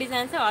వచ్చేసరికి ఎన్ని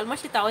డిజైన్స్,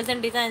 ఆల్మోస్ట్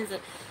 1000 డిజైన్స్.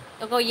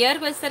 ఒక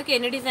ఇయర్కి వచ్చేసరికి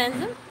ఎన్ని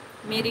డిజైన్స్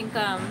మీరు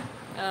ఇంకా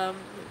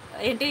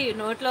ఏంటి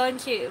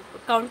నోట్లోంచి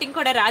కౌంటింగ్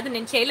కూడా రాదు.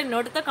 నేను చేయలేను,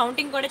 నోటుతో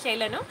కౌంటింగ్ కూడా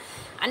చేయలేను.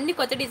 అన్ని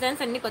కొత్త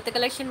డిజైన్స్, అన్ని కొత్త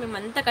కలెక్షన్ మేము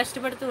అంతా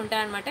కష్టపడుతూ ఉంటాం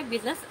అనమాట.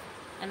 బిజినెస్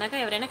అన్నాక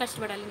ఎవరైనా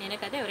కష్టపడాలి, నేనే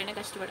కదా ఎవరైనా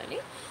కష్టపడాలి.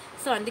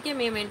 సో అందుకే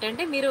మేము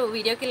ఏంటంటే మీరు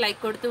వీడియోకి లైక్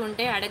కొడుతూ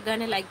ఉంటే,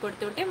 అడగగానే లైక్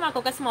కొడుతూ ఉంటే మాకు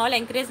ఒక స్మాల్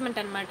ఎంకరేజ్మెంట్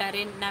అనమాట.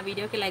 అరే నా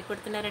వీడియోకి లైక్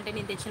కొడుతున్నారంటే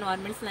నేను తెచ్చిన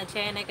ఆర్నమెంట్స్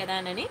నచ్చాయనే కదా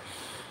అని.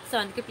 సో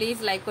అందుకే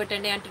ప్లీజ్ లైక్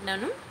కొట్టండి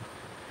అంటున్నాను.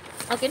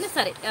 ఓకేనా.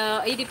 సరే,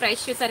 ఇది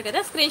ప్రైస్ చూసారు కదా,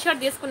 స్క్రీన్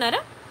షాట్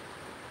తీసుకున్నారా?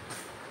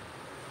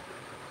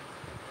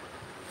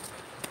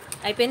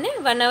 అయిపోయింది.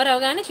 1 hour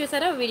అవగానే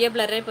చూసారా వీడియో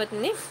బ్లర్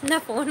అయిపోతుంది. నా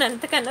ఫోన్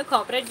అంతకన్నా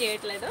కోఆపరేట్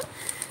చేయట్లేదు.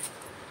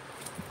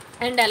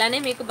 అండ్ అలానే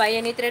మీకు బై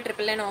ఎనీ 3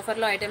 999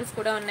 ఆఫర్లో ఐటమ్స్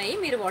కూడా ఉన్నాయి.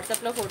 మీరు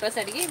వాట్సాప్లో ఫొటోస్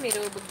అడిగి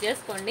మీరు బుక్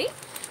చేసుకోండి.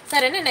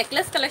 సరేనా.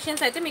 నెక్లెస్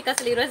కలెక్షన్స్ అయితే మీకు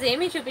అసలు ఈరోజు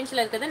ఏమీ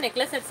చూపించలేదు కదా.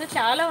 నెక్లెస్ సెట్స్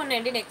చాలా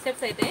ఉన్నాయండి, నెక్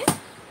సెట్స్ అయితే.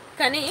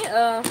 కానీ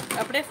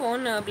అప్పుడే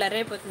ఫోన్ బ్లర్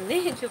అయిపోతుంది,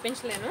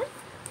 చూపించలేను.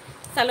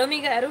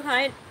 సలోమి గారు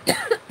హాయ్.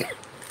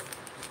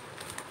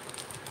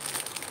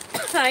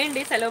 హాయ్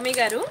అండి సలోమి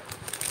గారు.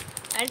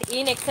 అండ్ ఈ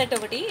నెక్ సెట్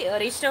ఒకటి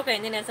రీస్టాక్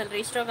అయింది. నేను అసలు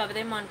రీస్టాక్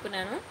అవ్వదేమో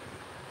అనుకున్నాను.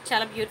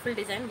 చాలా బ్యూటిఫుల్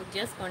డిజైన్, బుక్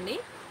చేసుకోండి.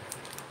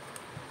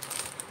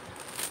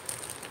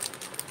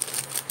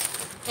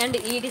 అండ్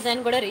ఈ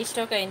డిజైన్ కూడా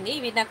రీస్టాక్ అయింది.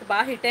 ఇవి నాకు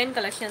బాగా హిట్ అయిన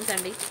కలెక్షన్స్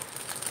అండి.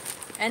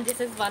 And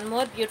this is one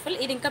more beautiful.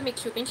 ఇది ఇంకా మీకు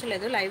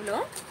చూపించలేదు లైవ్లో,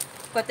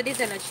 కొత్త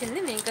డిజైన్ వచ్చింది,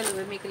 నేను ఇంకా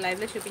మీకు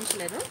లైవ్లో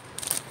చూపించలేదు.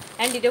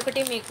 అండ్ ఇది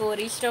ఒకటి మీకు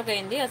రీస్టాక్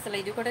అయింది. అసలు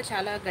ఇది కూడా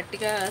చాలా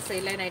గట్టిగా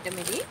సేల్ అయిన ఐటమ్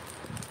ఇది.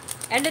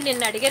 అండ్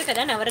నిన్న అడిగారు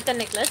కదా నవరత్న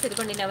నెక్లెస్,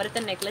 ఇదిగోండి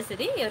నవరత్న నెక్లెస్.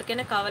 ఇది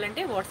ఎవరికైనా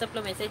కావాలంటే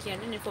వాట్సాప్లో మెసేజ్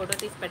చేయండి, నేను ఫోటో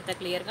తీసి పెడతా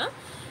క్లియర్గా.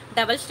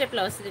 డబల్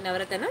స్టెప్లో వస్తుంది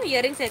నవరత్న.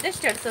 ఇయర్ రింగ్స్ అయితే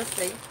స్టడ్స్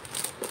వస్తాయి.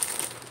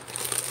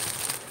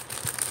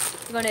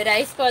 ఇదిగోండి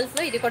రైస్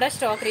పర్ల్స్లో ఇది కూడా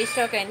స్టాక్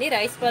రీస్టాక్ అయింది.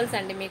 రైస్ పర్ల్స్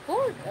అండి మీకు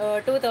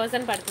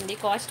 2000 పడుతుంది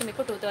కాస్ట్,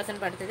 మీకు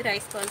 2000 పడుతుంది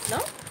రైస్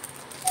పర్ల్స్లో.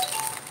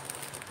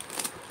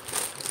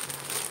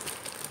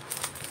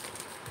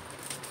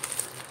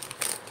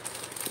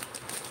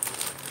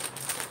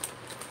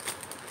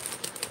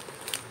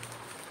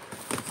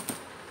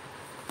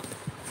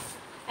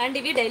 అండ్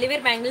ఇవి డైలీ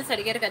వేర్ బ్యాంగిల్స్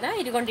అడిగారు కదా,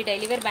 ఇదిగోండి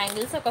డైలీ వేర్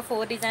బ్యాంగిల్స్ ఒక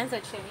 4 డిజైన్స్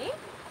వచ్చాయి.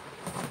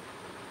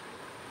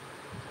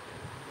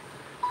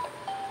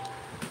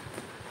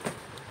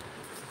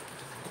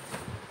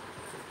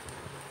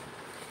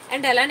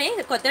 అండ్ అలానే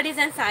కొత్త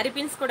డిజైన్ సారీ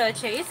పిన్స్ కూడా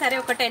వచ్చాయి. సరే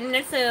ఒక 10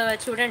 మినిట్స్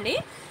చూడండి,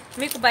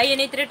 మీకు బై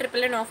ఎనీ 3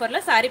 999 ఆఫర్లో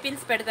సారీ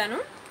పిన్స్ పెడతాను.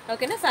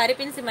 ఓకేనా, సారీ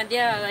పిన్స్ ఈ మధ్య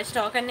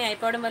స్టాక్ అన్నీ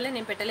అయిపోవడం వల్ల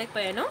నేను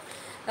పెట్టలేకపోయాను.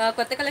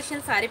 కొత్త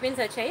కలెక్షన్ సారీ పిన్స్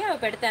వచ్చాయి, అవి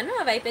పెడతాను.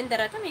 అవి అయిపోయిన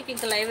తర్వాత మీకు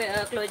ఇంకా లైవ్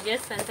క్లోజ్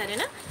చేస్తాను.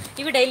 సరేనా,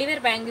 ఇవి డైలీ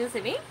వేర్ బ్యాంగిల్స్.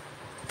 ఇవి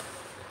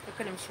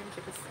ఒక్క నిమిషం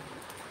చూపిస్తాను.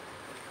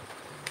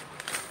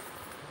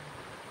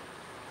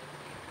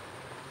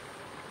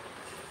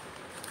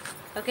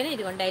 ఓకేనా,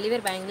 ఇదిగోండి డైలీ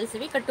వేర్ బ్యాంగిల్స్.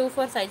 ఇవి ఇక్కడ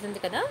 2-4 సైజ్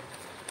ఉంది కదా.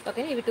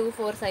 ఓకేనా, ఇవి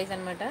 2-4 సైజ్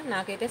అనమాట.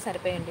 నాకైతే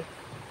సరిపోయండి.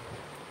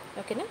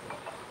 ఓకేనా,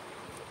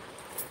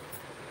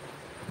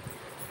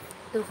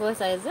 2-4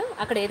 సైజు.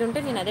 అక్కడ ఏది ఉంటే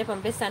నేను అదే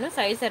పంపిస్తాను.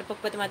 సైజ్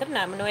సరిపోకపోతే మాత్రం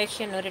no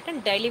exchange no return.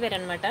 Daily wear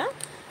అనమాట.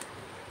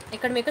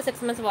 ఇక్కడ మీకు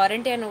 6 months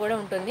వారంటీ అని కూడా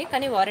ఉంటుంది,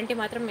 కానీ వారంటీ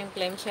మాత్రం మేము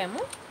క్లెయిమ్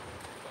చేయము.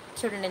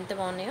 చూడండి ఎంత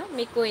బాగున్నాయో.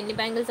 మీకు ఎన్ని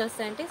బ్యాంగిల్స్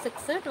వస్తాయంటే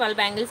 6-12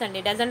 బ్యాంగిల్స్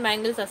అండి. డజన్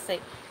బ్యాంగిల్స్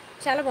వస్తాయి.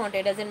 చాలా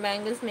బాగుంటాయి. డజన్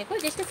బ్యాంగిల్స్ మీకు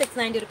జస్ట్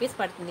 690 రూపీస్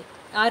పడుతుంది.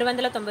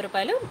 690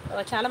 రూపాయలు.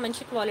 చాలా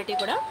మంచి క్వాలిటీ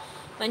కూడా,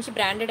 మంచి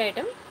బ్రాండెడ్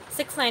ఐటమ్.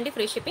 690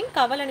 free shipping.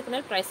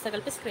 కావాలనుకున్న ప్రైస్తో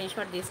కలిపి స్క్రీన్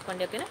షాట్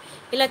తీసుకోండి. ఓకేనా,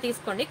 ఇలా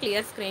తీసుకోండి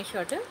క్లియర్ స్క్రీన్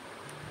షాట్.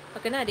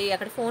 ఓకేనా, అది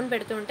అక్కడ ఫోన్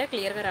పెడుతుంటే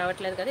క్లియర్గా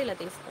రావట్లేదు కదా, ఇలా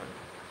తీసుకోండి.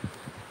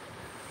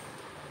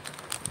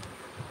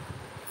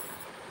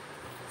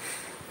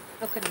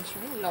 ఒక్క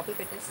నిమిషం లోపల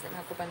పెట్టేస్తే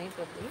నాకు పని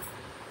అయిపోద్ది.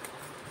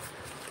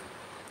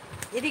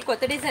 ఇది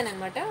కొత్త డిజైన్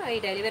అనమాట. ఈ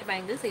డైలీ వేర్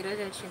బ్యాంగిల్స్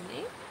ఈరోజు వచ్చింది.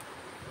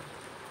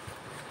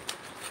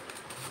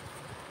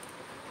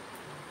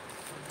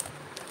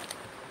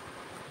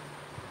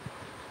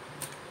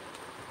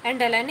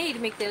 అండ్ అలానే ఇది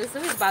మీకు తెలుసు,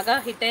 ఇది బాగా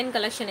హిట్ అయిన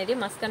కలెక్షన్. ఇది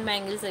మస్కన్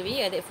బ్యాంగిల్స్. ఇవి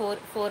అదే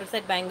 4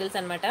 సెట్ బ్యాంగిల్స్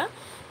అనమాట.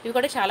 ఇవి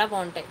కూడా చాలా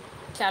బాగుంటాయి,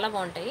 చాలా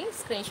బాగుంటాయి.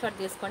 స్క్రీన్ షాట్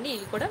తీసుకోండి.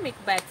 ఇవి కూడా మీకు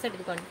బ్యాక్ సైడ్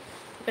ఇదిగోండి,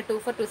 ఇక్కడ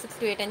 24, 26,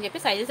 28 అని చెప్పి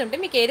సైజెస్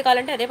ఉంటాయి. మీకు ఏది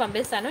కావాలంటే అదే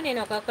పంపిస్తాను. నేను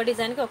ఒక్కొక్క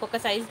డిజైన్కి ఒక్కొక్క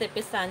సైజ్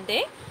తెప్పిస్తాను అంతే.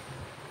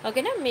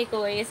 ఓకేనా, మీకు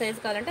ఏ సైజ్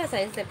కావాలంటే ఆ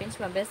సైజ్ తెప్పించి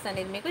పంపిస్తాను.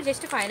 ఇది మీకు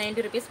జస్ట్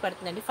 590 రూపీస్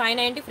పడుతుందండి.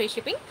 590 ఫ్రీ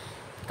షిప్పింగ్.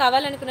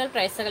 కావాలనుకున్న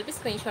ప్రైస్తో కలిపి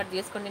స్క్రీన్ షాట్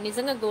తీసుకోండి.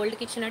 నిజంగా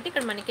గోల్డ్కి ఇచ్చినట్టు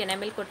ఇక్కడ మనకి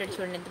ఎనామిల్ కొట్టెడ్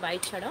చూడండి ఎంత బాగా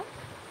ఇచ్చాడో,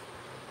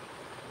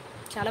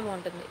 చాలా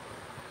బాగుంటుంది.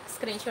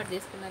 స్క్రీన్ షాట్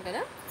తీసుకున్నాం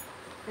కదా.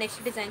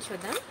 నెక్స్ట్ డిజైన్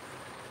చూద్దాం.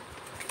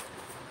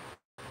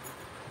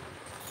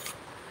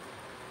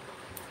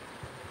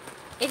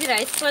 ఇది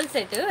రైస్ పల్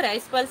సెట్.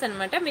 రైస్ పల్స్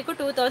అనమాట. మీకు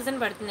 2000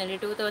 పడుతుందండి.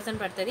 2000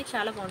 పడుతుంది.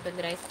 చాలా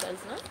బాగుంటుంది రైస్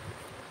పల్స్.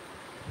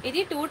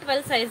 ఇది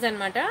 212 సైజ్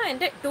అనమాట.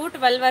 అంటే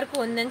 212 వరకు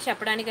ఉందని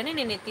చెప్పడానికని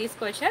నేను ఇది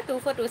తీసుకొచ్చా.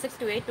 24, 26,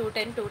 28,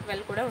 210,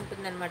 212 కూడా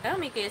ఉంటుందన్నమాట.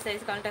 మీకు ఏ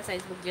సైజ్ కావాలంటే ఆ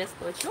సైజ్ బుక్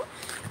చేసుకోవచ్చు.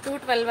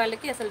 212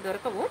 వాళ్ళకి అసలు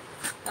దొరకవు.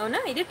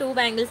 అవునా, ఇది 2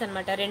 బ్యాంగిల్స్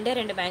అనమాట.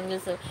 రెండు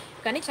బ్యాంగిల్స్,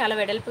 కానీ చాలా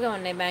వెడల్పుగా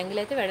ఉన్నాయి.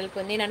 బ్యాంగిల్ అయితే వెడల్పు.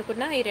 నేను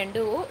అనుకున్నా ఈ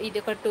రెండు, ఇది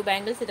ఒక 2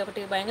 బ్యాంగిల్స్, ఇది ఒక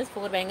 2 బ్యాంగిల్స్,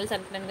 4 బ్యాంగిల్స్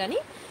అనుకున్నాను, కానీ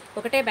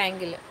ఒకటే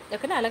బ్యాంగిల్.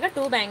 ఓకేనా, అలాగా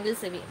 2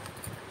 బ్యాంగిల్స్ ఇవి.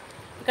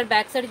 ఇక్కడ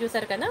బ్యాక్ సైడ్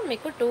చూసారు కదా,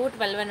 మీకు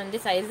 212 అని ఉంది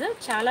సైజు.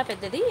 చాలా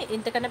పెద్దది,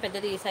 ఇంతకన్నా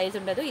పెద్దది ఈ సైజ్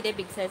ఉండదు. ఇదే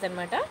బిగ్ సైజ్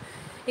అనమాట.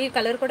 ఈ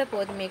కలర్ కూడా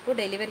పోదు, మీకు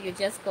డెలివరీ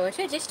యూజ్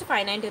చేసుకోవచ్చు. జస్ట్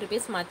 590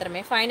 రూపీస్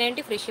మాత్రమే.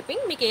 590 ఫ్రీ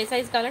షిప్పింగ్. మీకు ఏ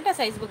సైజ్ కావాలంటే ఆ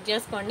సైజ్ బుక్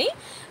చేసుకోండి.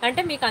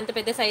 అంటే మీకు అంత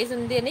పెద్ద సైజ్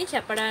ఉంది అని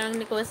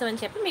చెప్పడానికి కోసం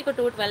అని చెప్పి మీకు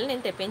 212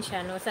 నేను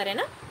తెప్పించాను.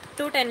 సరేనా,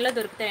 210లో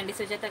దొరుకుతాయండి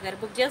సుజాత గారు.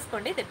 బుక్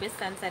చేసుకోండి,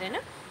 తెప్పిస్తాను.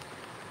 సరేనా,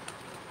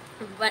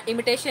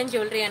 ఇమిటేషన్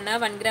జ్యువెలరీ అన్నా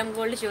 1 గ్రామ్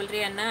గోల్డ్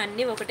జ్యువెలరీ అన్నా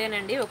అన్నీ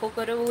ఒకటేనండి.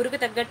 ఒక్కొక్కరు ఊరికి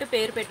తగ్గట్టు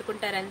పేరు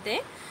పెట్టుకుంటారు అంతే.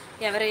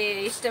 ఎవరి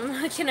ఇష్టం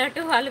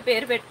వచ్చినట్టు వాళ్ళు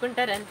పేరు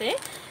పెట్టుకుంటారు అంతే.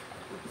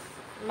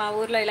 మా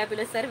ఊర్లో ఇలా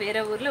పిలుస్తారు,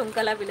 వేరే ఊర్లో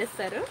ఇంకోలా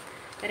పిలుస్తారు.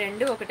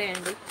 రెండు ఒకటే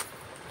అండి.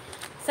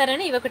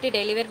 సరేనా, ఇవి ఒకటి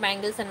డైలీ వేర్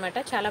బ్యాంగిల్స్ అనమాట.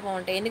 చాలా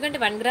బాగుంటాయి. ఎందుకంటే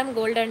 1 గ్రామ్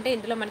గోల్డ్ అంటే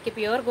ఇందులో మనకి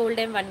ప్యూర్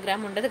గోల్డ్ ఏం 1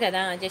 గ్రామ్ ఉండదు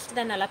కదా, జస్ట్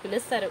దాన్ని అలా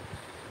పిలుస్తారు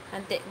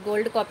అంతే,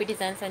 గోల్డ్ కాపీ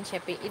డిజైన్స్ అని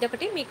చెప్పి.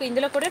 ఇదొకటి మీకు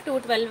ఇందులో కూడా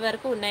 212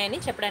 వరకు ఉన్నాయని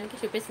చెప్పడానికి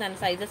చూపిస్తున్నాను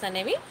సైజెస్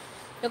అనేవి.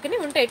 ఓకేనా,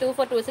 ఉంటాయి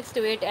 24, 26,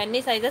 28 అన్ని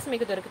సైజెస్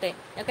మీకు దొరుకుతాయి.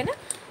 ఓకేనా,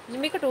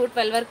 మీకు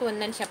 212 వరకు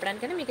ఉందని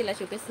చెప్పడానికని మీకు ఇలా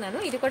చూపిస్తున్నాను.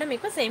 ఇది కూడా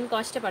మీకు సేమ్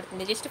కాస్ట్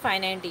పడుతుంది. Just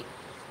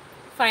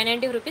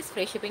 590 rupees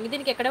free shipping.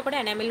 దీనికి ఎక్కడ కూడా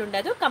ఎనామిల్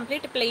ఉండదు.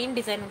 కంప్లీట్ ప్లెయిన్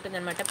డిజైన్ ఉంటుంది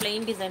అనమాట.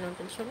 ప్లెయిన్ డిజైన్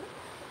ఉంటుంది చూడండి,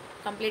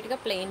 కంప్లీట్గా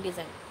ప్లెయిన్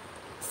డిజైన్.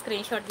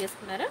 స్క్రీన్ షాట్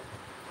తీసుకున్నారా.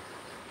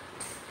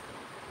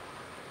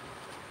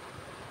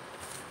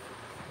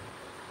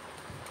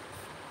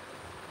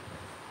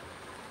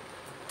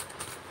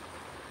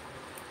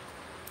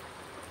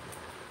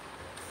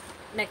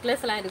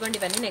 నెక్లెస్ అలా ఇదిగోండి,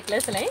 ఇవన్నీ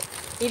నెక్లెస్లే.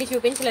 ఇది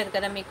చూపించలేదు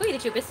కదా మీకు, ఇది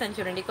చూపిస్తాను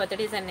చూడండి. కొత్త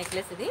డిజైన్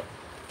నెక్లెస్ ఇది.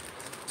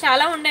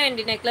 చాలా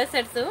ఉన్నాయండి నెక్లెస్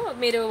సెట్స్.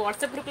 మీరు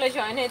వాట్సాప్ గ్రూప్లో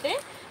జాయిన్ అయితే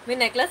మీరు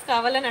నెక్లెస్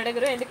కావాలని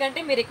అడగరు, ఎందుకంటే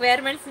మీ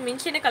రిక్వైర్మెంట్స్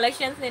మించిన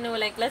కలెక్షన్స్ నేను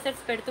నెక్లెస్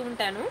సెట్స్ పెడుతూ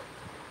ఉంటాను.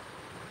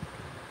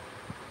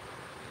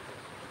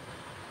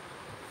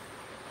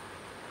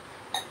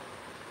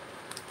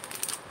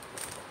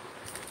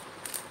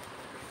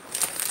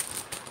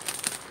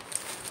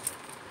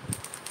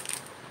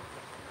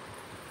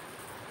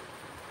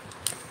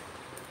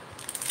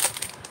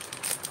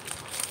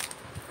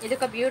 ఇది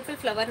ఒక బ్యూటిఫుల్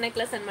ఫ్లవర్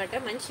నెక్లెస్ అనమాట.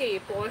 మంచి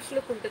పాష్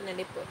లుక్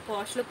ఉంటుందండి,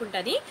 పాష్ లుక్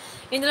ఉంటుంది.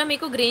 ఇందులో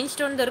మీకు గ్రీన్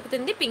స్టోన్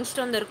దొరుకుతుంది, పింక్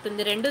స్టోన్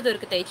దొరుకుతుంది, రెండు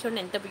దొరుకుతాయి.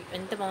 చూడండి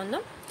ఎంత బాగుందో,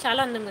 చాలా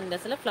అందంగా ఉంది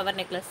అసలు flower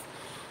necklace.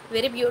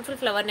 Very beautiful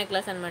flower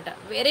necklace అనమాట.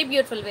 Very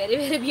beautiful, very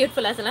very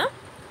beautiful. అసలు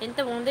ఎంత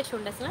బాగుందో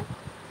చూడండి అసలు.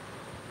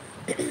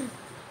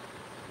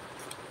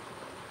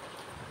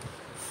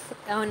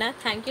 అవునా,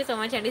 థ్యాంక్ యూ సో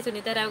మచ్ అండి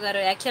సునీతారావు గారు.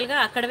 యాక్చువల్గా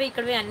అక్కడవి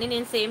ఇక్కడవి అన్నీ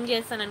నేను సేమ్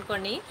చేస్తాను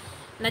అనుకోండి,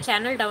 నా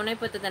ఛానల్ డౌన్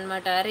అయిపోతుంది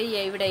అనమాట. అరే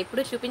ఈవిడ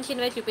ఇప్పుడు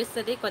చూపించినవే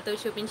చూపిస్తుంది, కొత్తవి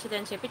చూపించింది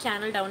అని చెప్పి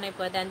ఛానల్ డౌన్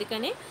అయిపోద్ది.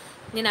 అందుకని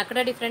నేను అక్కడ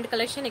డిఫరెంట్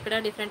కలెక్షన్, ఇక్కడ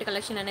డిఫరెంట్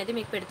కలెక్షన్ అనేది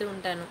మీకు పెడుతూ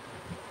ఉంటాను.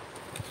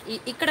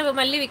 ఇక్కడ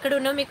మళ్ళీ ఇక్కడ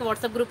ఉన్నవి మీకు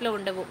వాట్సాప్ గ్రూప్లో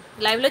ఉండవు,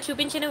 లైవ్లో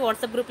చూపించినవి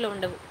వాట్సాప్ గ్రూప్లో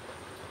ఉండవు,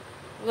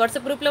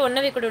 వాట్సాప్ గ్రూప్లో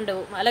ఉన్నవి ఇక్కడ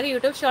ఉండవు, అలాగే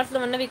యూట్యూబ్ షార్ట్స్లో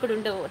ఉన్నవి ఇక్కడ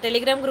ఉండవు,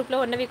 టెలిగ్రామ్ గ్రూప్లో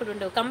ఉన్నవి ఇక్కడ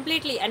ఉండవు.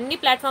 కంప్లీట్లీ అన్ని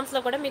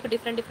ప్లాట్ఫామ్స్లో కూడా మీకు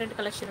డిఫరెంట్ డిఫరెంట్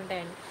కలెక్షన్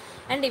ఉంటాయండి.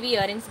 అండ్ ఇవి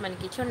ఇయర్ రింగ్స్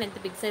మనకి చూడండి ఎంత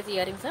బిగ్ సైజ్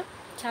ఇయర్ రింగ్స్,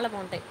 చాలా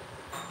బాగుంటాయి.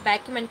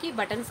 బ్యాక్కి మనకి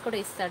బటన్స్ కూడా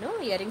ఇస్తాడు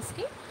ఇయర్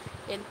రింగ్స్కి.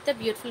 ఎంత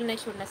బ్యూటిఫుల్ ఉన్నాయి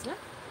చూడండి అసలు,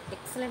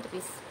 ఎక్సలెంట్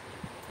పీస్.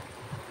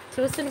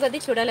 చూస్తున్న కొద్దీ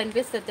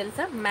చూడాలనిపిస్తుంది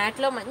తెలుసా.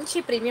 మ్యాట్లో మంచి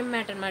ప్రీమియం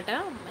మ్యాట్ అనమాట,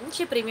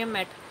 మంచి ప్రీమియం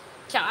మ్యాట్,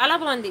 చాలా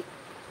బాగుంది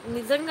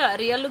నిజంగా.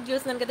 రియల్ లుక్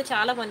చూసినాకైతే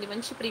చాలా బాగుంది,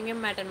 మంచి ప్రీమియం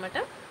మ్యాట్ అనమాట.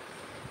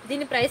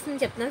 దీని ప్రైస్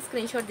నేను చెప్తున్నాను,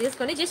 స్క్రీన్ షాట్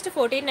తీసుకొని. జస్ట్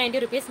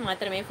 1490 రూపీస్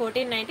మాత్రమే,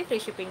 1490 free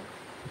shipping.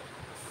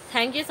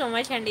 Thank you so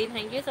much అండి,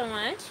 థ్యాంక్ యూ సో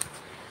మచ్.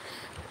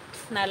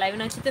 నా లైవ్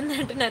నచ్చుతుంది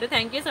అంటున్నారు,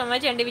 థ్యాంక్ యూ సో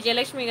మచ్ అండి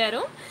విజయలక్ష్మి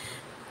గారు.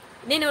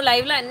 నేను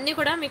లైవ్లో అన్నీ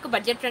కూడా మీకు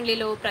బడ్జెట్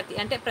ఫ్రెండ్లీలో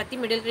ప్రతి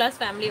మిడిల్ క్లాస్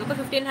ఫ్యామిలీ ఒక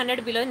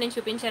 1500 బిలో నేను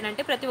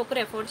చూపించానంటే ప్రతి ఒక్కరు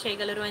ఎఫోర్డ్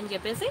చేయగలరు అని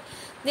చెప్పేసి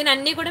నేను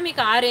అన్నీ కూడా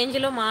మీకు ఆ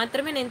రేంజ్లో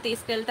మాత్రమే నేను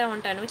తీసుకెళ్తూ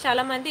ఉంటాను.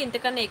 చాలామంది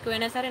ఇంతకన్నా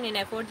ఎక్కువైనా సరే నేను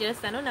ఎఫోర్డ్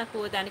చేస్తాను,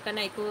 నాకు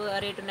దానికన్నా ఎక్కువ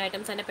రేట్ ఉన్న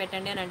ఐటమ్స్ అనే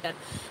పెట్టండి అని అంటారు.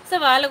 సో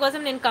వాళ్ళ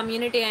కోసం నేను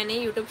కమ్యూనిటీ అని,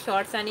 యూట్యూబ్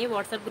షార్ట్స్ అని,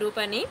 వాట్సాప్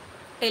గ్రూప్ అని,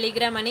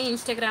 టెలిగ్రామ్ అని,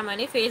 ఇన్స్టాగ్రామ్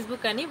అని,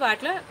 ఫేస్బుక్ అని,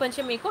 వాటిలో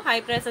కొంచెం మీకు హై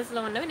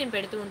ప్రైసెస్లో ఉన్నవి నేను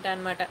పెడుతూ ఉంటాను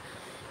అనమాట.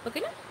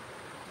 ఓకేనా,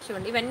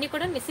 చూడండి ఇవన్నీ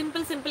కూడా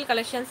సింపుల్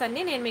కలెక్షన్స్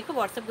అన్నీ నేను మీకు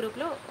వాట్సాప్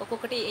గ్రూప్లో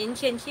ఒక్కొక్కటి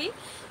ఎంచి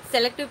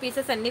సెలెక్టివ్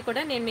పీసెస్ అన్నీ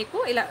కూడా నేను మీకు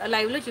ఇలా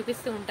లైవ్లో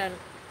చూపిస్తూ ఉంటాను.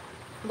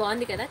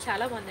 బాగుంది కదా,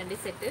 చాలా బాగుందండి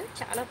సెట్,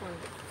 చాలా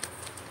బాగుంది.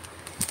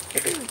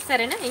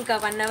 సరేనా, ఇంకా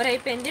 1 అవర్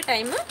అయిపోయింది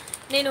టైము.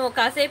 నేను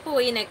కాసేపు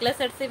ఈ నెక్లెస్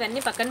సెట్స్ ఇవన్నీ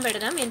పక్కన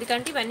పెడదాం,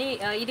 ఎందుకంటే ఇవన్నీ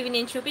ఇది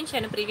నేను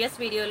చూపించాను ప్రీవియస్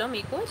వీడియోలో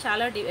మీకు,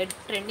 చాలా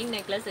ట్రెండింగ్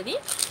నెక్లెస్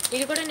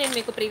ఇది కూడా నేను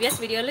మీకు ప్రీవియస్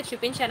వీడియోలో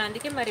చూపించాను,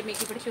 అందుకే మరి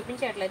మీకు ఇప్పుడు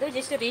చూపించట్లేదు,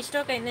 జస్ట్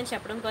రీస్టాక్ అయిందని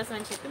చెప్పడం కోసం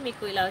అని చెప్పి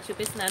మీకు ఇలా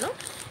చూపిస్తున్నాను.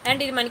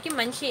 అండ్ ఇది మనకి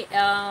మంచి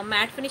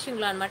మ్యాట్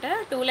ఫినిషింగ్లో అనమాట,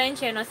 2 లైన్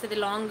చైన్ వస్తుంది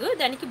లాంగ్,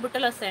 దానికి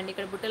బుట్టలు వస్తాయండి,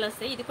 ఇక్కడ బుట్టలు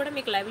వస్తాయి. ఇది కూడా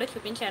మీకు లైవ్లో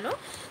చూపించాను,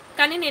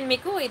 కానీ నేను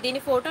మీకు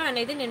దీని ఫోటో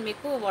అనేది నేను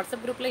మీకు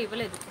వాట్సాప్ గ్రూప్లో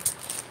ఇవ్వలేదు,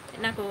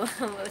 నాకు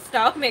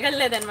స్టాక్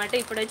మిగలలేదనమాట,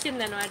 ఇప్పుడు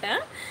వచ్చిందనమాట.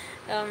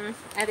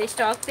 అది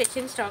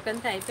తెచ్చిన స్టాక్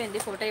అంతా అయిపోయింది,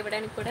 ఫోటో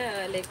ఇవ్వడానికి కూడా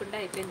లేకుండా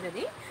అయిపోయింది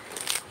అది.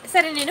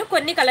 సరే, నేను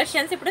కొన్ని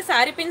కలెక్షన్స్ ఇప్పుడు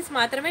సారీ పిన్స్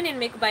మాత్రమే నేను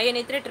మీకు బై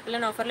ఎనీ 3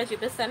 999 ఆఫర్లో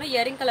చూపిస్తాను.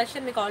 ఇయర్ రింగ్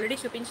కలెక్షన్ మీకు ఆల్రెడీ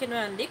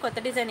చూపించినవి ఉంది, కొత్త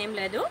డిజైన్ ఏం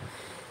లేదు.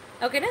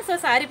 ఓకేనా, సో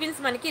సారీ పిన్స్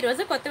మనకి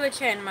ఈరోజు కొత్తవి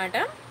వచ్చాయన్నమాట.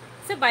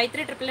 సో బై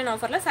 3 999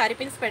 ఆఫర్లో సారీ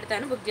పిన్స్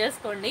పెడతాను, బుక్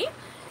చేసుకోండి.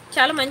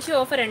 చాలా మంచి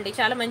ఆఫర్ అండి,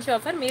 చాలా మంచి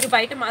ఆఫర్. మీరు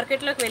బయట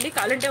మార్కెట్లోకి వెళ్ళి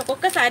కావాలంటే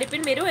ఒక్కొక్క సారీ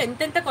పిన్ మీరు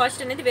ఎంతెంత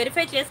కాస్ట్ అనేది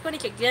వెరిఫై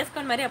చేసుకొని చెక్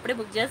చేసుకొని మరి అప్పుడే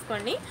బుక్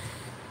చేసుకోండి.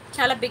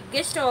 చాలా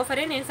బిగ్గెస్ట్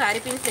ఆఫరే నేను సారీ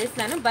పిన్స్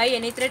చేస్తున్నాను, బై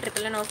ఎనీ 3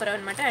 999 ఆఫర్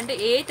అనమాట. అంటే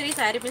ఏ 3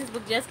 సారీ పిన్స్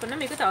బుక్ చేసుకున్నా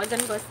మీకు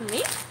 1000కి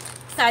వస్తుంది.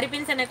 సారీ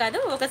పిన్స్ అనే కాదు,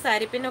 ఒక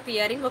సారీ పిన్, ఒక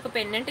ఇయర్ రింగ్, ఒక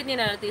పెండెంట్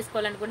నేను అలా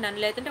తీసుకోవాలనుకుంటున్నాను,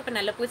 లేదంటే ఒక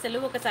నల్ల పూసలు,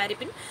 ఒక సారీ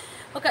పిన్,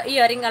 ఒక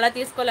ఇయర్ రింగ్ అలా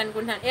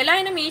తీసుకోవాలనుకుంటున్నాను. ఎలా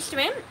అయినా మీ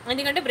ఇష్టమే,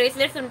 ఎందుకంటే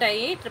బ్రేస్లెట్స్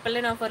ఉంటాయి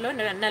 999 ఆఫర్లో,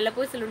 నల్ల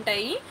పూసలు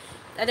ఉంటాయి,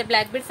 అదే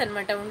బ్లాక్ బిడ్స్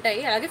అనమాట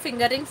ఉంటాయి, అలాగే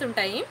ఫింగర్ రింగ్స్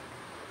ఉంటాయి,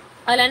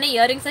 అలానే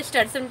ఇయర్ రింగ్స్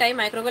స్టడ్స్ ఉంటాయి,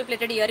 మైక్రోగోల్డ్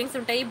ప్లేటెడ్ ఇయర్ రింగ్స్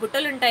ఉంటాయి,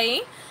 బుట్టలు ఉంటాయి.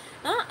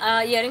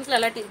 ఇయర్ రింగ్స్లో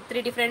అలా 3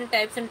 డిఫరెంట్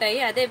టైప్స్ ఉంటాయి.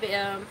 అదే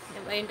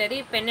ఏంటది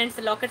పెండెంట్స్,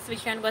 లాకెట్స్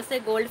విషయానికి వస్తే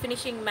gold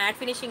finishing, matte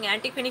finishing,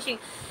 antique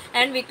finishing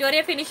and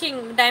Victoria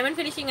finishing, diamond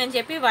finishing అని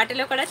చెప్పి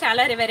వాటిలో కూడా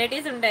చాలా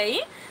వెరైటీస్ ఉంటాయి.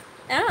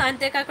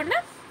 అంతేకాకుండా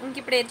ఇంక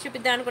ఇప్పుడు ఏది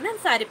చూపిద్దాం అనుకున్నా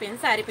సారీ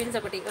పిన్స్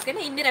ఒకటి.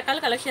 ఓకేనా, ఇన్ని రకాల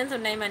కలెక్షన్స్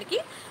ఉన్నాయి మనకి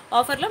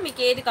ఆఫర్లో,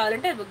 మీకు ఏది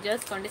కావాలంటే అది బుక్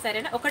చేసుకోండి.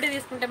 సరేనా, ఒకటి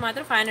తీసుకుంటే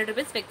మాత్రం 500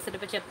 రూపీస్ ఫిక్స్డ్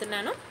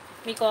చెప్తున్నాను.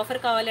 మీకు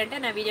ఆఫర్ కావాలంటే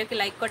నా వీడియోకి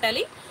లైక్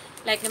కొట్టాలి,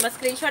 లైక్ నెంబర్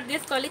స్క్రీన్ షాట్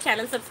తీసుకోవాలి,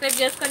 ఛానల్ సబ్స్క్రైబ్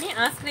చేసుకొని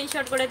ఆ స్క్రీన్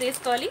షాట్ కూడా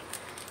తీసుకోవాలి,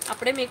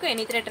 అప్పుడే మీకు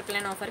ఎనీ 3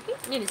 999 ఆఫర్కి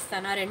నేను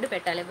ఇస్తాను. ఆ 2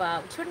 పెట్టాలి.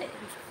 చూడండి,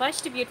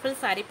 ఫస్ట్ బ్యూటిఫుల్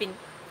సారీ పిన్,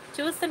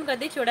 చూస్తున్న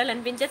కొద్దీ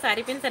చూడాలనిపించే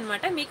సారీ పిన్స్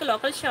అనమాట. మీకు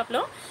లోకల్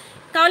షాప్లో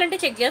కావాలంటే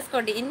చెక్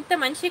చేసుకోండి, ఇంత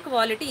మంచి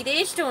క్వాలిటీ. ఇదే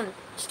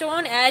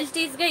స్టోన్ యాజ్ ఇట్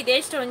ఈస్గా ఇదే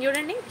స్టోన్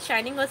చూడండి,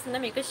 షైనింగ్ వస్తుందా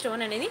మీకు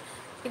స్టోన్ అనేది,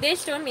 ఇదే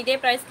స్టోన్ ఇదే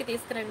ప్రైస్కి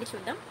తీసుకురండి,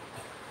 చూద్దాం.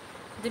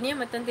 దునియా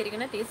మొత్తం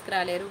తిరిగినా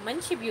తీసుకురాలేరు.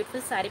 మంచి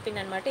బ్యూటిఫుల్ సారీ పిన్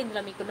అనమాట.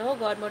 ఇందులో మీకు నో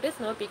గవర్నమెంట్స్,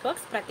 నో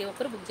పీకాక్స్, ప్రతి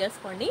ఒక్కరు బుక్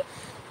చేసుకోండి.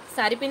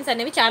 సారీ పిన్స్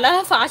అనేవి చాలా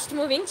ఫాస్ట్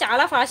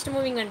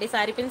మూవింగ్ అండి.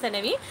 సారీ పిన్స్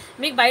అనేవి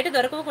మీకు బయట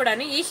దొరకవు కూడా,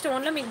 ఈ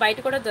స్టోన్లో మీకు బయట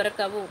కూడా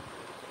దొరకవు.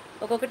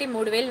 ఒక్కొక్కటి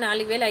 3000,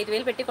 4000,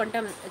 5000 పెట్టి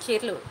కొంటాం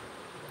చీరలు,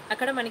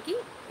 అక్కడ మనకి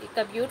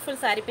ఇక బ్యూటిఫుల్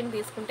సారీ పిన్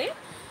తీసుకుంటే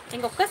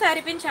ఇంకొక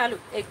సారీ పిన్ చాలు,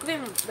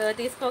 ఎక్కువేం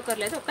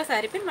తీసుకోకర్లేదు. ఒక్క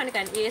సారీ పిన్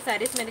మనకి ఏ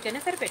సారీస్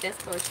మీదకైనా సరే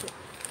పెట్టేసుకోవచ్చు.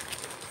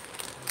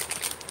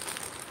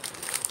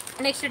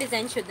 నెక్స్ట్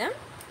డిజైన్ చూద్దాం.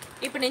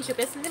 ఇప్పుడు నేను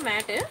చూపిస్తుంది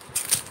మ్యాట్,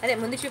 అదే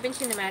ముందు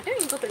చూపించింది మ్యాట్,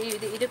 ఇంకొక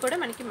ఇది కూడా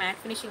మనకి మ్యాట్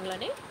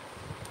ఫినిషింగ్లోనే.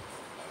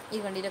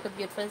 ఇదిగోండి, ఇది ఒక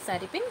బ్యూటిఫుల్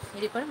సారీ పిన్,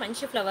 ఇది కూడా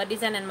మంచి ఫ్లవర్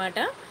డిజైన్ అనమాట.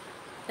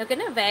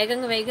 ఓకేనా,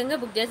 వేగంగా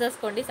బుక్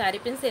చేసేసుకోండి సారీ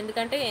పిన్స్,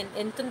 ఎందుకంటే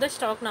ఎంత ఉందో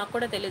స్టాక్ నాకు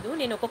కూడా తెలీదు.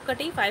 నేను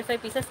ఒక్కొక్కటి 5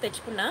 పీసెస్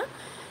తెచ్చుకున్నా,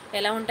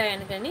 ఎలా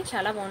ఉంటాయని కానీ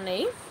చాలా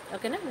బాగున్నాయి.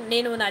 ఓకేనా,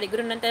 నేను నా దగ్గర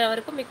ఉన్నంత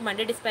వరకు మీకు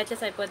మండే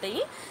డిస్పాచెస్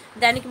అయిపోతాయి.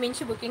 దానికి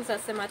మించి బుకింగ్స్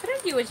వస్తే మాత్రం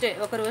ట్యూస్డే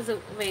ఒకరోజు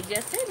వెయిట్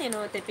చేస్తే నేను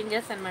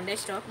తెప్పించేస్తాను. మండే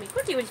స్టాక్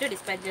మీకు ట్యూస్డే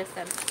డిస్పాచ్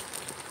చేస్తాను.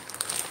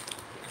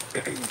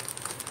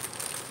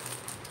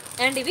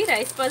 అండ్ ఇవి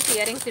రైస్ పర్ల్స్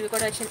ఇయర్ రింగ్స్ ఇవి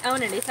కూడా వచ్చింది.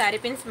 అవునండి, శారీ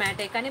పిన్స్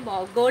మ్యాటే కానీ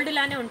గోల్డ్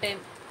లానే ఉంటాయి.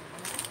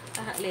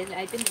 లేదు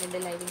అయిపోయింది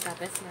లైవింగ్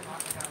కాపేస్తున్నాను.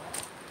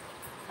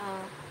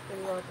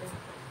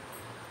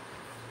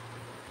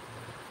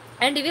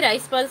 అండ్ ఇవి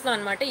రైస్ పర్ల్స్లో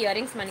అనమాట ఇయర్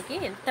రింగ్స్. మనకి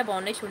ఎంత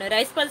బాగున్నాయి చూడండి.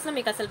 రైస్ పర్ల్స్లో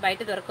మీకు అసలు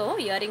బయట దొరకవు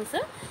ఇయర్ రింగ్స్.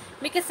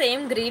 మీకు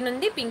సేమ్ గ్రీన్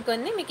ఉంది, పింక్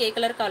ఉంది. మీకు ఏ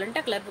కలర్ కావాలంటే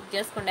ఆ కలర్ బుక్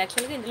చేసుకోండి.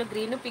 యాక్చువల్గా ఇందులో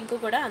గ్రీన్ పింక్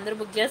కూడా అందరూ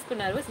బుక్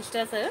చేసుకున్నారు.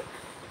 సిస్టర్స్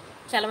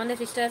చాలామంది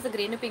సిస్టర్స్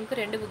గ్రీన్ పింక్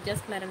రెండు బుక్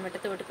చేసుకున్నారనమాట.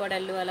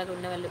 తోటికోడళ్ళు అలాగ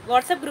ఉన్నవాళ్ళు.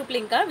 వాట్సాప్ గ్రూప్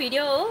లింక్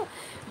వీడియో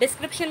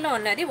డిస్క్రిప్షన్లో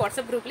ఉన్నది.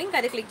 వాట్సాప్ గ్రూప్ లింక్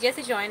అది క్లిక్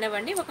చేసి జాయిన్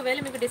అవ్వండి. ఒకవేళ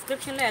మీకు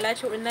డిస్క్రిప్షన్లో ఎలా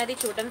ఉన్నది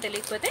చూడడం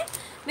తెలియకపోతే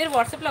మీరు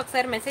వాట్సాప్లో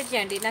ఒకసారి మెసేజ్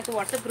చేయండి, నాకు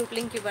వాట్సాప్ గ్రూప్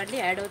లింక్ ఇవ్వండి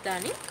యాడ్ అవుతా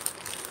అని.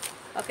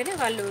 ఓకేనా,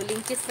 వాళ్ళు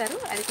లింక్ ఇస్తారు,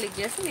 అది క్లిక్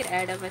చేసి మీరు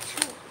యాడ్ అవ్వచ్చు.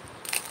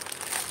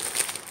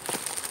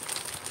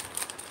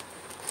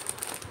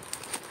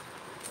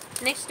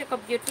 నెక్స్ట్ ఒక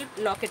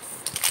బ్యూటిఫుల్ లాకెట్స్.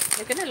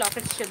 ఓకేనా,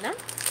 లాకెట్స్ చూద్దాం.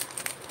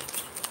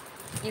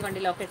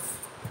 ఇవ్వండి లాకెట్స్.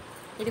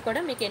 ఇది కూడా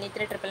మీకు ఎనీ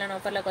 399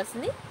 ఆఫర్లోకి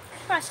వస్తుంది.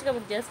 ఫాస్ట్గా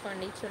బుక్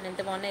చేసుకోండి. చూడండి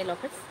ఎంత బాగున్నాయి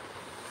లాకెట్స్,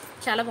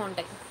 చాలా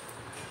బాగుంటాయి.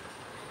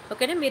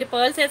 ఓకేనా, మీరు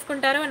పర్ల్స్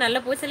వేసుకుంటారో నల్ల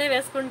పూసలే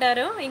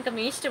వేసుకుంటారో ఇంకా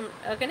మీ ఇష్టం.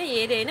 ఓకేనా,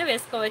 ఏదైనా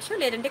వేసుకోవచ్చు,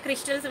 లేదంటే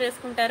క్రిస్టల్స్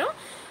వేసుకుంటారో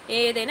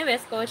ఏదైనా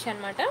వేసుకోవచ్చు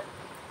అనమాట.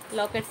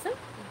 లాకెట్స్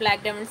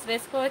బ్లాక్ డైమండ్స్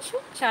వేసుకోవచ్చు,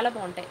 చాలా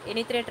బాగుంటాయి.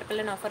 ఎనీ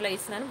 399 ఆఫర్లో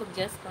ఇస్తున్నాను, బుక్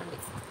చేసుకోండి.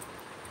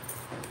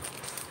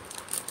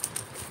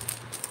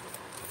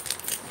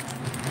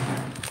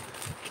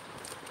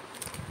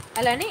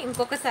 అలానే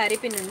ఇంకొక శారీ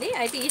పిన్ ఉంది.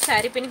 అయితే ఈ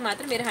శారీ పిన్కి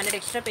మాత్రం మీరు 100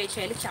 ఎక్స్ట్రా పే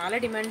చేయాలి. చాలా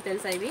డిమాండ్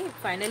తెలుసా, ఇవి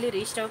ఫైనల్లీ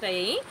రీస్టాక్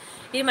అయ్యాయి.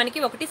 ఇది మనకి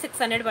ఒకటి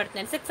 600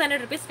 పడుతుంది. 600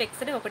 రూపీస్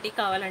ఫిక్స్డ్ ఒకటి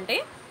కావాలంటే.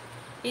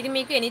 ఇది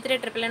మీకు ఎనీ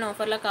 399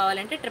 ఆఫర్లో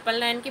కావాలంటే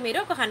 999కి మీరు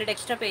ఒక 100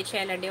 ఎక్స్ట్రా పే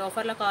చేయాలండి.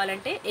 ఆఫర్లో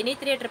కావాలంటే ఎనీ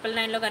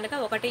 399లో కనుక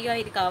ఒకటిగా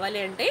ఇది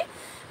కావాలి అంటే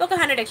ఒక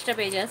 100 ఎక్స్ట్రా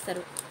పే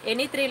చేస్తారు.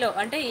 ఎనీ 3లో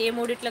అంటే ఏ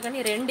మూడిట్లో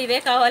కానీ 2 ఇవే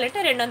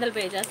కావాలంటే 200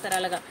 పే చేస్తారు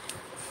అలాగా.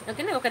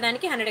 ఓకేనా,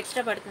 ఒకదానికి 100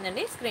 ఎక్స్ట్రా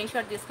పడుతుందండి. స్క్రీన్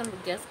షాట్ తీసుకొని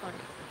బుక్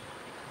చేసుకోండి.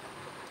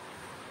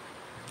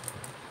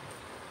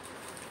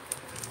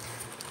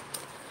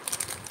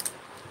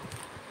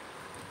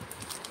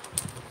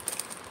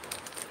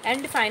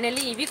 అండ్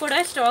ఫైనల్లీ ఇవి కూడా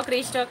స్టాక్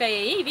రీస్టాక్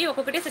అయ్యాయి. ఇవి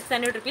ఒక్కొక్కటి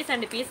 600 రూపీస్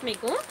అండి పీస్.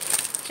 మీకు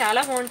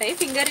చాలా బాగుంటాయి.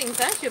 ఫింగర్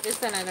రింగ్స్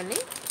చూపిస్తాను అదండి.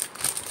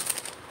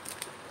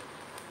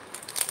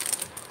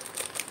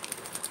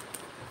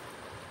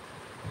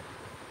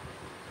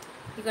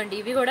 ఇదిగోండి,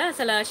 ఇవి కూడా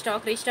అసలు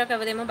స్టాక్ రీస్టాక్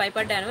అవ్వదేమో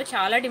భయపడ్డాను,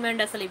 చాలా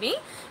డిమాండ్ అసలు ఇవి.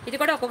 ఇది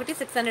కూడా ఒక్కొక్కటి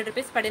 600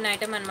 రూపీస్ పడిన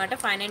ఐటమ్ అనమాట.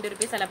 590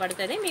 రూపీస్ అలా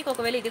పడుతుంది. మీకు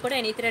ఒకవేళ ఇది కూడా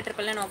ఎనీ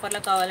 399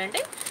 ఆఫర్లో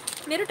కావాలంటే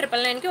మీరు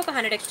 999కి ఒక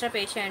 100 ఎక్స్ట్రా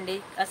పే చేయండి.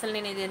 అసలు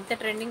నేను ఇది ఎంత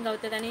ట్రెండింగ్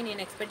అవుతుందని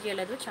నేను ఎక్స్పెక్ట్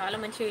చేయలేదు. చాలా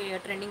మంచి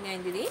ట్రెండింగ్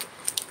అయింది ఇది.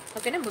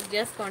 ఓకేనా, బుక్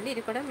చేసుకోండి.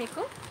 ఇది కూడా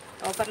మీకు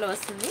ఆఫర్లో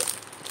వస్తుంది.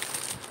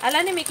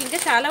 అలానే మీకు ఇంకా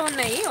చాలా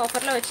ఉన్నాయి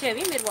ఆఫర్లో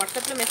వచ్చేవి. మీరు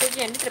వాట్సాప్లో మెసేజ్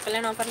చేయండి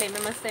 999 ఆఫర్లో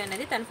ఏమేమి వస్తాయి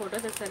అనేది. తన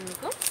ఫొటోస్ వస్తారు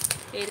మీకు,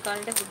 ఏది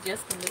కావాలంటే బుక్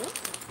చేసుకుందరు.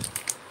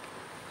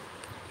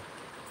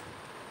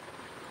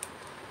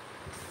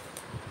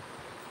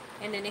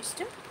 అండ్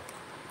నెక్స్ట్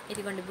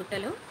ఇదిగోండి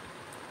బుట్టలు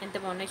ఎంత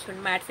బాగున్నాయి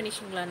చూడండి. మ్యాట్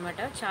ఫినిషింగ్లో అనమాట,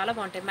 చాలా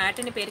బాగుంటాయి. మ్యాట్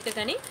అని పేరుకే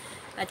కానీ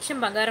అచ్చం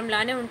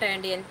బంగారంలానే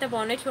ఉంటాయండి. ఎంత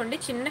బాగున్నాయి చూడండి.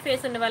 చిన్న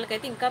ఫేస్ ఉన్న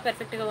వాళ్ళకైతే ఇంకా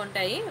పర్ఫెక్ట్గా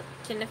ఉంటాయి.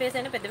 చిన్న ఫేస్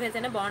అయినా పెద్ద ఫేస్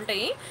అయినా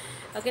బాగుంటాయి.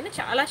 ఓకేనా,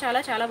 చాలా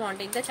చాలా చాలా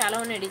బాగుంటాయి. ఇంకా చాలా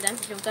ఉన్నాయి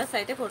డిజైన్స్. జుంకాస్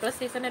అయితే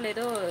ఫొటోస్ తీసానో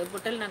లేదో,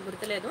 బుట్టలు నాకు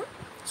గుర్తులేదు.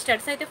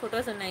 స్టడ్స్ అయితే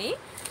ఫొటోస్ ఉన్నాయి,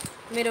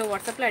 మీరు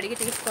వాట్సాప్లో అడిగి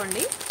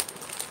తీసుకోండి.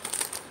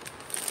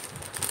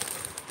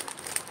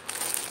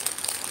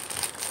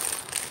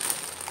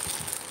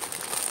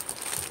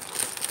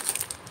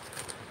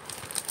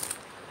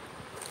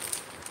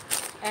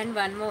 And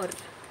one more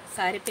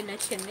sari pin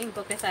వచ్చింది,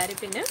 ఇంకొక శారీ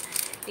పిన్.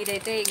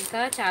 ఇదైతే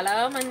ఇంకా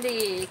చాలామంది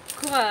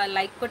ఎక్కువ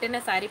లైక్ కొట్టిన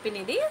శారీ పిన్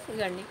ఇది.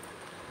 ఇదండి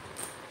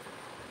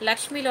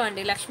లక్ష్మీలో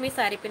అండి, లక్ష్మీ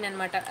శారీ పిన్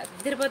అనమాట.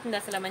 అదిరిపోతుంది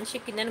అసలు.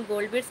 మంచి కింద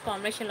గోల్డ్ బీడ్స్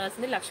కాంబినేషన్లో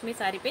వస్తుంది లక్ష్మీ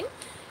శారీ పిన్.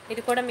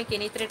 ఇది కూడా మీకు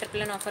ఎనీ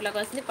 399 ఆఫర్లోకి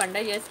వస్తుంది.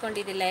 పండగ చేసుకోండి.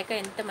 ఇది లేక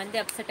ఎంతమంది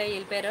అప్సెట్ అయ్యి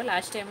వెళ్ళిపోయారో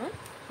లాస్ట్ టైము.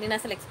 నేను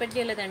అసలు ఎక్స్పెక్ట్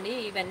చేయలేదండి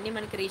ఇవన్నీ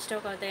మనకి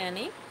రీస్టాక్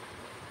అవుతాయని.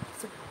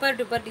 సూపర్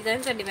డూపర్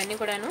డిజైన్స్ అండి ఇవన్నీ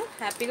కూడాను.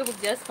 హ్యాపీగా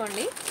బుక్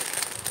చేసుకోండి.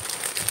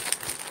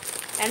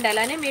 అండ్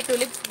అలానే మీ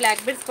టూలిప్స్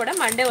బ్లాక్ బీడ్స్ కూడా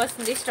మండే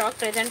వస్తుంది స్టాక్.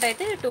 ప్రెజెంట్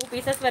అయితే 2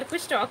 పీసెస్ వరకు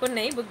స్టాక్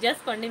ఉన్నాయి, బుక్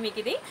చేసుకోండి. మీకు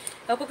ఇది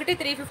ఒక్కొక్కటి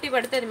 350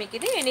 పడుతుంది. మీకు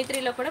ఇది ఎనీ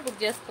 3లో కూడా బుక్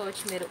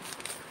చేసుకోవచ్చు మీరు.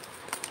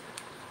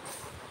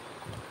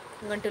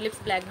 ఇంకా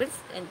టూలిప్స్ బ్లాక్ బీడ్స్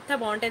ఎంత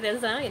బాగుంటాయి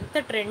తెలుసా,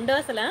 ఎంత ట్రెండ్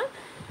అసలు,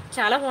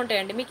 చాలా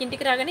బాగుంటాయండి. మీకు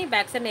ఇంటికి రాగానే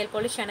back side nail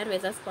polish shiner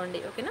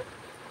వేసేసుకోండి. ఓకేనా,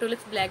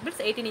 టూలిప్స్ బ్లాక్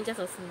బీడ్స్ 18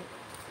 ఇంచెస్ వస్తుంది.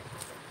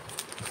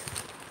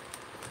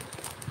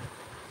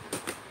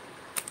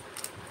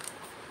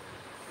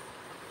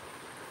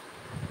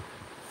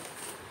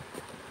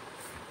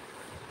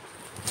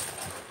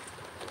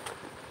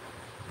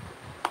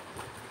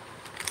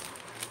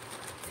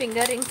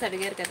 ఫింగర్ రింగ్స్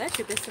అడిగారు కదా,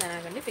 చూపిస్తున్నాను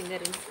ఆగండి.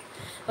 ఫింగర్ రింగ్స్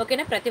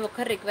ఓకేనా, ప్రతి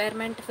ఒక్కరు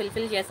రిక్వైర్మెంట్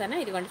ఫుల్ఫిల్ చేశాను.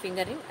 ఇదిగోండి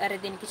ఫింగర్ రింగ్. అరే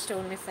దీనికి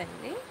స్టోన్ మిస్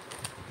అయింది.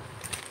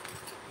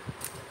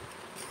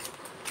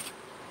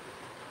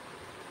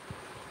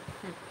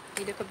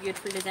 ఇది ఒక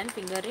బ్యూటిఫుల్ డిజైన్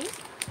ఫింగర్ రింగ్.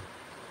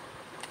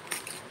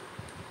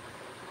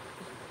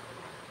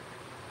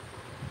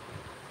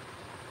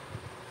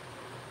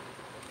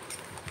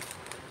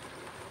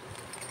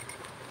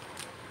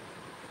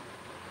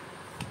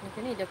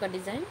 ఓకేనా, ఇది ఒక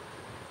డిజైన్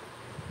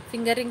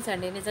ఫింగర్ రింగ్స్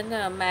అండి. నిజంగా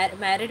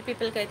మ్యారీడ్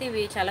పీపుల్కి అయితే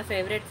ఇవి చాలా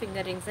ఫేవరెట్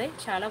ఫింగర్ రింగ్స్ అయ్యి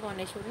చాలా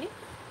బాగున్నాయి చూడండి.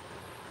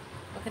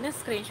 ఓకేనా,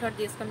 స్క్రీన్ షాట్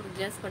తీసుకొని బుక్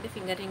చేసుకోండి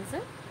ఫింగర్ రింగ్స్.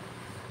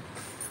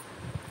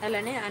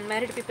 అలానే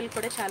అన్మ్యారీడ్ పీపుల్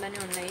కూడా చాలానే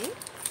ఉన్నాయి.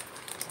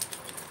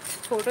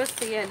 ఫొటోస్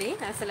తీయాలి,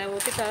 అసలు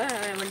ఓపిక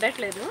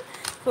ఉండట్లేదు.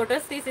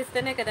 ఫొటోస్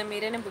తీసిస్తేనే కదా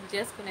మీరైనా బుక్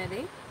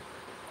చేసుకునేది.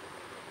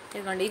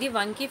 ఇదిగోండి, ఇది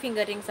వంకీ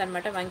ఫింగర్ రింగ్స్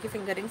అనమాట. వంకీ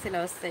ఫింగర్ రింగ్స్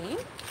ఇలా వస్తాయి.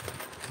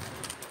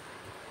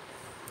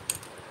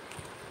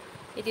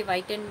 ఇది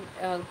white and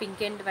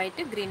pink and white,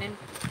 green and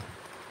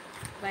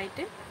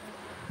white.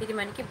 ఇది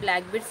మనకి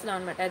బ్లాక్ బీడ్స్లో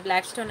అనమాట, అది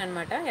బ్లాక్ స్టోన్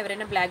అనమాట.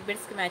 ఎవరైనా బ్లాక్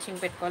బీడ్స్కి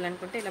మ్యాచింగ్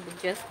పెట్టుకోవాలనుకుంటే ఇలా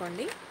బుక్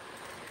చేసుకోండి.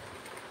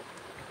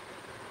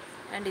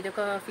 అండ్ ఇది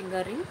ఒక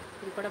ఫింగర్ రింగ్,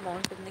 ఇది కూడా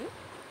బాగుంటుంది.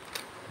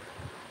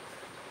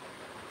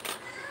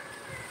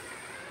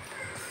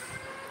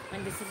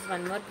 And this is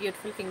one more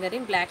beautiful finger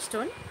ring, black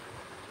stone.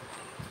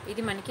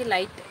 ఇది మనకి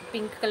లైట్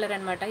పింక్ కలర్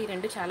అనమాట. ఈ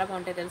రెండు చాలా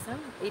బాగుంటాయి తెలుసా.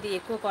 ఇది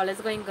ఎక్కువ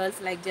కాలేజ్ గోయింగ్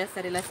గర్ల్స్ లైక్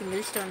చేస్తారు ఇలా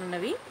సింగిల్ స్టోన్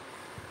ఉన్నవి.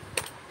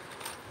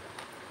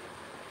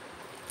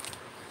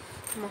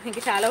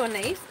 ఇంకా చాలా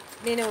ఉన్నాయి,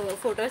 నేను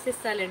ఫొటోస్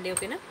ఇస్తానండి.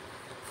 ఓకేనా,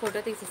 ఫోటో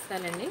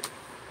తీసిస్తానండి.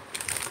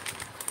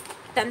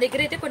 తన దగ్గర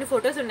అయితే కొన్ని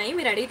ఫొటోస్ ఉన్నాయి,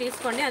 మీరు అడిగి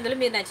తీసుకోండి. అందులో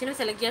మీరు నచ్చినవి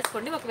సెలెక్ట్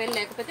చేసుకోండి. ఒకవేళ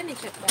లేకపోతే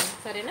నేను చెప్తాను,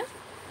 సరేనా.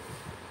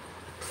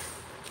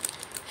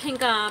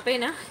 ఇంకా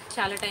ఆపైనా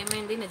చాలా టైం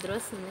అయింది, నిద్ర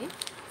వస్తుంది.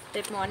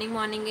 రేపు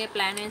మార్నింగే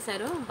ప్లాన్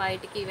వేశారు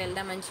బయటికి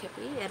వెళ్దామని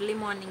చెప్పి. ఎర్లీ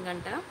మార్నింగ్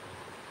అంట,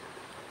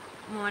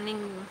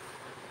 మార్నింగ్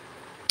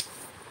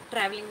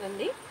ట్రావెలింగ్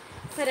ఉంది.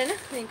 సరేనా,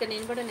 ఇంకా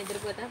నేను కూడా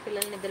నిద్రపోతా,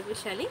 పిల్లల్ని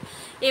నిద్రపుచ్చాలి.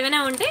 ఏమైనా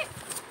ఉంటే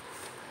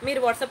మీరు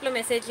వాట్సాప్లో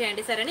మెసేజ్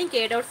చేయండి, సరేనా.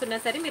 ఇంకే డౌట్స్ ఉన్నా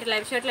సరే మీరు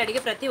లైవ్ చాట్లో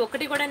అడిగే ప్రతి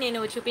ఒక్కటి కూడా నేను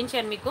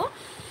చూపించాను మీకు.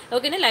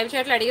 ఓకేనా, లైవ్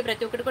చాట్లో అడిగే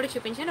ప్రతి ఒక్కటి కూడా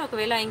చూపించాను.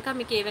 ఒకవేళ ఇంకా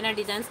మీకు ఏమైనా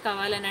డిజైన్స్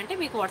కావాలని అంటే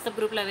మీకు వాట్సాప్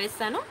గ్రూప్లో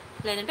వేస్తాను,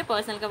 లేదంటే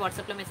పర్సనల్గా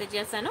వాట్సాప్లో మెసేజ్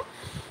చేస్తాను,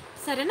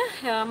 సరేనా.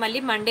 మళ్ళీ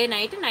మండే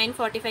నైట్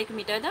 9:45కి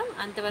మీట్ అవుదాం.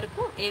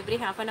 అంతవరకు ఎవ్రీ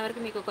హాఫ్ అన్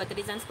అవర్కి మీకు కొత్త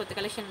డిజైన్స్, కొత్త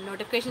కలెక్షన్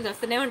నోటిఫికేషన్స్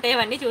వస్తూనే ఉంటాయి.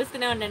 అవన్నీ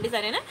చూస్తూనే ఉండండి,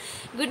 సరేనా.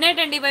 గుడ్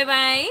నైట్ అండి, bye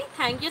bye.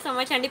 Thank you so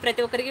much అండి,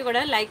 ప్రతి ఒక్కరికి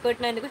కూడా like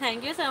కొట్టినందుకు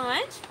thank you so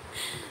much.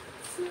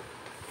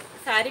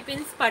 Sari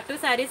pins, పట్టు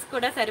శారీస్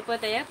కూడా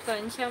సరిపోతాయా?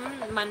 కొంచెం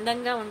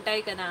మందంగా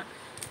ఉంటాయి కదా.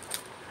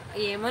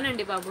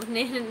 ఏమోనండి బాబు,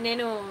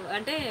 నేను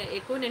అంటే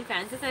ఎక్కువ నేను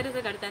ఫ్యాన్సీ శారీస్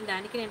కడతాను,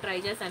 దానికి నేను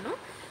ట్రై చేశాను.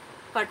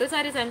 పట్టు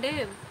శారీస్ అంటే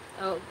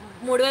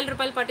 3,000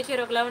 రూపాయలు పట్టు చీర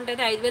ఒకలా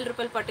ఉంటుంది, 5,000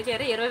 రూపాయలు పట్టు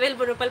చీర,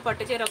 20,000 రూపాయలు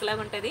పట్టు చీర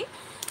ఒకలాగా ఉంటుంది.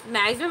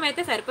 మ్యాక్సిమం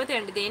అయితే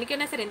సరిపోతాయండి,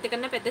 దేనికైనా సరే.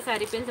 ఇంతకన్నా పెద్ద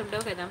శారీ పిన్స్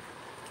ఉండవు కదా,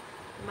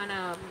 మన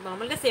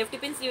మామూలుగా సేఫ్టీ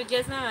పిన్స్ యూజ్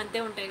చేసినా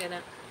అంతే ఉంటాయి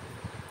కదా.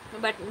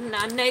 బట్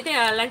నన్ను అయితే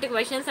అలాంటి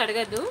క్వశ్చన్స్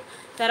అడగద్దు.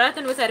 తర్వాత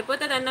నువ్వు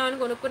సరిపోతుంది అన్నావు అని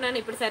కొనుక్కున్నాను,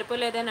 ఇప్పుడు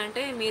సరిపోలేదని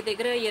అంటే మీ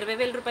దగ్గర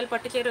 20,000 రూపాయలు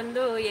పట్టు చీర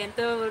ఉందో,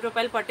 ఎంతో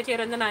రూపాయలు పట్టు చీర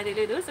ఉందో నాకు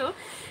తెలియదు. సో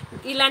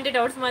ఇలాంటి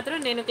డౌట్స్ మాత్రం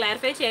నేను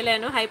క్లారిఫై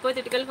చేయలేను,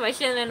 హైపోథెటికల్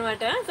క్వశ్చన్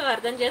అనమాట. సో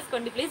అర్థం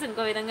చేసుకోండి ప్లీజ్,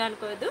 ఇంకో విధంగా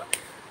అనుకోవద్దు,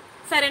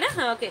 సరేనా.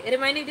 ఓకే,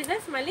 రిమైనింగ్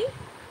డిజైన్స్ మళ్ళీ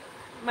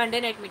మండే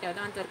నైట్ మీట్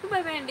అవుదాం. అంతవరకు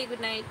బై బై అండి,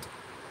 గుడ్ నైట్.